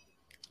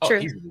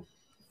 True,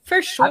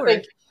 for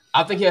sure.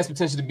 I think he has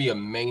potential to be a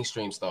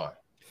mainstream star.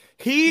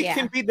 He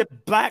can be the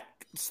black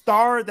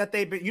star that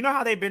they've been. You know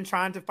how they've been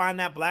trying to find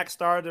that black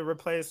star to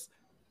replace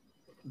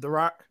The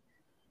Rock?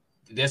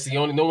 That's the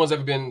only. No one's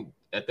ever been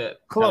at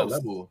that close kind of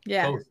level.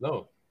 Yeah. Close.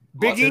 No.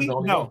 Big E?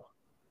 No.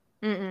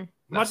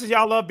 Much as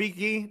y'all love Big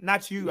E,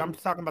 not you. I'm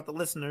talking about the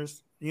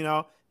listeners. You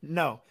know,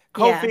 no.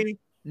 Kofi,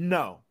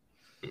 no.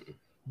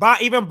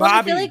 Even Bobby.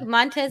 I feel like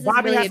Montez is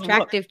really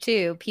attractive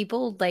too.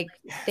 People they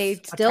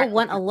still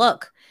want a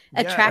look.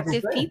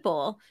 Attractive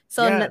people.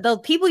 So the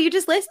people you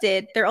just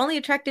listed, they're only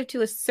attractive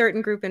to a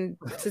certain group in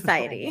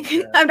society.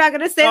 I'm not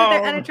going to say that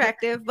they're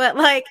unattractive, but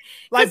like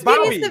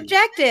beauty is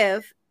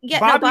subjective.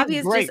 Yeah, Bobby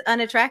is just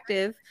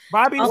unattractive.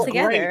 Bobby's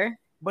altogether, great,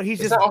 but he's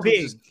just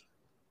big.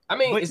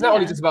 It's not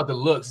only just about the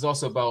looks; it's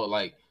also about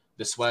like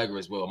the swagger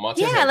as well.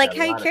 Montez like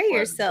how you carry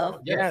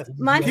yourself. Yeah,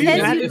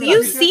 Montez,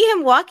 you see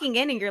him walking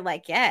in, and you're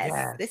like,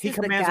 yes, this is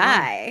the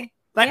guy.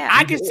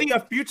 I can see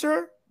a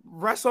future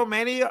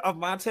WrestleMania of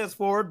Montez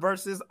Ford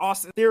versus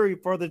Austin Theory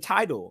for the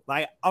title.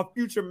 Like a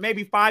future,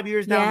 maybe 5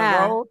 years down the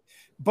road,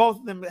 both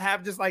of them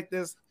have just like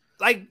this,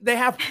 like they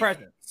have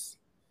presence.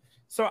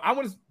 So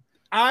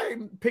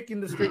I'm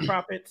picking the Street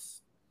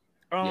Profits.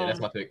 That's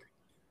my pick.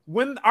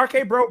 When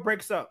RK Bro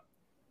breaks up,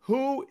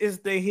 who is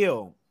the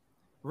heel?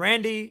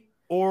 Randy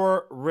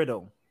or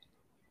Riddle?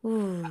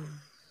 Randy's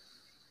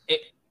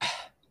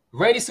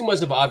too much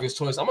of an obvious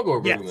choice. I'm gonna go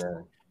with Riddle,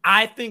 man.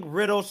 I think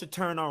Riddle should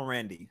turn on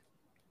Randy.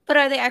 But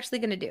are they actually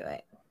going to do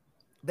it?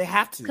 They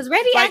have to. Because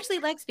Randy actually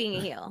likes being a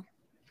heel.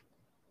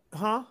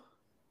 Huh?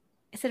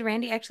 I said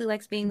Randy actually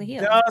likes being the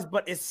heel. It does,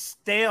 but it's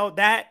stale.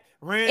 That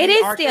Randy, it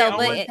is stale,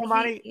 but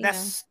that's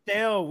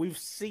stale. We've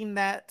seen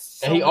that.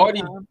 And he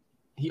already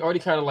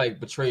kind of like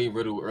betrayed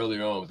Riddle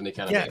earlier on, but then they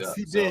kind of made up.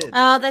 He did.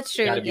 Oh, that's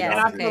true. Yeah,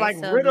 and I feel like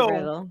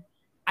Riddle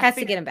has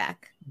to get him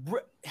back.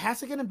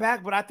 Has to get him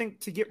back, but I think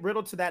to get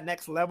Riddle to that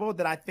next level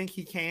that I think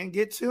he can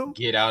get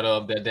out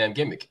of that damn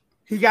gimmick.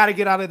 He got to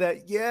get out of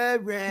that. Yeah,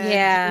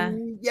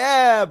 man.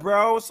 Yeah,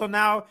 bro. So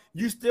now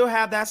you still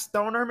have that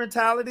stoner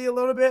mentality a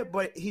little bit,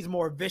 but he's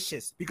more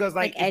vicious because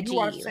if edgy, you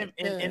watch him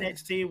in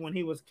NXT when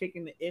he was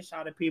kicking the ish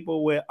out of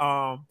people with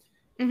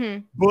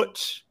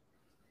Butch,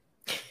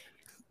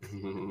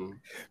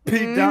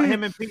 Pete Dunne,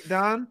 him and Pete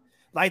Dunne,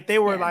 like they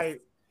were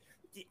like,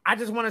 I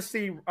just want to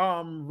see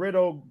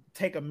Riddle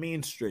take a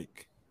mean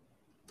streak.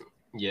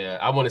 Yeah,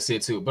 I want to see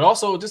it too. But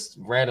also just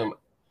random.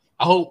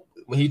 I hope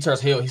when he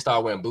turns heel, he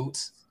start wearing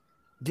boots.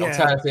 Yeah. I'm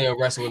tired of seeing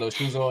wrestle with those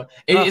shoes on.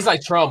 It's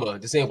like trauma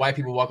just seeing white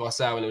people walk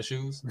outside with those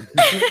shoes.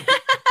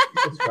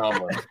 It's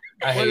trauma.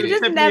 I hate it. It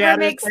just never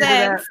makes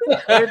sense.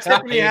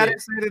 Tiffany had to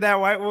say to that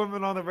white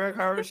woman on the red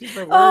carpet, she's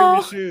like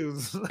wearing the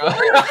shoes.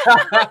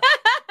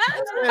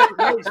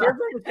 Wait, you're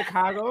from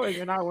Chicago and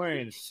you're not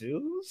wearing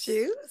shoes?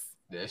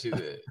 Yeah, she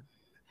did.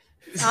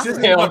 This is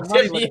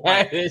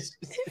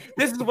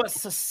what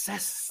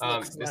success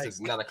looks like. This is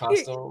not a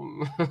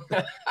costume.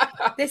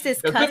 This is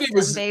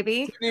custom,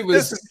 baby. Tiffany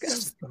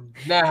was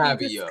not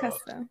happy, yo.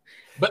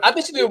 But I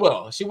think she did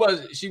well. She did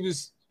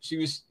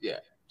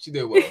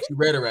well. She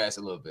read her ass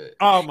a little bit.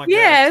 Oh my god.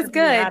 Yeah, it's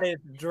good. I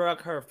didn't read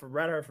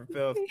her for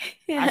filth.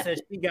 I said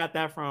she got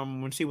that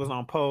from when she was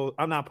on Pose.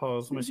 I'm not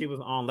Pose, when she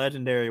was on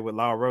Legendary with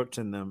Laura Roach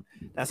and them.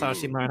 That's how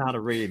she learned how to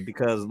read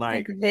because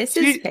this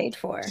is paid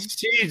for.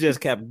 She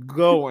just kept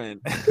going.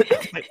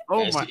 I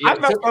felt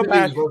so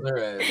bad.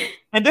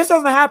 And this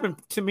doesn't happen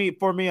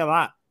for me a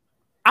lot.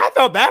 I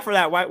felt bad for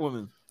that white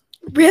woman.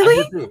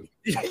 Really?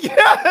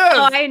 Yes.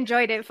 Oh, I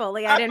enjoyed it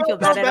fully. I didn't feel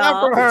bad at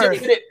all.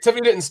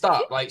 Tiffany didn't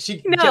stop. Like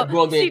she kept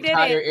going the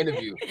entire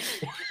interview.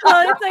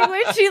 Well, it's like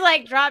when she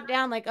like dropped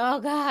down, like, oh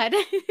God.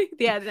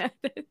 Yeah. No.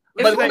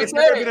 But it's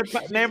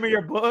like, name of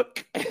your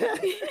book.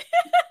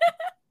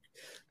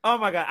 Oh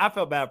my God, I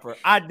felt bad for her.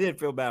 I did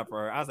feel bad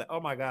for her. I was like,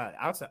 oh my God.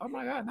 I said, oh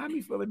my God, not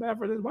me feeling bad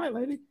for this white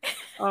lady.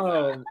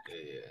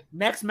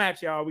 Next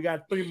match, y'all. We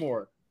got 3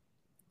 more.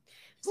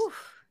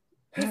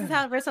 This is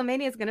how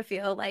WrestleMania is gonna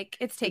feel. Like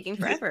it's taking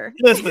forever.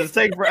 Listen, it's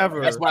taking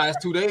forever. That's why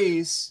it's 2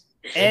 days.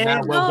 And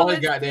now we're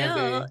one goddamn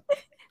day.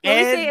 When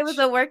we say it was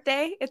a work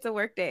day, it's a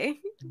work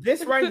day.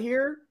 This right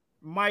here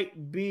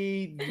might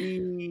be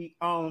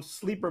the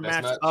sleeper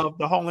match of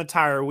the whole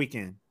entire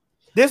weekend.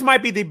 This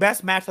might be the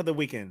best match of the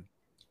weekend.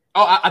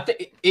 Oh, I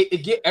think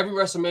it get every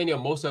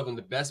WrestleMania, most of them,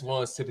 the best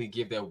ones typically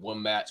give that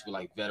one match with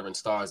like veteran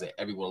stars that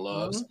everyone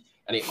loves,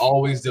 and they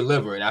always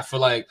deliver. And I feel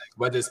like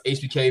whether it's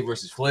HBK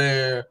versus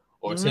Flair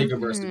or Taker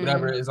versus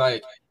whatever, it's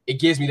like it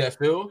gives me that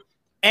feel.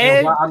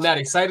 And while I'm not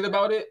excited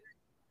about it,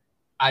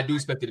 I do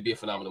expect it to be a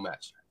phenomenal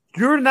match.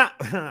 You're not.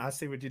 I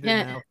see what you did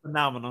now.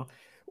 Phenomenal.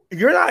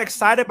 You're not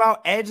excited about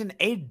Edge and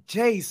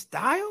AJ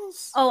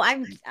Styles? Oh,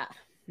 I'm.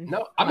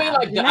 No, I mean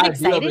like the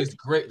idea of it is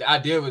great. The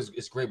idea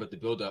is great, but the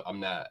build up,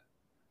 I'm not.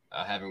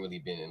 I haven't really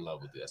been in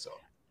love with it. That's all.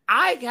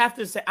 I have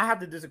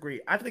to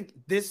disagree. I think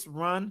this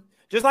run,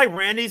 just like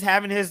Randy's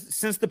having his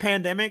since the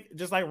pandemic,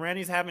 just like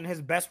Randy's having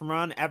his best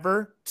run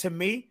ever to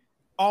me,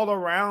 all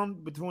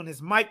around between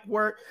his mic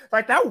work,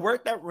 like that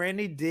work that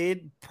Randy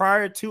did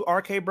prior to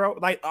RK Bro.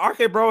 Like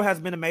RK Bro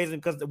has been amazing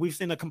because we've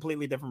seen a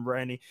completely different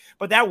Randy.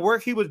 But that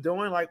work he was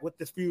doing, like with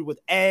this feud with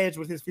Edge,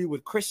 with his feud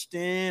with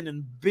Christian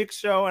and Big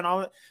Show and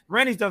all that,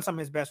 Randy's done some of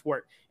his best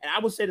work. And I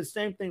would say the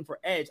same thing for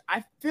Edge.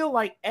 I feel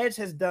like Edge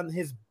has done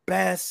his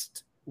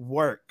best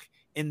work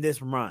in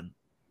this run.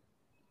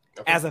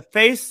 As a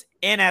face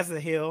and as a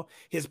heel,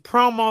 his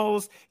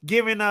promos,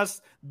 giving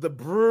us the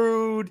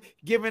Brood,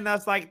 giving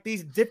us like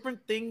these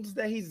different things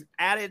that he's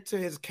added to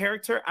his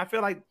character. I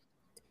feel like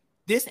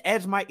this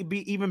Edge might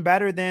be even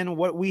better than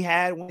what we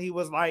had when he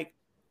was like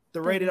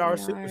the rated R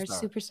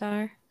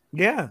superstar.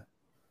 Yeah.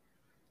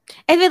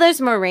 I feel there's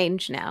more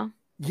range now.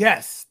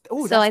 Yes.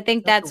 Ooh, so I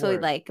think that's what we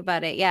like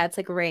about it. Yeah, it's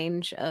like a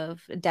range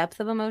of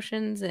depth of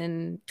emotions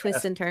and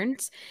twists and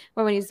turns.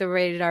 Where when he's the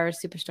rated R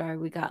superstar,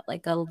 we got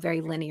like a very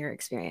linear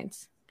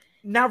experience.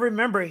 Now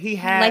remember, he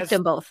has liked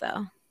them both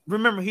though.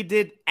 Remember,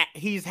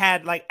 he's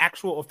had like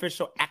actual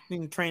official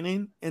acting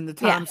training in the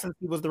time since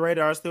he was the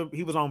rated R. Still,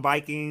 he was on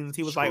Vikings.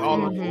 He was like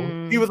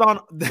he was on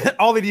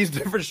all of these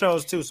different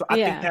shows too. So I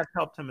think that's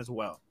helped him as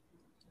well.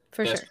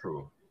 That's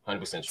true.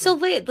 100% true. So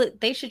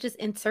they should just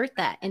insert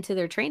that into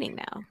their training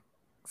now.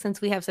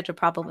 Since we have such a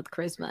problem with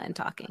charisma and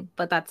talking,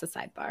 but that's a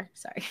sidebar.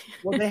 Sorry.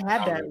 Well, they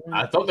had that.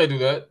 I thought they do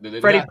that.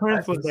 Freddie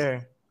Prinze was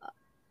there.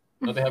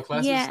 Don't they have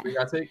classes? They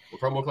got to take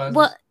promo classes.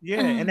 Well,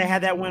 and they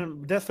had that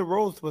when Dusty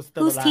Rhodes was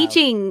still alive. Who's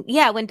teaching?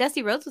 Yeah, when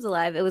Dusty Rhodes was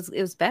alive, it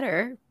was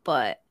better.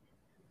 But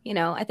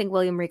I think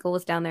William Regal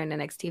was down there in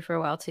NXT for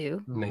a while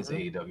too. He's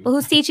AEW. But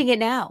who's teaching it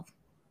now?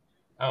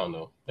 I don't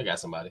know. They got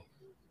somebody.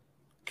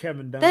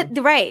 Kevin Dump.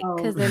 Right,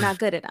 because they're not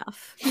good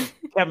enough.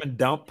 Kevin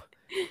Dump.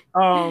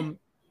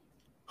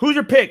 Who's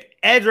your pick,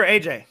 Edge or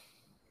AJ?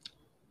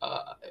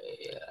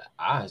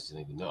 I just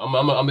don't even know. I'm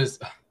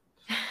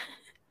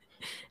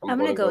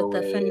gonna go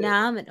with the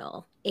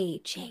phenomenal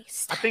AJ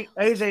Styles. I think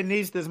AJ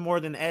needs this more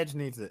than Edge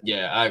needs it.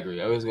 Yeah, I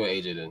agree. I always go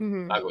AJ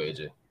then. I go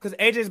AJ because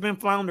AJ's been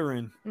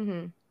floundering.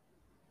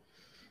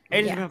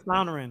 AJ's been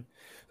floundering.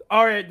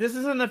 All right, this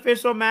is an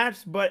official match,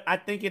 but I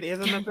think it is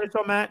an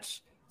official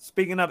match.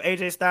 Speaking of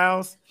AJ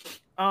Styles,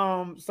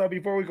 so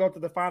before we go to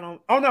the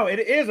final, it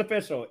is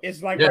official.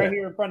 It's like right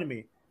here in front of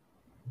me.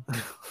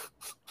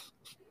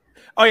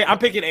 Oh yeah, I'm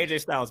picking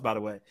AJ Styles, by the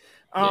way.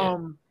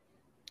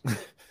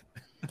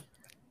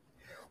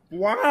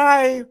 Why?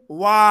 I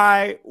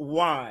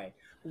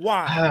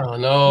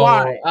don't know.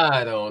 Why?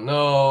 I don't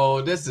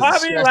know. This is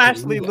Bobby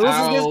Lashley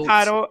loses his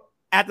title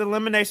at the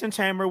Elimination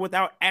Chamber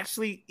without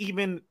actually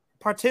even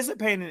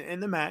participating in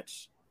the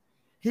match.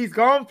 He's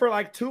gone for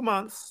like 2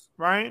 months,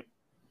 right?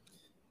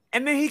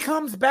 And then he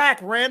comes back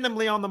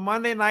randomly on the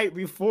Monday night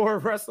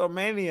before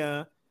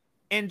WrestleMania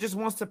and just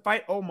wants to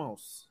fight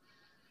Omos.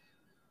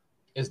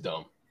 It's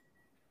dumb.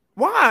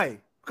 Why?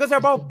 Because they're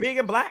both big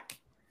and black.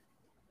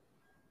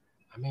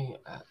 I mean,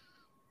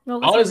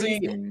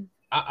 honestly,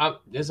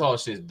 this all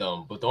shit is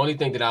dumb. But the only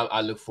thing that I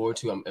look forward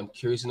to, I'm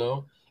curious to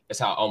know, is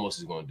how Omos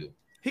is going to do.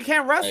 He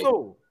can't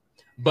wrestle.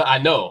 But I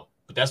know.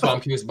 But that's what I'm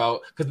curious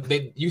about.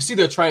 Because you see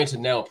they're trying to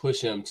now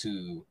push him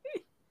to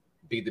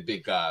be the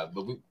big guy.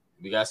 But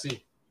we got to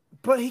see.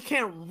 But he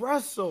can't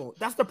wrestle.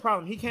 That's the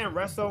problem. He can't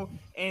wrestle.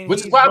 And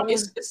which is why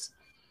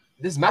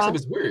this matchup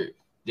is weird.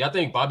 Do y'all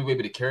think Bobby will be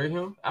able to carry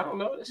him? I don't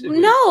know.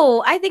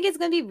 No, I think it's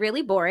going to be be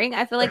really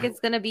I feel like it's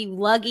going to be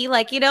luggy,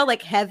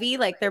 like heavy,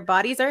 like their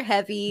bodies are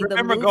heavy.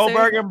 Remember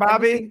Goldberg and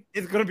Bobby?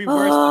 It's going to be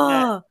worse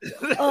than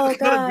that. Oh,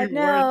 God,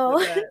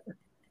 no.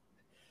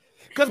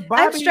 Because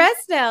Bobby, I'm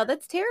stressed now.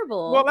 That's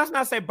terrible. Well, let's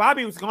not say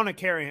Bobby was going to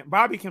carry him.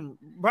 Bobby can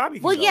well,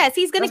 go. yes,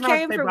 he's going to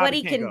carry him for Bobby what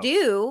he can go.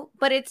 do,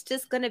 but it's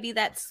just going to be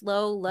that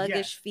slow,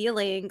 luggish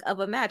feeling of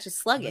a match. It's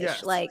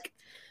sluggish,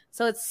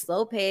 so it's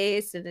slow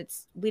paced, and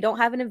we don't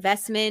have an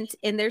investment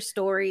in their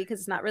story because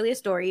it's not really a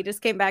story. He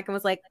just came back and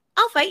was like,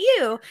 "I'll fight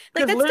you."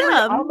 Like, that's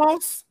dumb.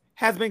 Almost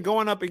has been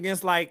going up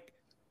against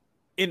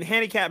in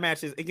handicap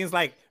matches against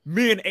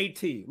me and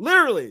AT.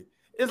 Literally,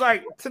 it's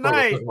like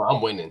tonight.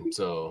 I'm winning.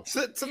 So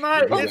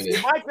tonight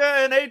it's Micah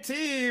and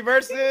AT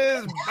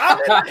versus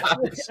Bobby.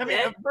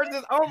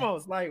 Versus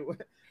Almost. Like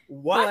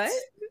what?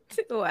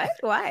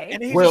 Why?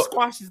 And he just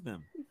squashes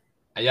them.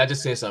 Y'all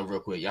just said something real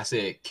quick. Y'all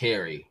said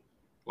carry.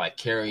 Like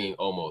carrying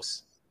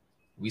Almost.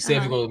 We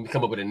said we're gonna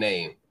come up with a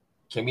name.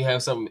 Can we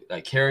have something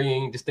like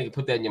carrying? Just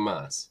put that in your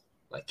minds.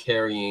 Like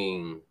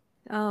carrying.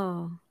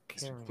 Oh.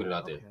 Put it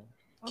out there.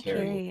 Okay.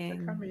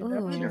 Carrying.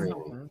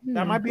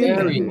 That might be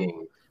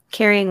carrying.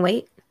 Carrying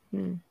weight.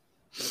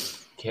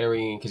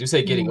 Carrying, because you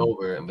said getting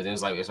over, but then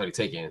it's already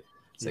taken.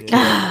 It's like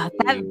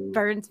that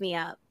burns me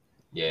up.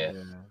 Yeah.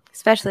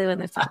 Especially when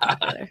they're talking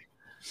together.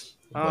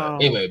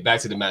 Anyway, back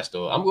to the match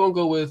though. I'm gonna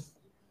go with.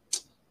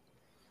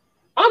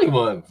 I don't even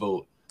want to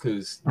vote.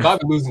 Because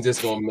Bobby losing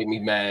just gonna make me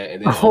mad,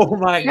 and then oh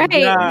my god,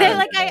 they're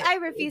like, I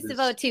refuse to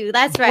vote too.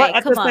 That's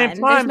right. Come on,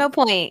 there's no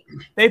point.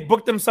 They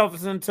booked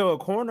themselves into a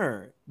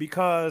corner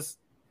because.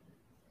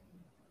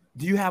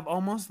 Do you have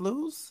Almost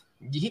lose?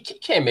 You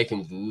can't make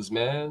him lose,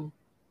 man.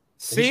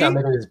 See, he's trying to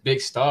make him this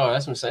big star.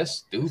 That's what I'm saying. That's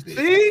stupid.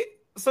 See,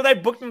 so they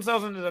booked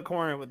themselves into the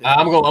corner with this.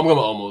 I'm going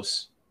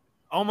Almost.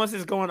 Almost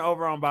is going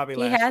over on Bobby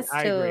Lashley. He has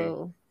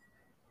to.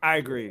 I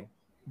agree,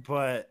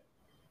 but.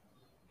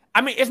 I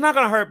mean, it's not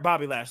going to hurt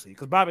Bobby Lashley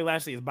because Bobby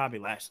Lashley is Bobby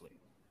Lashley.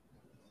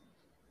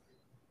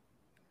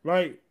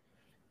 Right?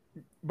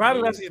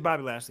 Bobby Lashley is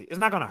Bobby Lashley. It's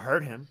not going to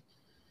hurt him.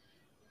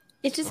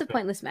 It's just a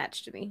pointless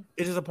match to me.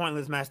 It is a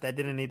pointless match that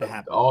didn't need to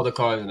happen. All the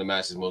cards in the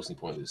match is mostly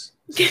pointless.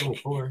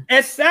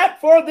 Except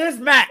for this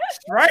match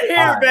right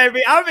here,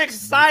 baby. I'm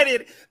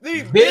excited.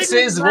 This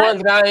is one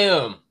that I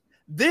am.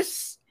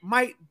 This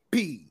might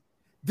be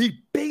the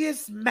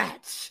biggest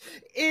match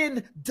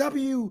in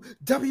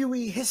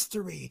WWE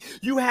history.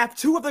 You have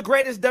two of the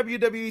greatest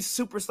WWE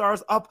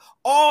superstars of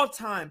all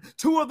time,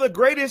 two of the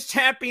greatest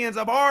champions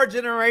of our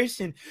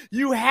generation.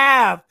 You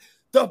have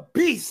the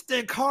Beast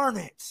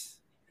Incarnate,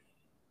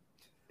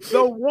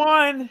 the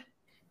one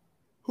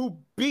who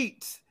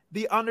beat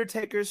The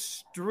Undertaker's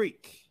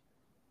streak.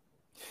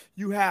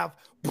 You have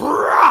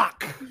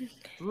Brock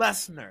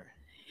Lesnar,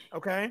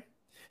 okay?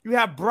 You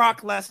have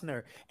Brock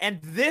Lesnar. And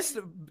this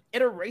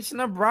iteration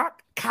of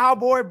Brock,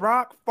 Cowboy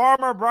Brock,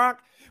 Farmer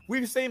Brock,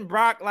 we've seen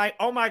Brock like,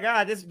 oh my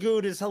God, this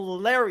dude is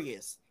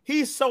hilarious.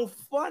 He's so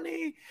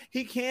funny.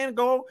 He can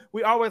go.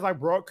 We always like,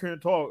 Brock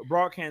can't talk.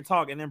 Brock can't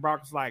talk. And then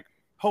Brock's like,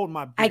 hold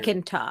my beard. I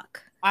can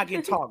talk. I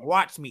can talk.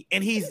 Watch me.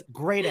 And he's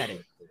great at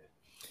it.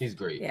 He's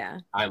great. Yeah.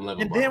 I'm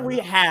level. And then we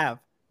have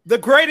the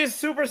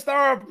greatest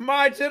superstar of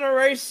my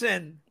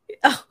generation.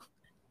 Oh.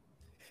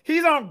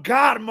 He's on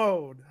God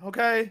mode,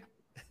 okay?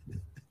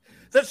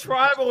 The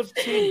tribal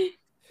chief,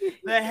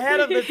 the head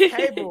of the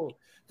table,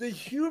 the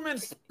human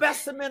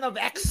specimen of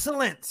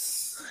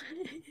excellence.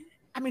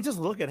 I mean, just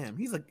look at him.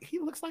 He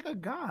looks like a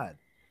god.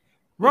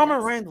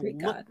 Roman Reigns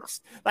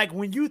looks like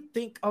when you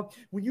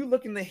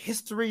look in the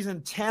histories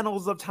and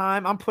channels of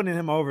time, I'm putting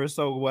him over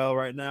so well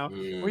right now.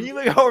 When you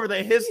look over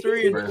the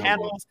history and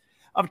channels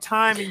of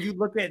time and you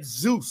look at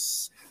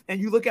Zeus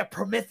and you look at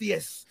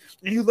Prometheus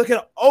and you look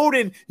at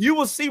Odin, you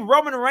will see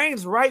Roman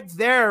Reigns right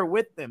there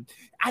with them.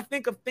 I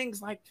think of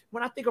things like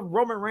when I think of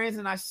Roman Reigns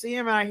and I see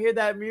him and I hear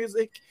that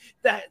music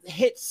that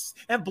hits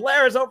and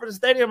blares over the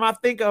stadium, I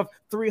think of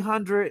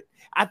 300.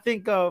 I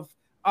think of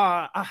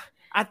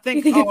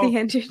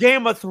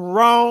Game of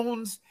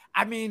Thrones.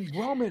 I mean,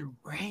 Roman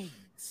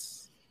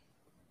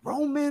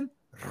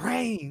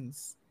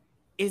Reigns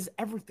is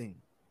everything.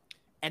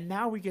 And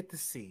now we get to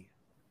see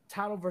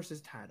title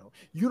versus title,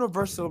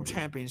 Universal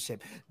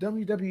Championship,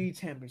 WWE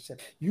Championship,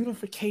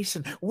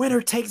 unification,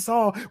 winner takes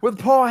all with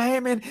Paul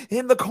Heyman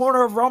in the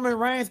corner of Roman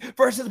Reigns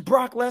versus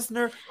Brock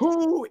Lesnar.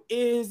 Who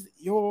is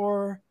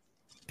your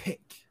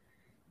pick?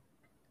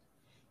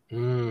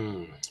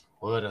 Well,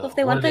 if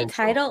they want the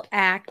title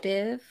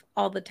active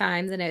all the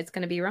time, then it's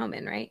going to be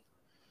Roman, right?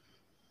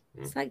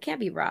 So it can't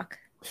be Brock.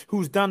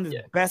 Who's done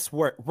the best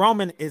work.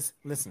 Roman is,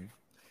 listen,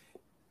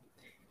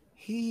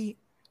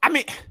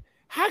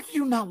 how do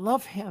you not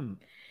love him?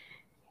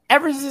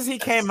 Ever since he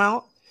came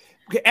out,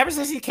 ever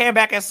since he came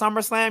back at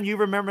SummerSlam, you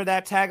remember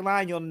that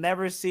tagline, you'll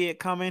never see it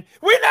coming.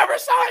 We never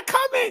saw it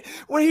coming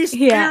when he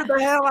scared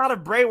the hell out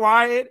of Bray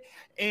Wyatt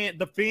and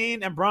The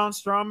Fiend and Braun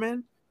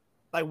Strowman.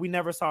 Like, we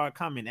never saw it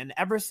coming. And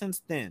ever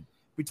since then,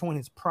 between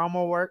his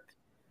promo work,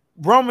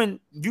 Roman,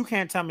 you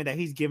can't tell me that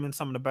he's given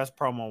some of the best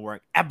promo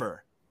work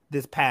ever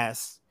this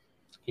past.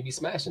 He be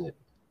smashing it.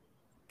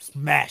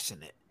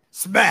 Smashing it.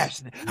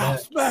 I'll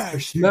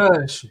smash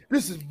it.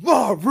 This is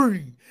my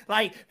ring.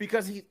 Like,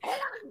 because he's, oh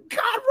my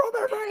God,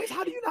 Roman Reigns.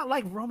 How do you not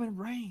like Roman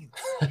Reigns?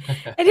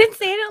 I didn't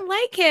say I don't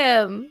like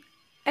him.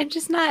 I'm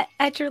just not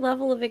at your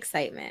level of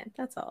excitement.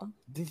 That's all.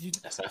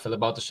 That's how I feel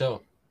about the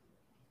show.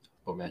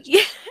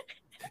 Yeah.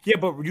 Yeah,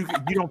 but you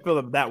don't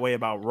feel that way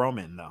about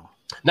Roman though.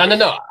 No.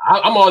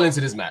 I'm all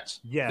into this match.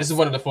 Yes. This is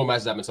one of the 4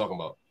 matches I've been talking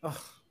about. Ugh,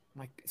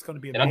 like it's gonna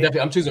be. And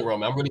I'm choosing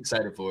Roman. I'm really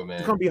excited for it, man.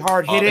 It's gonna be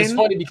hard hitting. It's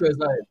funny because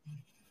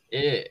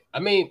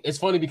it's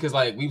funny because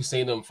like we've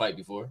seen them fight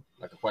before,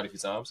 like quite a few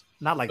times.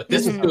 Not like but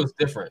this one feels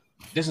different.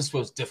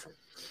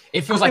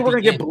 It feels like we're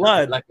gonna get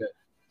blood.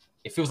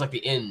 It feels like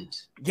the end.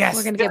 Yes,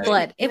 we're gonna get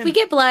blood. If we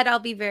get blood, I'll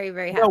be very,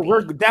 very happy. No,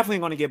 we're definitely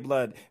gonna get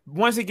blood.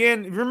 Once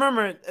again,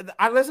 remember,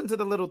 I listened to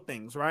the little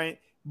things, right?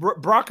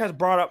 Brock has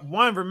brought up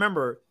one.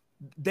 Remember,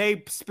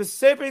 they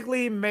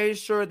specifically made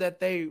sure that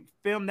they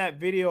filmed that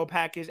video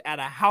package at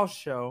a house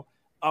show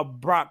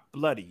of Brock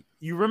bloody.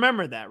 You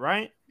remember that,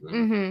 right?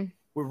 Mm-hmm.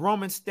 With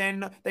Roman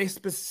standing up, they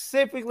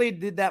specifically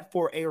did that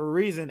for a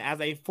reason, as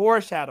a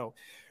foreshadow.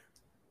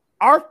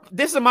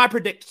 This is my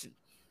prediction.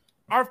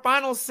 Our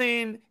final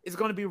scene is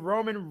going to be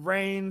Roman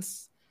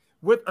Reigns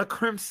with a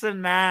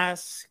crimson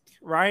mask,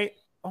 right?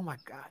 Oh my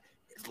God.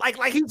 It's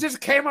like he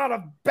just came out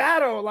of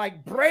battle,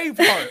 like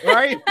Braveheart,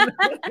 right?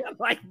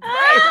 Like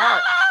Braveheart.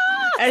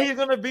 And he's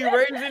going to be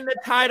raising the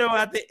title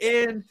at the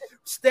end,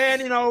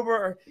 standing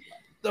over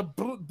the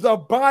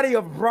body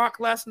of Brock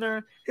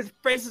Lesnar. His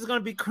face is going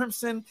to be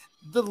crimson.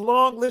 The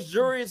long,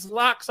 luxurious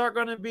locks are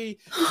going to be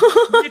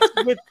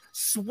mixed with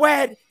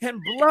sweat and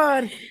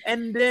blood.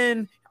 And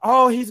then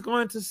all he's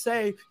going to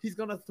say, he's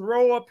going to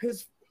throw up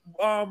his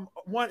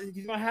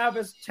he's going to have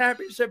his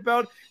championship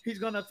belt. He's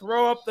going to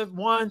throw up the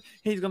one.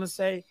 He's going to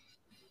say,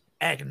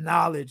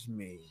 acknowledge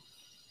me.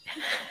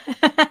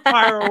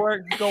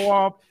 Fireworks go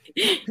off.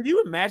 Can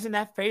you imagine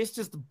that face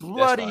just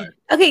bloody?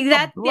 Okay,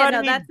 that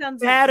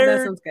sounds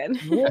battered,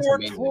 good.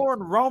 War-torn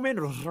Roman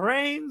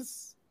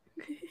Reigns.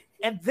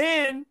 And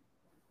then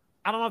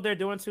I don't know if they're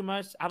doing too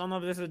much. I don't know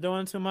if this is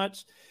doing too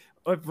much.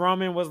 If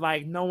Roman was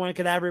like, no one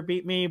could ever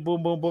beat me,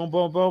 boom, boom, boom,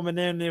 boom, boom. And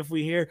then if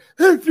we hear,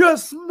 if you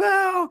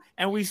smell,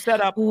 and we set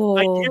up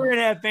a year in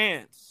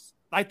advance,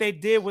 like they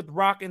did with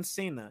Rock and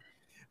Cena.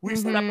 We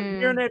set up a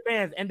year in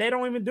advance, and they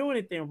don't even do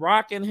anything.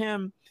 Rock and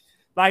him,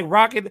 like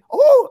Rock and,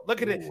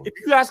 look at it. If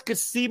you guys could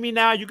see me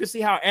now, you can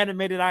see how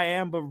animated I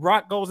am. But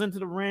Rock goes into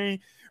the ring.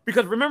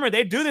 Because remember,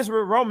 they do this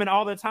with Roman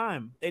all the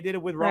time. They did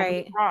it with Roman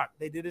and Brock.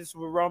 They did this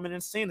with Roman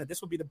and Cena.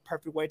 This would be the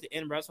perfect way to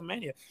end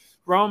WrestleMania.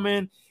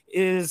 Roman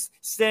is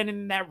standing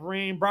in that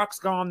ring. Brock's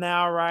gone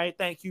now, right?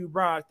 Thank you,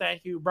 Brock.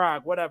 Thank you,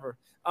 Brock. Whatever.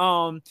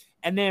 And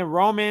then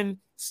Roman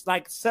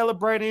like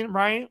celebrating,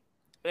 right?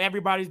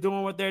 Everybody's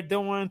doing what they're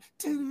doing.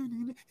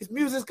 His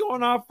music's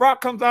going off.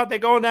 Brock comes out. They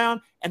go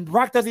down, and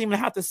Brock doesn't even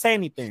have to say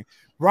anything.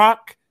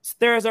 Brock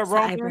stares at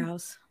Roman.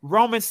 Eyebrows.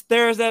 Roman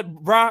stares at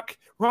Brock.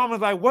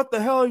 Roman's like, what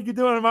the hell are you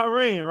doing in my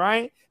ring,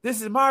 right?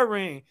 This is my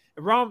ring.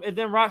 And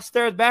then Rock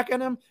stares back at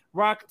him.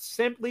 Rock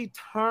simply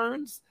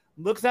turns,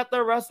 looks at the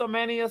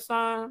WrestleMania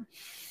sign,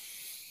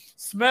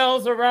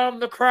 smells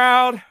around the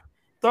crowd,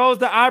 throws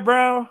the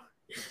eyebrow,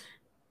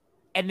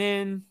 and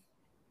then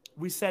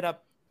we set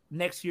up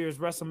next year's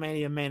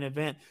WrestleMania main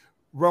event,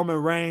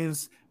 Roman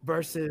Reigns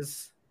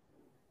versus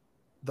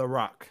The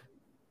Rock.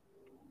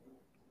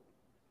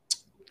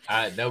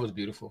 That was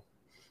beautiful.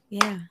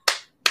 Yeah.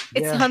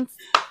 It sounds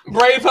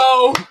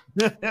Bravo.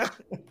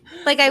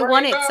 like I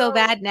want it so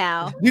bad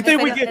now. You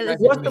think we get?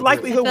 What's the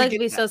likelihood we get?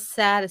 Be so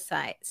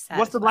satisfied.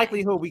 What's the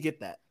likelihood we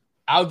get that?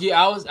 I'll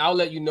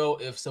let you know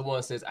if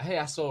someone says, "Hey,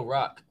 I saw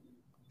Rock,"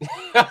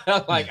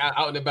 like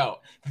out and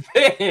about.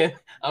 Then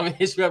I'm gonna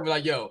hit you up and be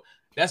like, "Yo,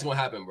 that's what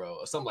happened, bro,"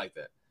 or something like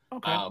that.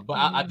 Okay. But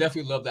I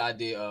definitely love the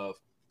idea of,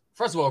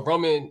 first of all,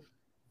 Roman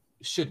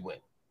should win.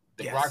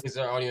 The Rock is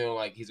already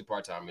like he's a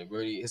part-timer.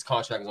 Really, his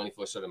contract is only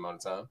for a certain amount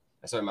of time,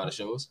 a certain amount of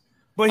shows.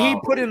 But he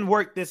put in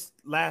work this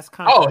last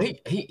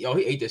contract. He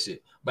ate that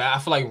shit. But I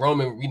feel like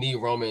we need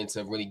Roman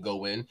to really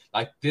go in.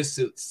 Like this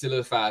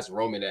solidifies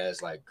Roman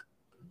as like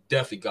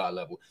definitely God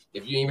level.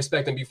 If you ain't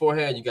respect him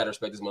beforehand, you gotta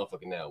respect this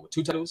motherfucker now. With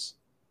 2 titles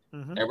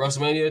at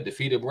WrestleMania,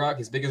 defeated Brock,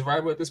 his biggest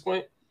rival at this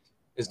point,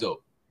 it's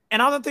dope.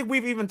 And I don't think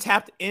we've even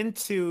tapped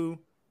into.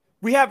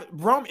 We have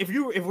Rome. If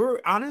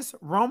we're honest,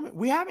 Roman,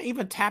 we haven't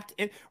even tapped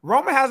in.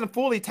 Roman hasn't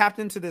fully tapped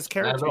into this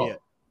character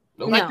yet.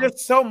 Like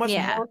there's so much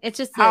more. It's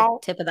just the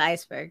tip of the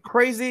iceberg.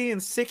 Crazy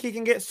and sick he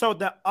can get. So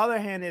the other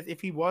hand is,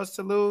 if he was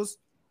to lose,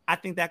 I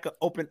think that could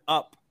open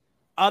up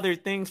other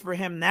things for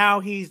him. Now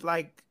he's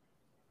like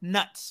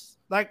nuts.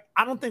 Like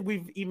I don't think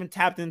we've even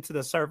tapped into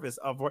the surface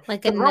of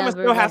like Roman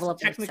still has to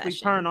technically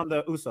turn on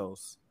the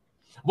Usos.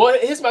 Well,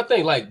 here's my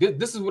thing. Like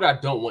this is what I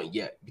don't want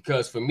yet,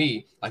 because for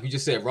me, like you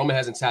just said, Roman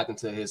hasn't tapped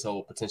into his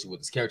whole potential with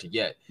his character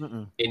yet,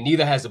 and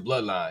neither has the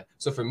bloodline.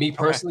 So for me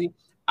personally,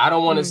 I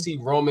don't want to see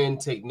Roman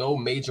take no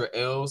major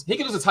L's. He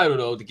can lose the title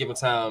though to give him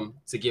time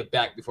to get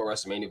back before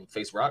WrestleMania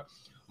face Rock.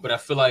 But I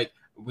feel like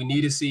we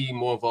need to see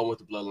more involvement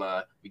with the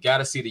bloodline. We got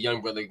to see the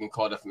young brother getting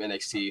called up from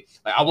NXT.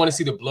 Like I want to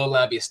see the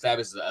bloodline be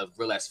established as a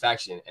real ass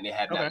faction, and they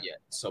have not yet.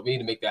 So we need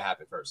to make that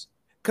happen first.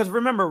 Because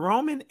remember,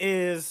 Roman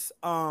is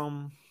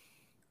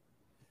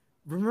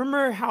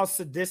remember how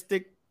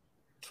sadistic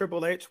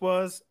Triple H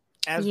was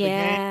as the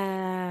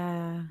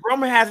game?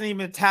 Roman hasn't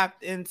even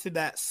tapped into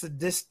that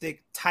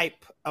sadistic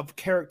type of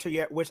character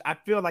yet, which I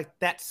feel like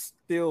that's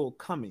still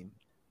coming.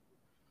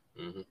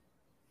 Mm-hmm.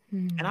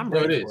 And I'm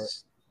ready for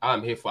it.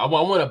 I'm here for it. I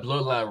want a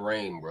bloodline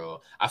reign, bro.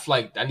 I feel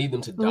like I need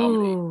them to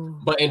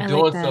dominate. But in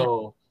doing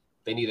so,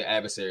 they need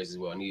adversaries as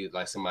well. I need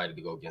like somebody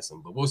to go against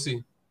them. But we'll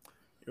see.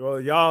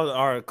 Well, y'all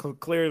are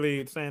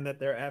clearly saying that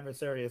their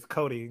adversary is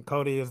Cody.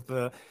 Cody is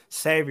the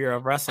savior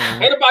of wrestling.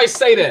 Ain't nobody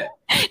say that.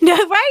 No,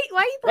 right?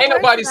 Why you? Ain't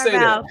nobody say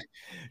that.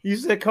 You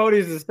said Cody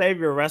is the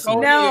savior of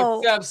wrestling.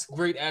 Cody accepts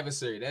great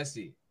adversary. That's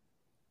it.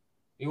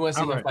 You want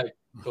to see them fight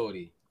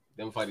Cody?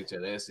 Them fight each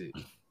other. That's it.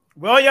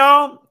 Well,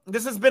 y'all,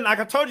 this has been, like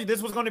I told you,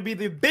 this was going to be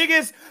the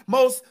biggest,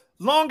 most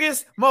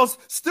longest, most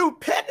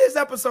stupendous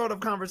episode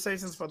of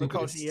Conversations for the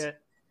Culture yet.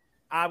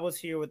 I was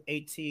here with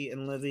AT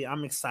and Lizzie.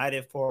 I'm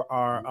excited for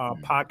our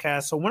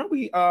podcast. So when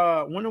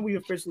are we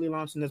officially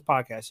launching this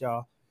podcast,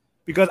 y'all?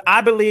 Because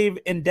I believe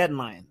in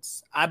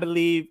deadlines. I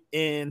believe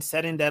in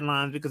setting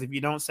deadlines, because if you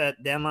don't set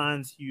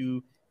deadlines,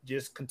 you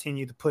just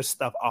continue to push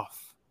stuff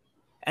off.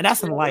 And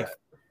that's in life.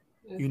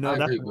 You know,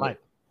 that's in life.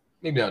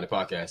 Maybe not on the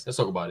podcast. Let's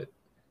talk about it.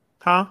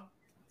 Huh?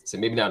 So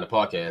maybe not on the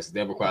podcast.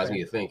 That requires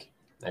me to think.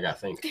 I got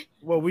to think.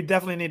 Well, we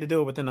definitely need to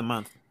do it within a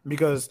month,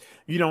 because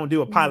you don't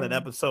do a pilot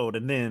episode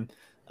and then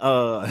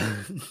where'd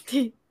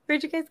you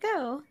guys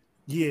go?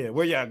 Yeah,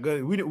 where y'all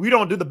good? We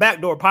don't do the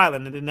backdoor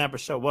pilot and then never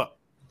show up.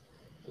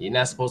 You're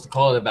not supposed to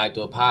call it a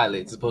backdoor pilot.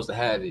 You're supposed to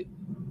have it.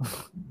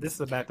 This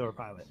is a backdoor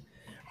pilot.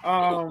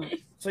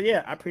 So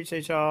yeah, I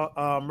appreciate y'all.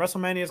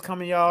 WrestleMania is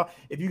coming, y'all.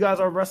 If you guys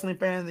are wrestling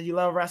fans and you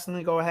love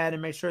wrestling, go ahead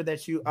and make sure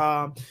that you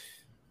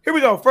here we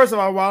go. First of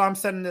all, while I'm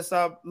setting this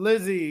up,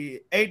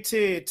 Lizzie,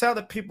 AT, tell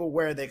the people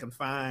where they can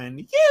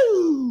find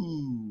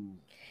you.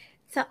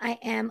 So I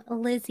am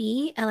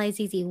Lizzie,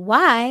 Lizzy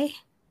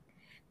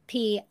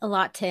P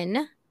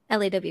Lawton,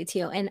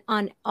 LAWTON,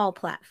 on all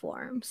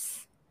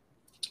platforms.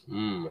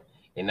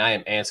 And I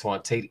am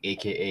Antoine Tate,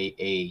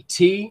 aka AT.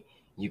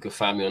 You can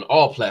find me on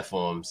all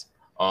platforms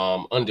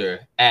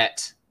under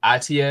at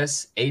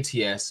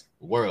ITS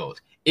World.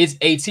 It's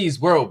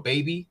AT's World,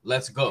 baby.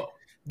 Let's go.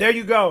 There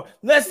you go.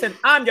 Listen,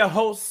 I'm your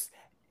host.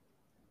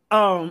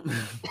 That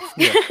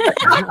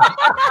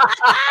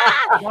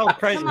was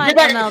crazy. Get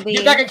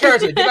back in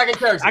character.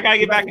 I gotta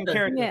get back in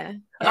character. Yeah.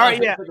 All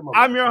right, yeah.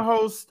 I'm your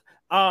host,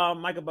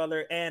 Michael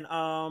Butler, and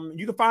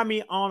you can find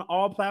me on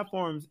all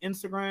platforms: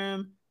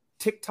 Instagram,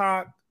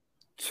 TikTok,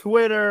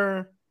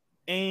 Twitter,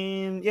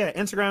 and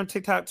Instagram,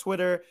 TikTok,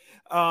 Twitter,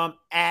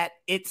 at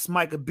It's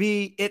Micah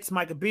B. It's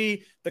Micah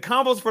B. The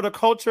Combos for the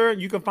Culture.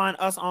 You can find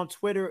us on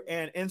Twitter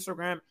and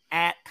Instagram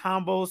at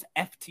Combos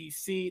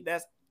FTC.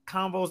 That's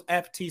Combos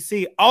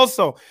FTC.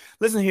 Also,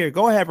 listen here.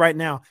 Go ahead right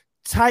now.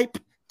 Type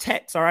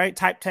text, all right?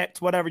 Type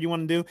text, whatever you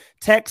want to do.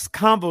 Text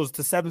Combos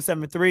to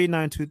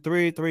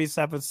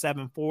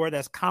 773-923-3774.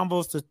 That's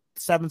Combos to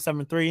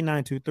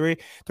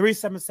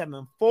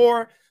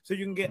 773-923-3774. So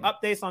you can get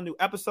updates on new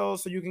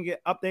episodes, so you can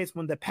get updates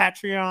when the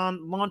Patreon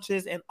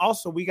launches. And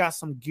also, we got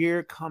some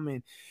gear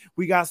coming.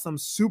 We got some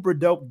super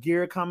dope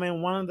gear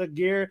coming. One of the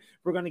gear,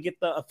 we're going to get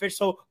the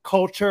official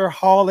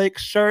Cultureholic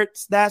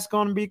shirts that's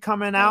going to be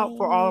coming out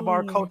for all of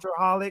our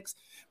Cultureholics.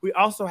 We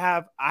also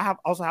have, I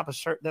also have a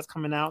shirt that's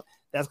coming out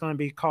that's going to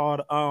be called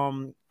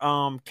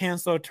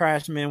Cancel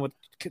Trash Men with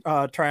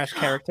trash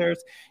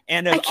characters,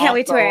 and I can't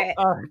wait to wear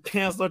it.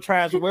 Cancel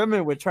Trash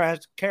Women with trash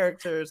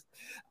characters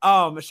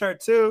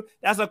shirt too.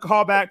 That's a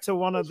callback to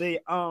one of the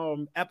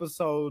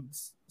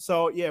episodes.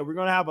 So yeah, we're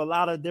gonna have a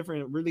lot of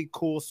different really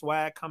cool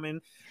swag coming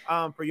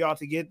for y'all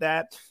to get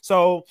that.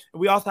 So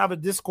we also have a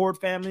Discord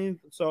family,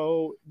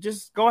 so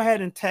just go ahead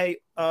and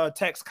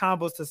text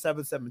Combos to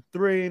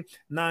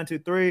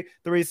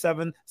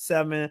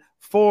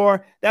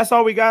 773-923-3774. That's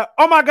all we got.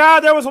 Oh my god,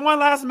 there was one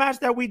last match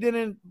that we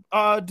didn't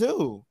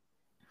do.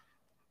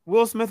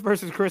 Will Smith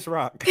versus Chris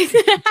Rock. Get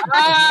your ass.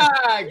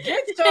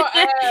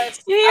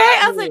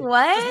 Yeah, I was like,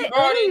 what? You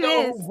already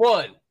know who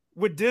won.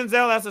 With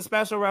Denzel as a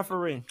special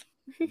referee.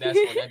 That's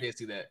funny. I did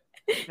see that.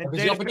 They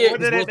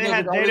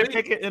had Jada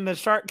Pinkett in the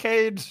shark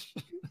cage.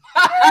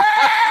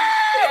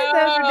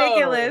 That's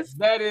ridiculous.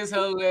 That is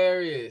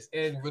hilarious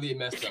and really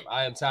messed up.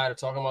 I am tired of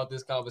talking about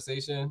this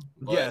conversation.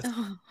 But yes.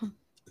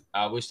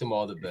 I wish them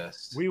all the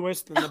best. We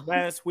wish them the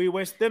best. We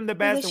wish them the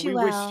best, and we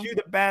wish you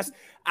the best.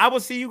 I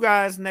will see you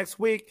guys next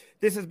week.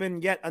 This has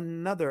been yet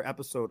another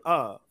episode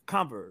of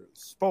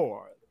Conversations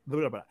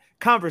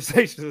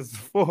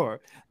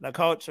for the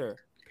Culture.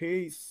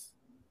 Peace.